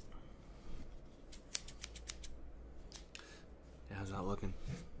 Yeah, how's that looking?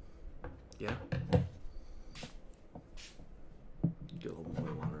 Yeah. Get a little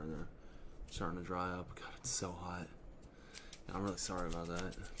more water in there. Starting to dry up. God, it's so hot. And I'm really sorry about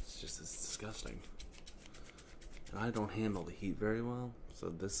that. It's disgusting. And I don't handle the heat very well, so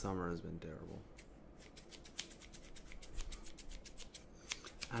this summer has been terrible.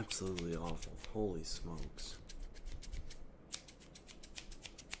 Absolutely awful. Holy smokes.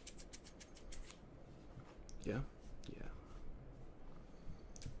 Yeah? Yeah.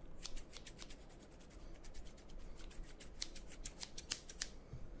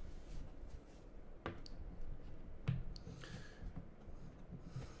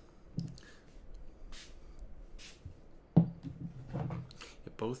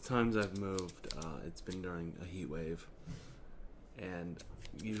 Both times I've moved, it's been during a heat wave, and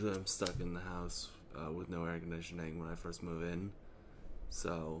usually I'm stuck in the house with no air conditioning when I first move in.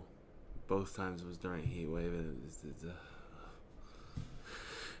 So both times it was during a heat wave, and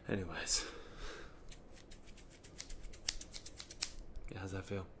anyways. Yeah, how's that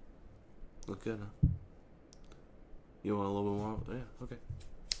feel? Look good, huh? You want a little bit more? Yeah, okay.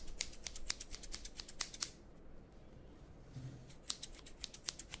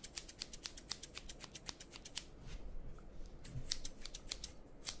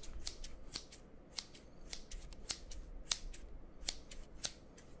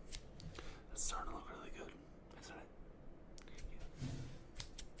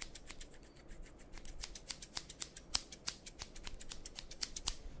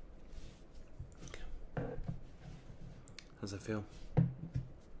 How's that feel?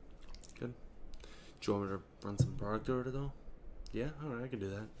 Good. Do you want me to run some product over it though? Yeah? Alright, I can do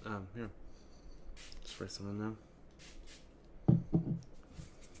that. Here. Spray some in there.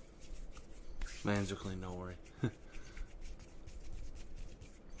 My hands are clean, don't worry.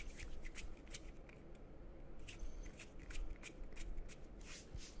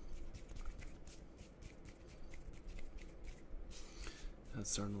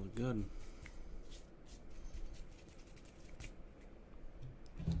 That's starting to look good.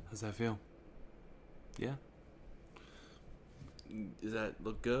 How's that feel? Yeah? Does that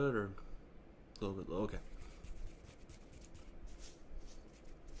look good or a little bit low? Okay.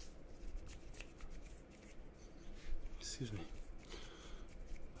 Excuse me.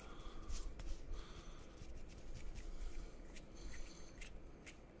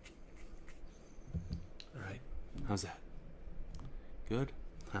 Alright. How's that? Good?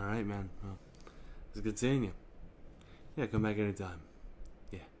 Alright, man. Well, it was good seeing you. Yeah, come back anytime.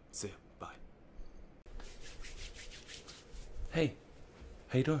 Yeah, see ya. Bye. Hey,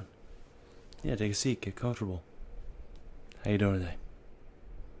 how you doing? Yeah, take a seat, get comfortable. How you doing today?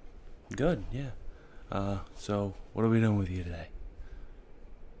 Good, yeah. So what are we doing with you today?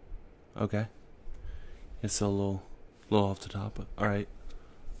 Okay. It's a little off the top. All right.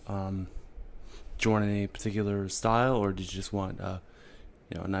 Do you want any particular style, or did you just want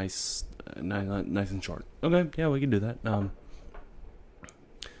nice and short? Okay, yeah, we can do that. Well,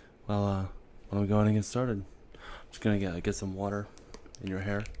 why don't we go ahead and get started? I'm just gonna get some water in your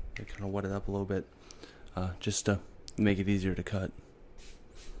hair, kind of wet it up a little bit, just to make it easier to cut.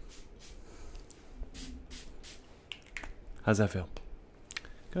 How's that feel?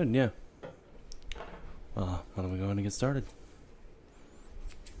 Good, yeah. Why don't we go ahead and get started?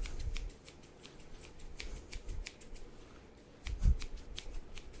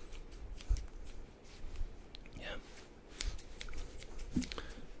 Yeah.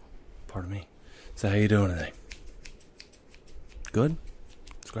 Pardon me. So how you doing today? Good?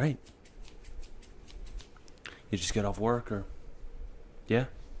 It's great. You just get off work, or? Yeah?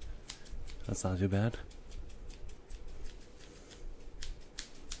 That's not too bad.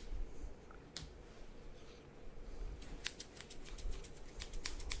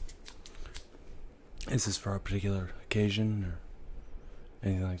 Is this for a particular occasion or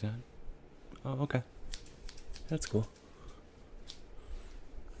anything like that? Oh, okay. That's cool.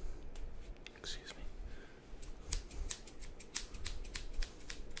 Excuse me.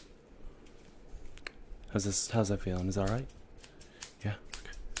 How's that feeling? Is that alright? Yeah?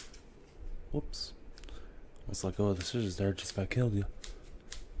 Okay. Whoops. Almost let go of the scissors there, just about killed you.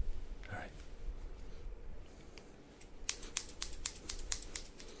 Alright.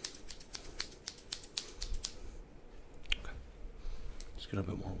 Okay. Just get a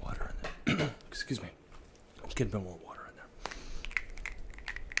bit more water in there. Excuse me. Let's get a bit more water in there.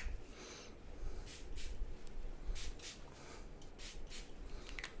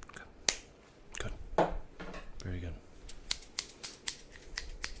 Okay. Good. Very good.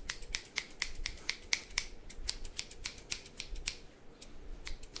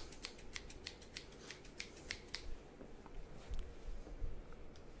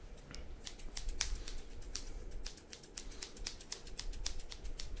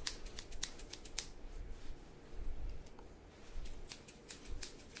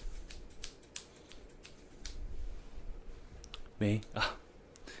 Me?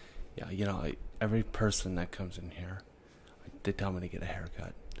 Yeah, every person that comes in here, they tell me to get a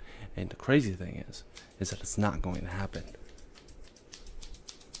haircut. And the crazy thing is that it's not going to happen.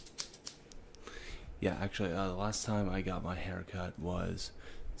 Yeah, actually, the last time I got my haircut was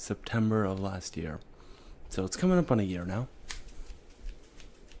September of last year. So it's coming up on a year now.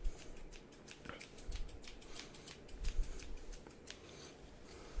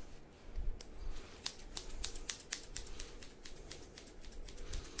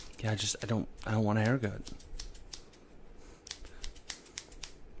 Yeah, I don't want a haircut.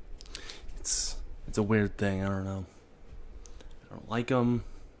 It's a weird thing. I don't know. I don't like them.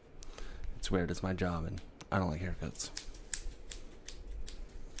 It's weird. It's my job, and I don't like haircuts.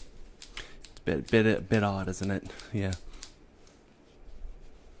 It's a bit odd, isn't it? Yeah.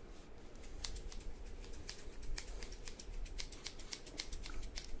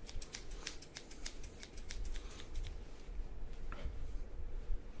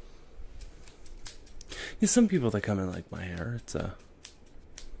 Yeah, some people that come in like my hair, it's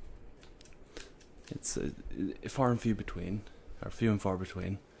far and few between, or few and far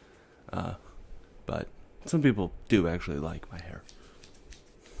between. But some people do actually like my hair.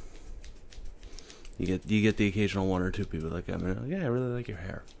 You get the occasional one or two people that come in, like, yeah, I really like your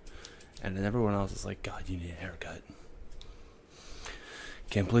hair, and then everyone else is like, God, you need a haircut.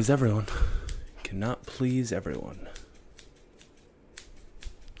 Can't please everyone. Cannot please everyone.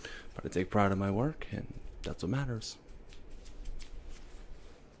 But I take pride in my work, and that's what matters.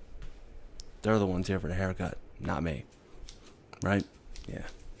 They're the ones here for the haircut, not me. Right? Yeah.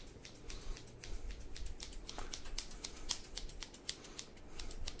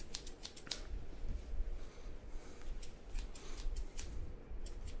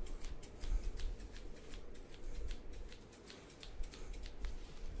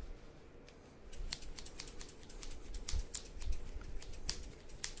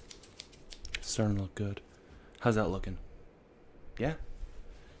 starting to look good. How's that looking? Yeah?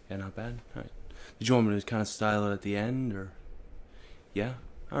 Yeah, not bad? Alright. Did you want me to kind of style it at the end, or? Yeah?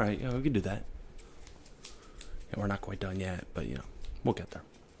 Alright, yeah, we could do that. Yeah, we're not quite done yet, but, you know, we'll get there.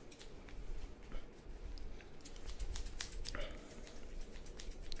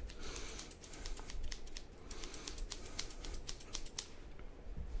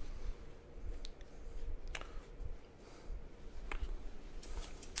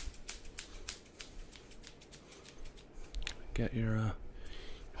 Get your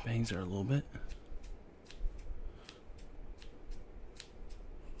bangs there a little bit.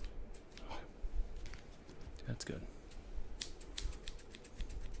 That's good.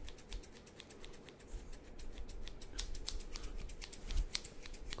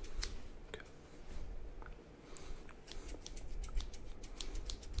 Okay.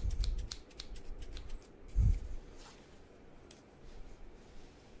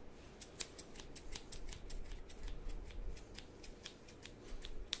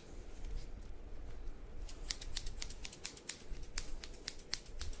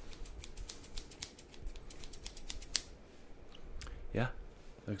 Yeah,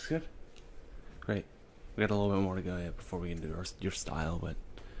 looks good. Great. We got a little bit more to go yet before we can do your style, but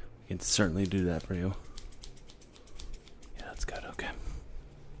we can certainly do that for you. Yeah, that's good. Okay.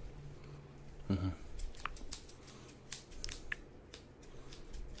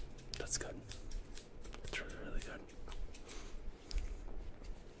 That's good. That's really, really good.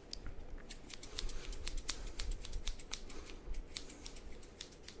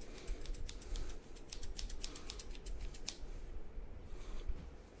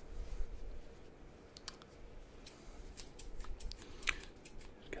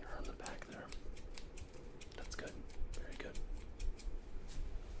 Get her on the back there. That's good. Very good.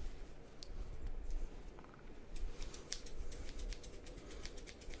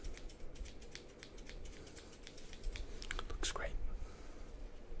 Looks great.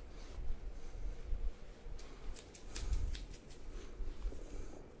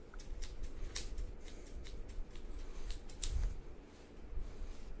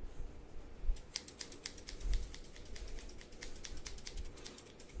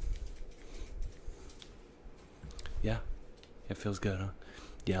 Yeah, it feels good, huh?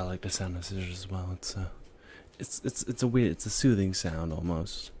 Yeah, I like the sound of scissors as well. It's a weird, it's a soothing sound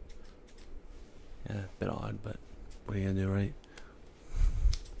almost. Yeah, a bit odd, but what are you gonna do, right?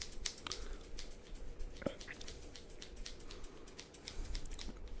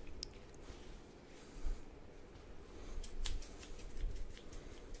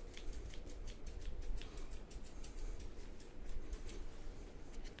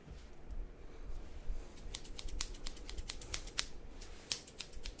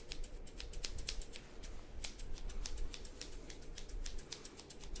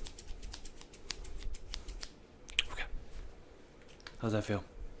 Okay. How's that feel?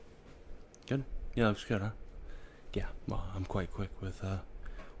 Good? Yeah, looks good, huh? Yeah, well, I'm quite quick with how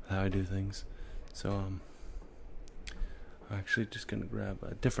I do things. So, I'm actually just gonna grab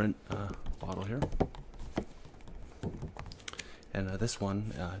a different bottle here. And this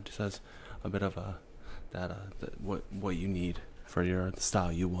one just has a bit of what you need for the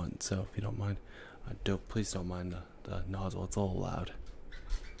style you want. So if you don't mind, please don't mind the nozzle. It's a little loud.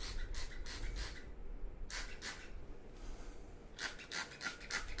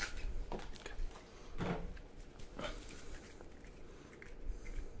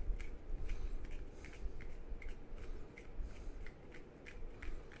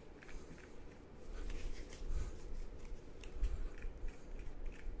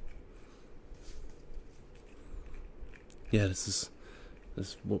 Yeah, this is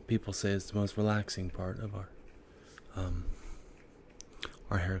what people say is the most relaxing part of our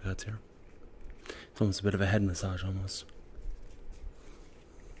haircuts here. It's almost a bit of a head massage, almost.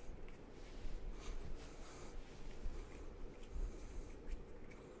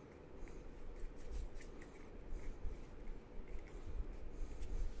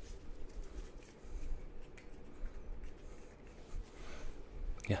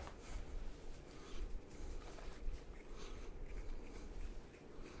 Yeah.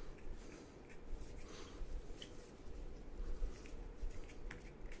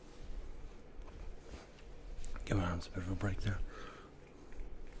 Give my arms a bit of a break there.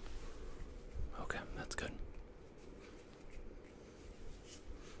 Okay, that's good.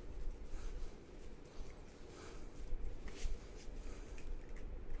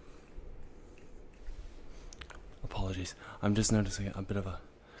 Apologies. I'm just noticing a bit of a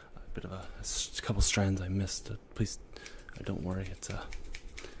couple strands I missed. Please, don't worry. It's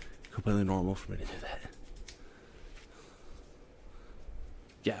completely normal for me to do that.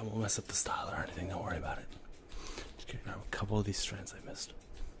 Yeah, it won't mess up the style or anything. Don't worry about it. Just gonna grab a couple of these strands I missed.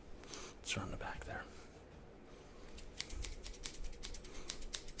 Just around the back there.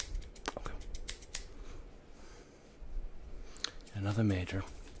 Okay. Another major.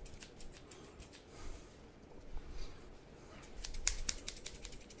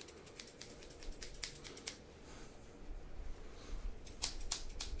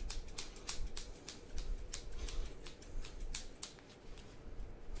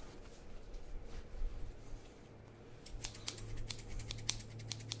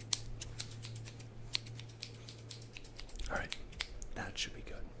 Alright, that should be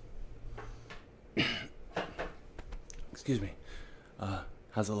good. Excuse me.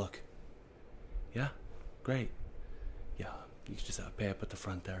 How's it look? Yeah? Great. Yeah, you can just pay up at the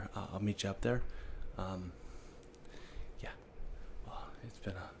front there. I'll meet you up there. Yeah. Well,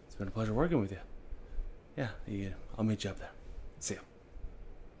 it's been a pleasure working with you. Yeah, I'll meet you up there. See ya.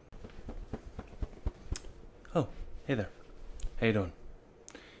 Oh, hey there. How you doing?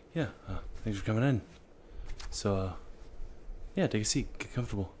 Yeah, thanks for coming in. So, yeah, take a seat. Get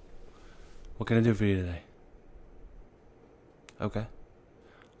comfortable. What can I do for you today? Okay.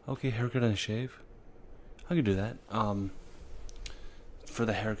 Okay, haircut and a shave. I can do that. For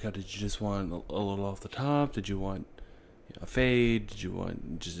the haircut, did you just want a little off the top? Did you want a fade? Did you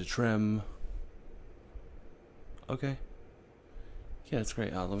want just a trim? Okay. Yeah, that's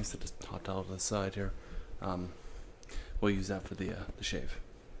great. Let me set this hot towel to the side here. We'll use that for the shave.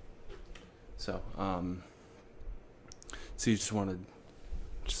 So, so you just wanted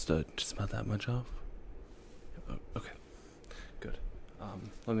just about that much off? Okay, good.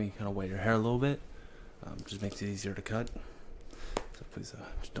 Let me kind of wet your hair a little bit. Just makes it easier to cut. So please,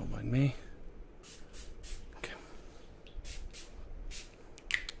 just don't mind me. Okay.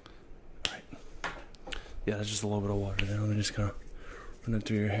 All right. Yeah, that's just a little bit of water there. Let me just kind of run it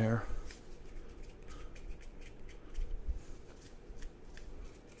through your hair.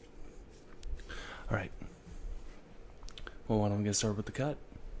 All right. Well, why don't we get started with the cut?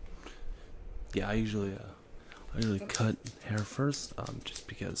 Yeah, I usually cut hair first, just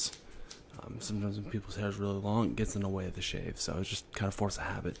because sometimes when people's hair is really long, it gets in the way of the shave. So I just kind of force a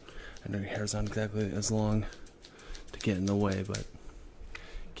habit. I know your hair's not exactly as long to get in the way, but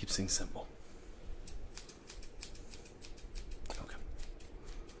keeps things simple. Okay.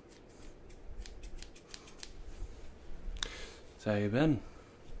 So how you been?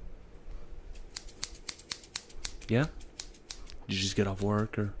 Yeah? Did you just get off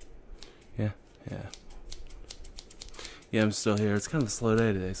work or? Yeah? Yeah. Yeah, I'm still here. It's kind of a slow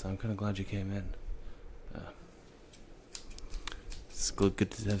day today, so I'm kind of glad you came in. It's good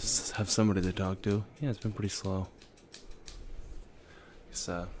to have somebody to talk to. Yeah, it's been pretty slow. Guess,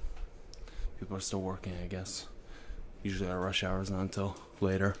 people are still working, I guess. Usually our rush hour is not until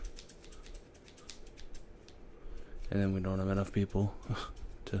later. And then we don't have enough people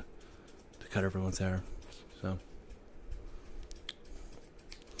to cut everyone's hair. So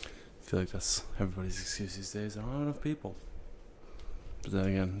I feel like that's everybody's excuse these days. I don't have enough people. But then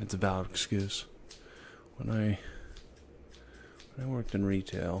again, it's a valid excuse. When I worked in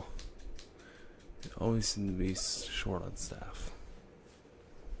retail, it always seemed to be short on staff.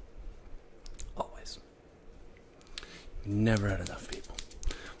 Always. You never had enough people.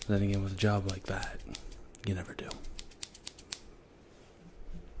 But then again, with a job like that, you never do.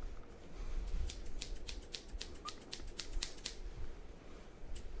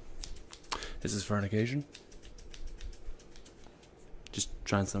 Is this for an occasion? Just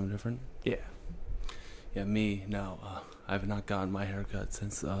trying something different? Yeah. Yeah, me, no. I have not gotten my haircut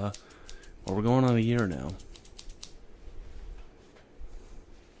since, well, we're going on a year now.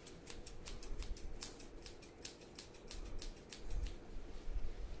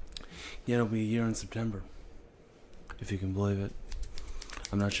 Yeah, it'll be a year in September. If you can believe it.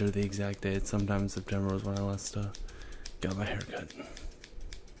 I'm not sure the exact date. Sometime in September was when I last got my haircut.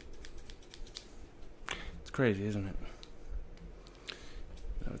 It's crazy, isn't it?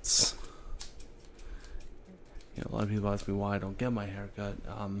 It's, you know, a lot of people ask me why I don't get my haircut,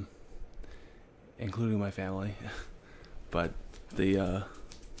 including my family. But the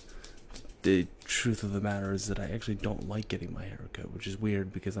truth of the matter is that I actually don't like getting my hair cut, which is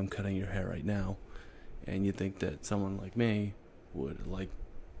weird because I'm cutting your hair right now, and you'd think that someone like me would like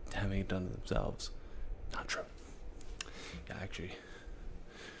having it done to themselves. Not true. Yeah, actually,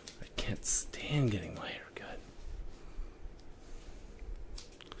 I can't stand getting my hair cut.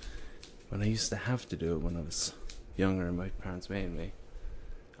 When I used to have to do it when I was younger and my parents made me,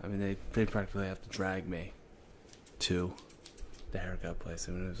 I mean, they practically have to drag me to the haircut place.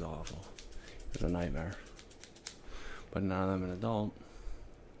 I mean, it was awful. It was a nightmare. But now that I'm an adult,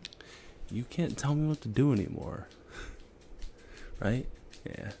 you can't tell me what to do anymore. Right?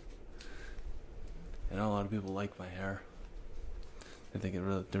 Yeah. I know a lot of people like my hair. I think it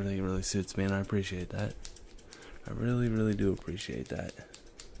really suits me, and I appreciate that. I really, really do appreciate that.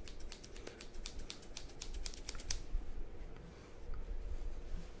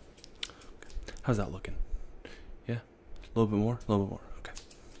 How's that looking? Yeah? A little bit more? A little bit more. Okay.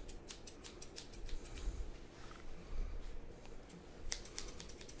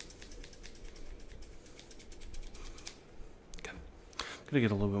 Okay. I'm gonna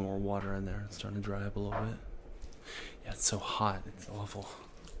get a little bit more water in there. It's starting to dry up a little bit. Yeah, it's so hot. It's awful.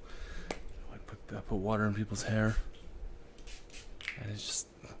 I put water in people's hair, and it's just,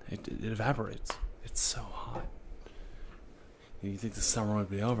 it evaporates. It's so hot. You think the summer would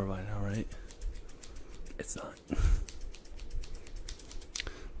be over by now, right? It's not.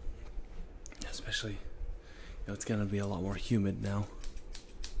 Especially, it's gonna be a lot more humid now.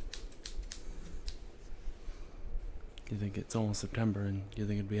 You think it's almost September, and you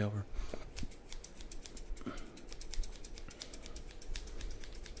think it'd be over.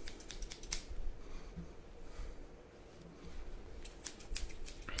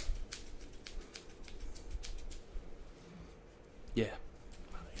 Yeah.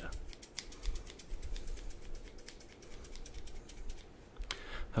 Yeah.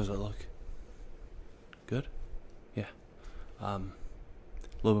 How's that look? Good? Yeah. A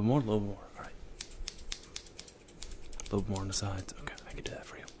little bit more, a little bit more. Alright. A little bit more on the sides. Okay, I can do that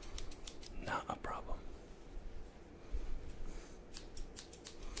for you. Not a problem.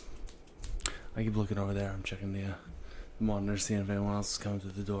 I keep looking over there. I'm checking the monitor, seeing if anyone else is coming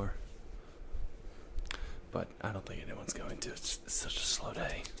through the door. But I don't think anyone's going to. It's such a slow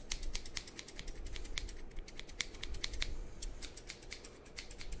day.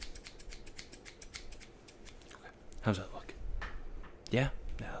 Okay. How's that look? Yeah?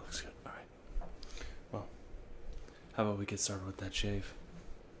 Yeah, that looks good. Alright. Well, how about we get started with that shave?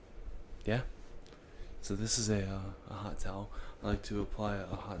 Yeah? So this is a hot towel. I like to apply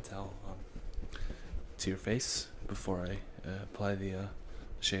a hot towel to your face before I apply the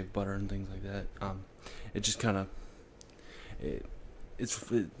shave butter and things like that. It just kind of,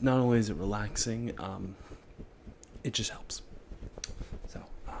 it's not only is it relaxing, it just helps. So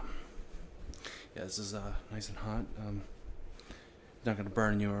yeah, this is nice and hot. It's not gonna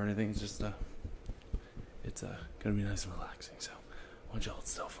burn you or anything. It's just it's gonna be nice and relaxing. So why don't you hold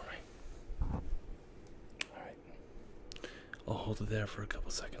still for me? All right, I'll hold it there for a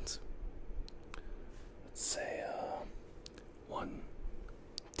couple seconds. Let's say 1,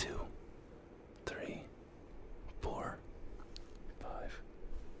 2, 3, 4, 5,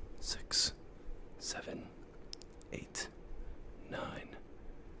 6, 7, 8, 9,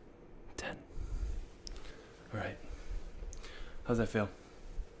 10. All right. How's that feel?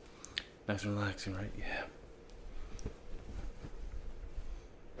 Nice and relaxing, right? Yeah.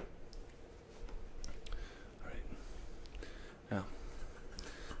 All right. Now,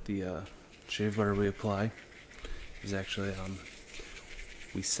 the shave butter we apply is actually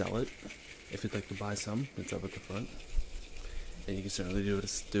we sell it. If you'd like to buy some, it's up at the front, and you can certainly do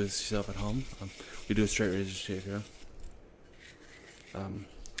it yourself at home. We do a straight razor shave here. A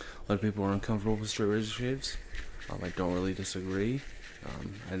lot of people are uncomfortable with straight razor shaves. I don't really disagree.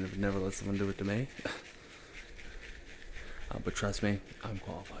 I never let someone do it to me. But trust me, I'm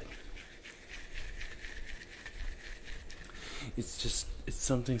qualified. It's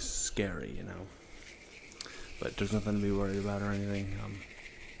something scary, you know. But there's nothing to be worried about or anything.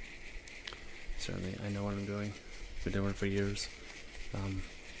 Certainly, I know what I'm doing. Been doing it for years.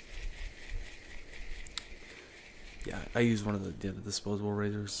 Yeah, I use one of the disposable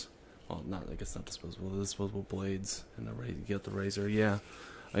razors. Well, I guess not disposable. The disposable blades and you get the razor. Yeah,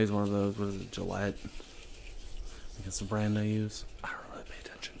 I use one of those. What is it, Gillette? I guess the brand I use. I don't really pay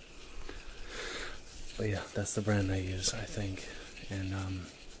attention. But yeah, that's the brand I use, I think, and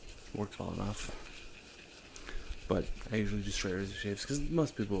works well enough. But I usually do straight razor shaves because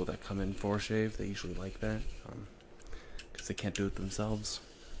most people that come in for a shave, they usually like that because they can't do it themselves.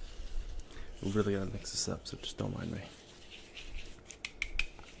 We really gotta mix this up, so just don't mind me.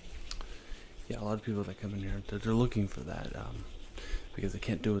 Yeah, a lot of people that come in here, they're looking for that because they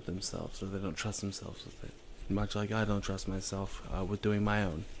can't do it themselves or they don't trust themselves with it. Much like I don't trust myself with doing my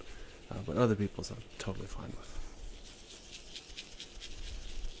own, but other people's I'm totally fine with.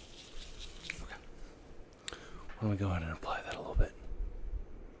 Okay. Why don't we go ahead and apply that a little bit?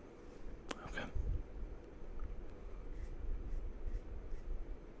 Okay.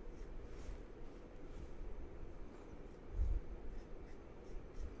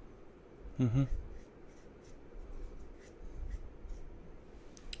 Mm-hmm.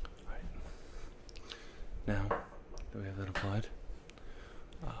 Alright. Now that we have that applied,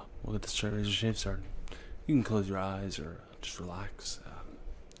 we'll get the straight razor shave started. You can close your eyes or just relax.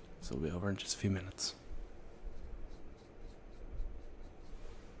 So we'll be over in just a few minutes.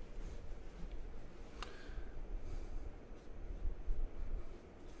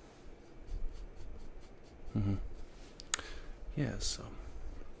 Yeah, so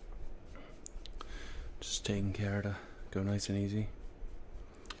just taking care to go nice and easy.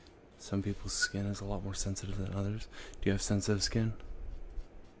 Some people's skin is a lot more sensitive than others. Do you have sensitive skin?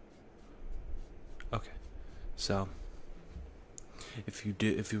 Okay, so if you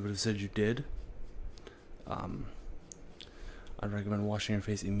would have said you did, I'd recommend washing your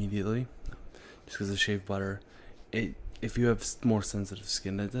face immediately, just because the shave butter, if you have more sensitive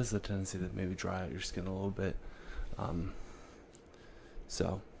skin, it does have a tendency to maybe dry out your skin a little bit.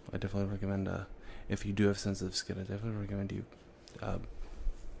 So I definitely recommend, if you do have sensitive skin, I definitely recommend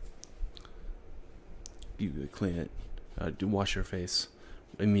you clean it, wash your face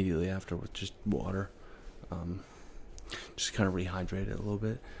immediately after with just water. Just kind of rehydrate it a little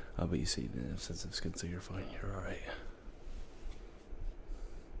bit. But you see, you didn't have sensitive skin, so you're fine. You're all right.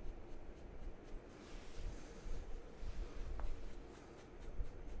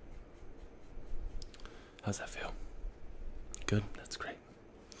 How's that feel? Good? That's great.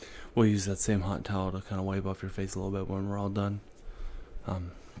 We'll use that same hot towel to kind of wipe off your face a little bit when we're all done.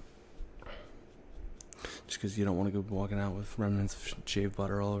 Just because you don't want to go walking out with remnants of shave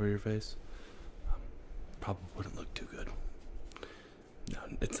butter all over your face. Probably wouldn't look too good. No,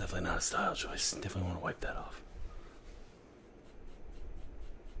 it's definitely not a style choice. Definitely want to wipe that off.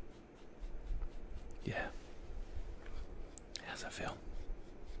 Yeah. How's that feel?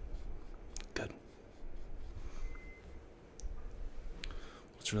 Good.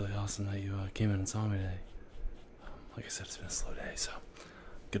 It's really awesome that you came in and saw me today. Like I said, it's been a slow day, so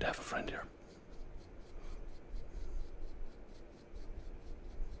good to have a friend here.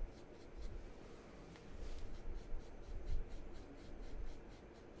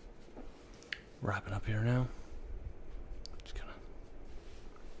 Wrapping up here now. Just gonna,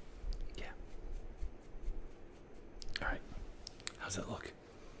 yeah. All right. How's that look?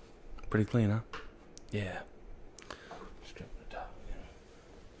 Pretty clean, huh? Yeah. Just grab the top again.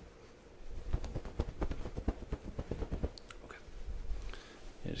 Okay.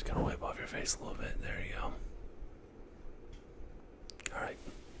 Yeah, just gonna wipe off your face a little bit. There you go. All right.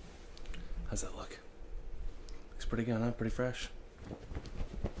 How's that look? Looks pretty good, huh? Pretty fresh.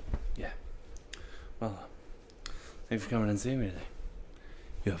 Yeah. Well, thanks for coming and seeing me today.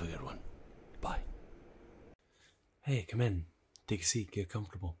 You have a good one. Bye. Hey, come in. Take a seat. Get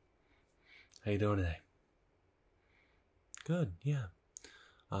comfortable. How you doing today? Good, yeah.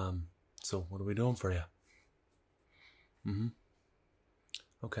 So what are we doing for you?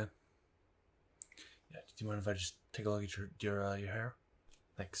 Okay. Yeah, do you mind if I just take a look at your hair?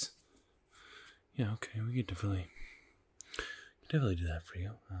 Thanks. Yeah, okay, we could definitely do that for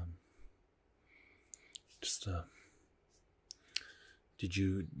you.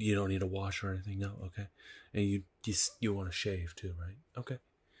 You don't need a wash or anything? No? Okay. And you want to shave too, right? Okay.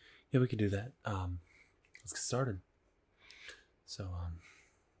 Yeah, we could do that. Let's get started. So,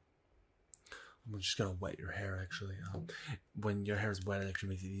 I'm just gonna wet your hair actually. When your hair is wet, it actually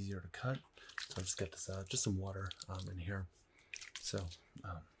makes it easier to cut. So I'll just get this just some water in here. So,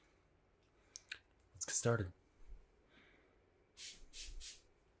 let's get started.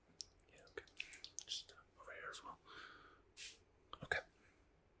 Yeah, okay. Just over here as well. Okay.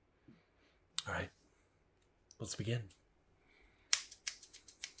 All right. Let's begin.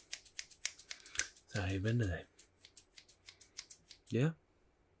 So how you been today? Yeah?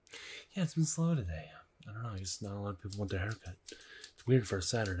 Yeah, it's been slow today. I don't know, I guess not a lot of people want their haircut. It's weird for a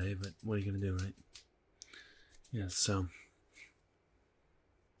Saturday, but what are you gonna do, right? Yeah, so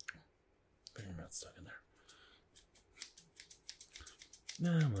finger not stuck in there.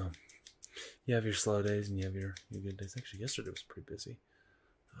 Nah, well. You have your slow days and you have your good days. Actually, yesterday was pretty busy.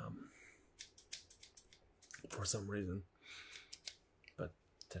 For some reason. But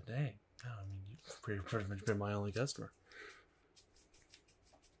today, I mean, you've pretty much been my only customer.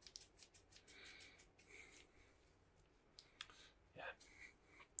 Yeah.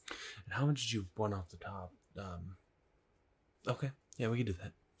 And how much did you want off the top? Okay. Yeah, we can do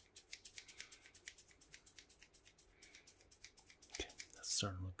that. Okay, that's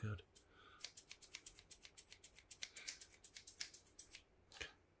starting to look good. Get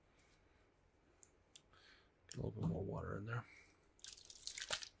a little bit more water in there.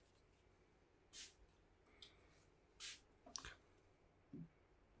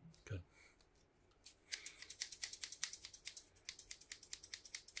 Good.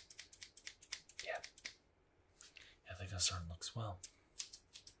 Yeah. a certain look as well.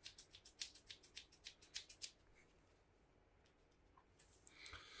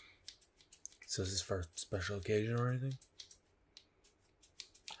 So is this for a special occasion or anything?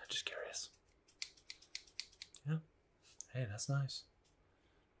 I'm just curious. Yeah. Hey, that's nice.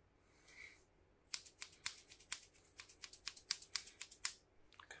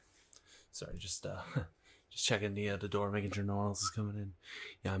 Okay. Sorry, just just checking the door, making sure no one else is coming in.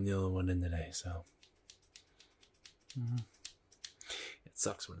 Yeah, I'm the only one in today, so. It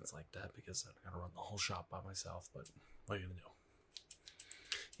sucks when it's like that because I gotta run the whole shop by myself, but what are you gonna do?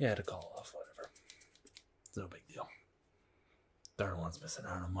 Yeah, I had to call off, whatever. It's no big deal. They're the ones missing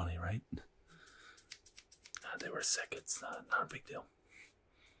out on money, right? They were sick, it's not a big deal.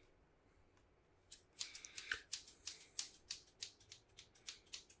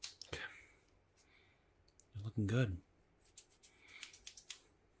 Okay. You're looking good.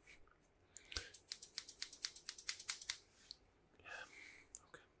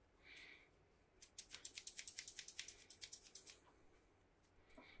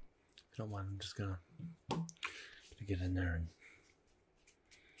 If you don't mind, I'm just gonna get in there and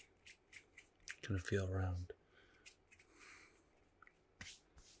kind of feel around.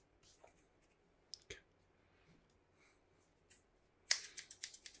 Okay.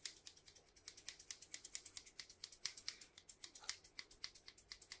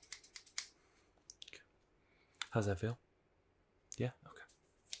 How's that feel? Yeah? Okay.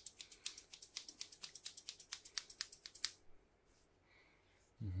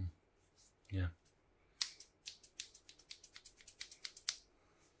 Yeah.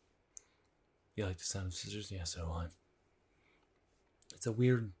 You like the sound of scissors? Yeah, so do I. It's a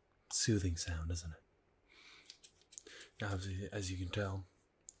weird, soothing sound, isn't it? Now, as you can tell,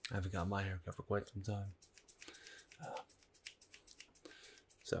 I haven't got my haircut for quite some time.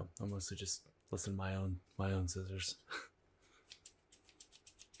 So I mostly just listen to my own scissors.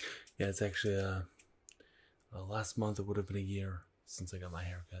 Yeah, it's actually last month it would have been a year since I got my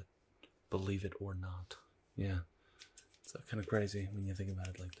haircut. Believe it or not. Yeah. It's kind of crazy when you think about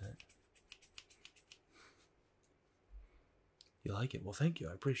it like that. You like it? Well, thank you.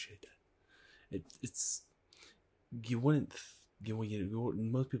 I appreciate that. It's you wouldn't.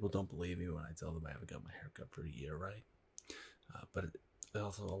 Most people don't believe me when I tell them I haven't got my haircut for a year, right? But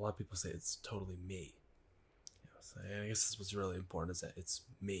also, a lot of people say it's totally me. So I guess that's what's really important, is that it's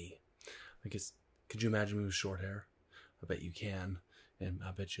me. I guess, could you imagine me with short hair? I bet you can, and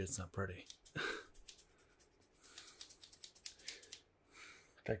I bet you it's not pretty. In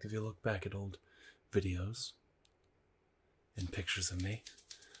fact, if you look back at old videos and pictures of me,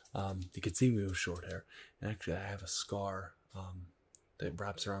 you could see me with short hair. And actually, I have a scar that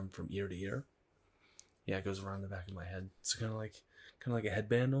wraps around from ear to ear. Yeah, it goes around the back of my head. It's kind of like a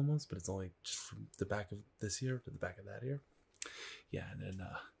headband almost, but it's only just from the back of this ear to the back of that ear. Yeah, and then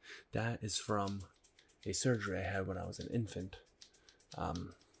that is from a surgery I had when I was an infant.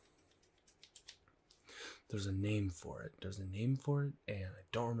 There's a name for it. And I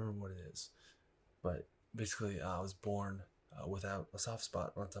don't remember what it is. But basically, I was born without a soft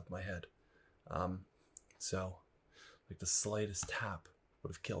spot on top of my head. So, like, the slightest tap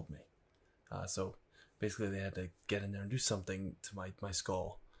would have killed me. So basically, they had to get in there and do something to my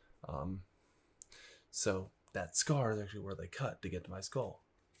skull. So that scar is actually where they cut to get to my skull.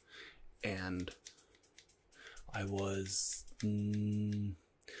 And I was,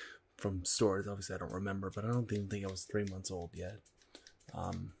 from stories, obviously I don't remember, but I don't even think I was 3 months old yet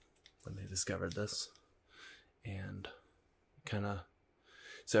when they discovered this. And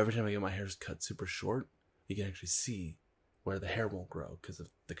so every time I get my hair cut super short, you can actually see where the hair won't grow because of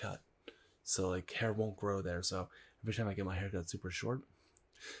the cut. So like, hair won't grow there. So every time I get my hair cut super short,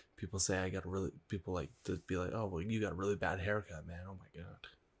 people say people like to be like, oh, well, you got a really bad haircut, man. Oh my God.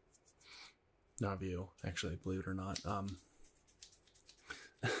 Not of you, actually, believe it or not.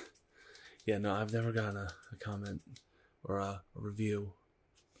 Yeah, no, I've never gotten a comment or a review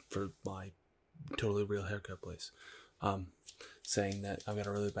for my totally real haircut place, saying that I've got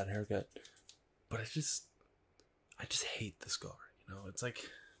a really bad haircut. But I just hate the scar. You know, it's like,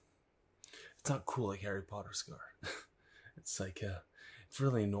 it's not cool like Harry Potter scar. It's like, it's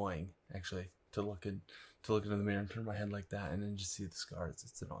really annoying actually to look into the mirror and turn my head like that and then just see the scar.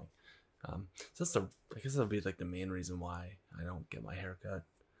 It's annoying. So I guess that'll be like the main reason why I don't get my hair cut.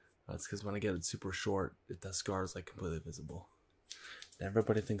 It's because when I get it super short, the scar is like completely visible. And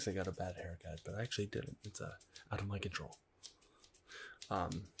everybody thinks I got a bad haircut, but I actually didn't. It's out of my control.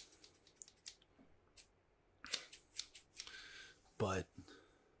 But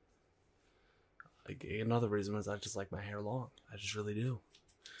another reason is I just like my hair long. I just really do.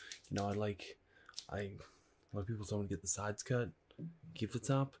 You know, I A lot of people told me to get the sides cut, keep the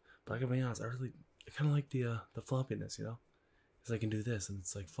top, but I gotta be honest, I kind of like the floppiness, you know? Because I can do this and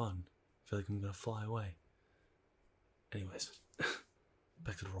it's like fun. I feel like I'm gonna fly away. Anyways,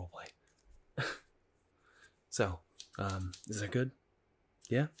 back to the roleplay. So, is that good?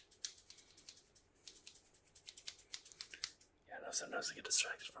 Yeah? Yeah, I know sometimes I get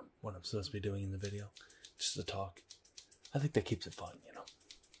distracted from what I'm supposed to be doing in the video. Just to talk. I think that keeps it fun, you know?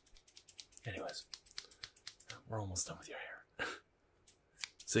 Anyways, we're almost done with your hair.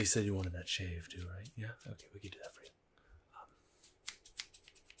 So you said you wanted that shave too, right? Yeah? Okay, we can do that for you.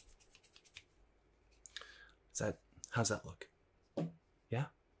 How's that look? Yeah?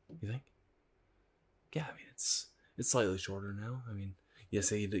 You think? Yeah, I mean, it's slightly shorter now. I mean,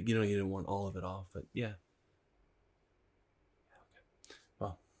 yes, you didn't want all of it off, but yeah. Okay.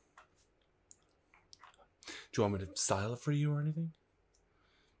 Well, do you want me to style it for you or anything?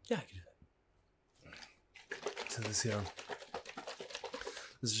 Yeah, I can do that. So this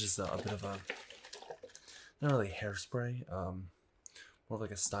is just a bit of a, not really hairspray, more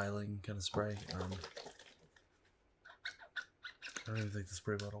like a styling kind of spray. I don't even think the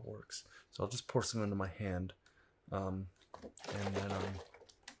spray bottle works. So I'll just pour some into my hand. And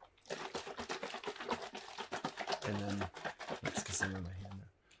then let's get some in my hand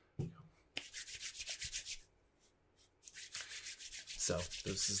there. So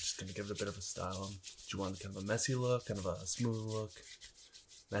this is just gonna give it a bit of a style. Do you want kind of a messy look, kind of a smooth look?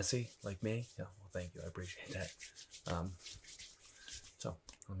 Messy, like me? Yeah, well thank you, I appreciate that. So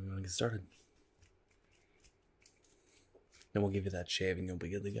I'm gonna get started. Then we'll give you that shave and you'll be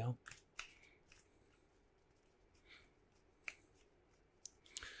good to go.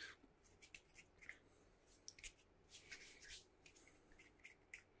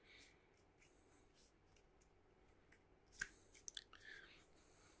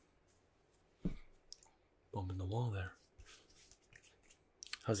 Bumping the wall there.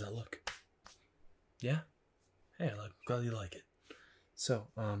 How's that look? Yeah? Hey, glad you like it. So,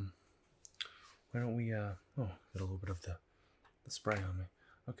 why don't we, oh, got a little bit of the spray on me.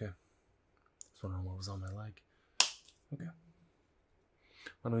 Okay. Just wondering what was on my leg. Okay.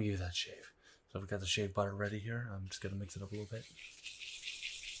 Why don't we give you that shave? So I've got the shave butter ready here. I'm just gonna mix it up a little bit.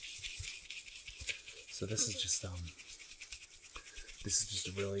 So this is just a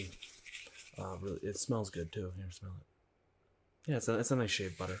really, it smells good too. Here, smell it. Yeah, it's a nice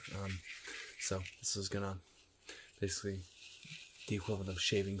shave butter. So this is gonna basically the equivalent of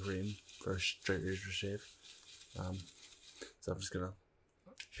shaving cream for a straight razor shave. So I'm just gonna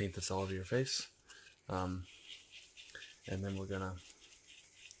paint this all over your face, and then we're gonna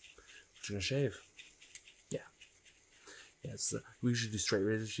shave. Yeah. Yes. We usually do straight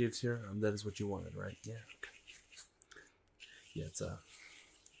razor shaves here. That is what you wanted, right? Yeah. Okay. Yeah. It's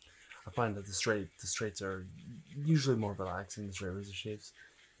I find that the straights are usually more relaxing than straight razor shaves.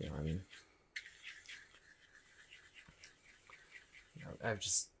 You know, I mean, you know, I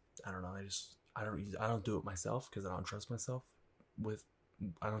don't know. I don't do it myself because I don't trust myself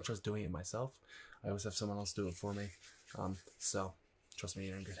I don't trust doing it myself. I always have someone else do it for me. So trust me,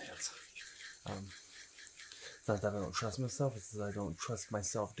 you're in good hands. It's not that I don't trust myself, it's that I don't trust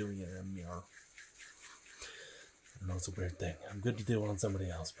myself doing it in a mirror. I know it's a weird thing. I'm good to do it on somebody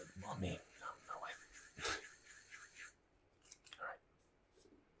else, but on me, no way. Alright.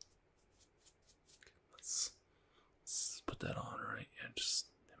 Let's put that on, right? Yeah, just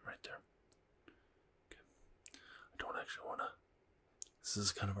right there. Okay. I don't actually want to. This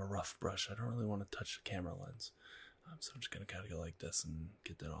is kind of a rough brush. I don't really want to touch the camera lens. So I'm just going to kind of go like this and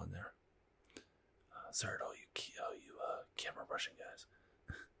get that on there. Sorry to all you camera brushing guys.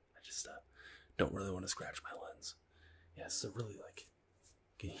 I just don't really want to scratch my lens. Yeah, it's a really, like,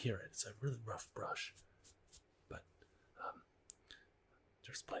 you can hear it. It's a really rough brush. But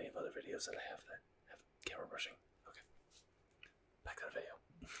there's plenty of other videos that I have that have camera brushing. Okay. Back to the video.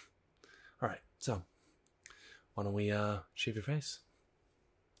 Alright, so why don't we shave your face?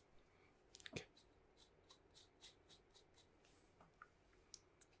 Okay.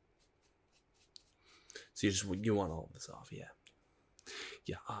 So you want all of this off, yeah.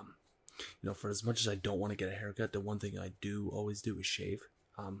 Yeah, you know, for as much as I don't want to get a haircut, the one thing I do always do is shave.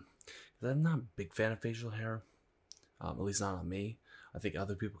 I'm not a big fan of facial hair, at least not on me. I think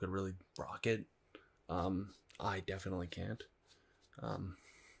other people could really rock it. I definitely can't.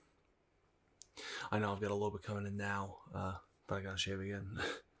 I know I've got a little bit coming in now, but I gotta shave again.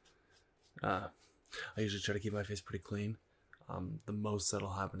 I usually try to keep my face pretty clean. The most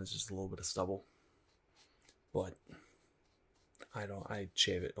that'll happen is just a little bit of stubble, but I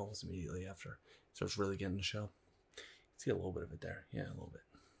shave it almost immediately after, so it's really getting to show. See a little bit of it there, yeah, a little bit.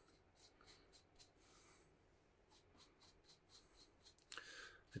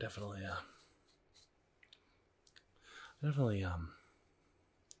 definitely,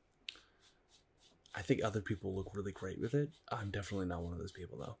 I think other people look really great with it. I'm definitely not one of those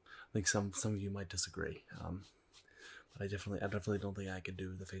people, though. I think some of you might disagree. But I definitely don't think I could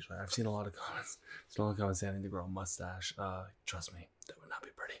do the facial hair. I've seen a lot of comments. Seen a lot of comments saying I need to grow a mustache. Trust me, that would not be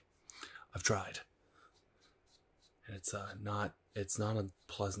pretty. I've tried, and it's not a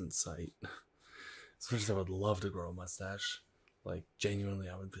pleasant sight. As much as I would love to grow a mustache, like genuinely,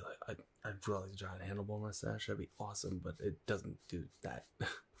 I would be like, I'd grow like a giant handlebar mustache. That'd be awesome, but it doesn't do that.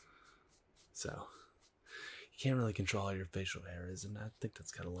 So you can't really control how your facial hair is, and I think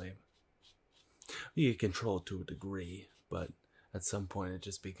that's kind of lame. You can control it to a degree, but at some point it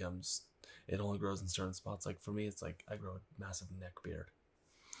just becomes, it only grows in certain spots. Like for me, it's like I grow a massive neck beard.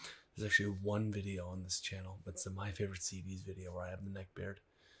 There's actually one video on this channel, it's my favorite CDs video where I have the neck beard.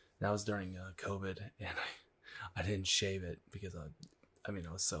 That was during COVID, and I didn't shave it because I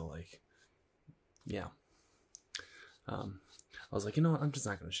was so like, yeah. I was like, you know what, I'm just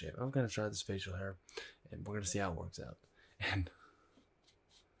not going to shave. I'm going to try this facial hair, and we're going to see how it works out. And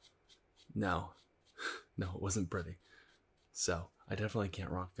no, it wasn't pretty. So I definitely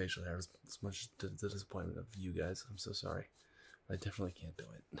can't rock facial hair as much to the disappointment of you guys. I'm so sorry. I definitely can't do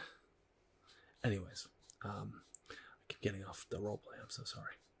it. Anyways, I keep getting off the roleplay. I'm so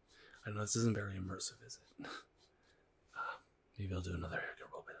sorry. I know this isn't very immersive, is it? Maybe I'll do another haircut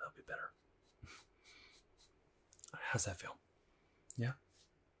roleplay. That'll be better. How's that feel? Yeah?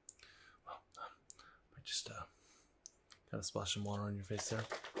 Well, I just kind of splash some water on your face there.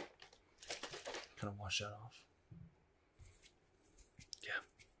 Kind of wash that off. Yeah.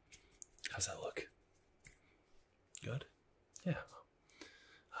 How's that look? Good? Yeah.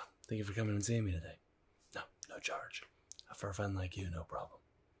 Thank you for coming and seeing me today. No charge. For a friend like you, no problem.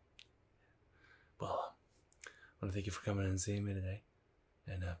 Well, I want to thank you for coming and seeing me today.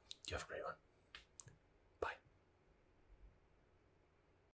 And you have a great one.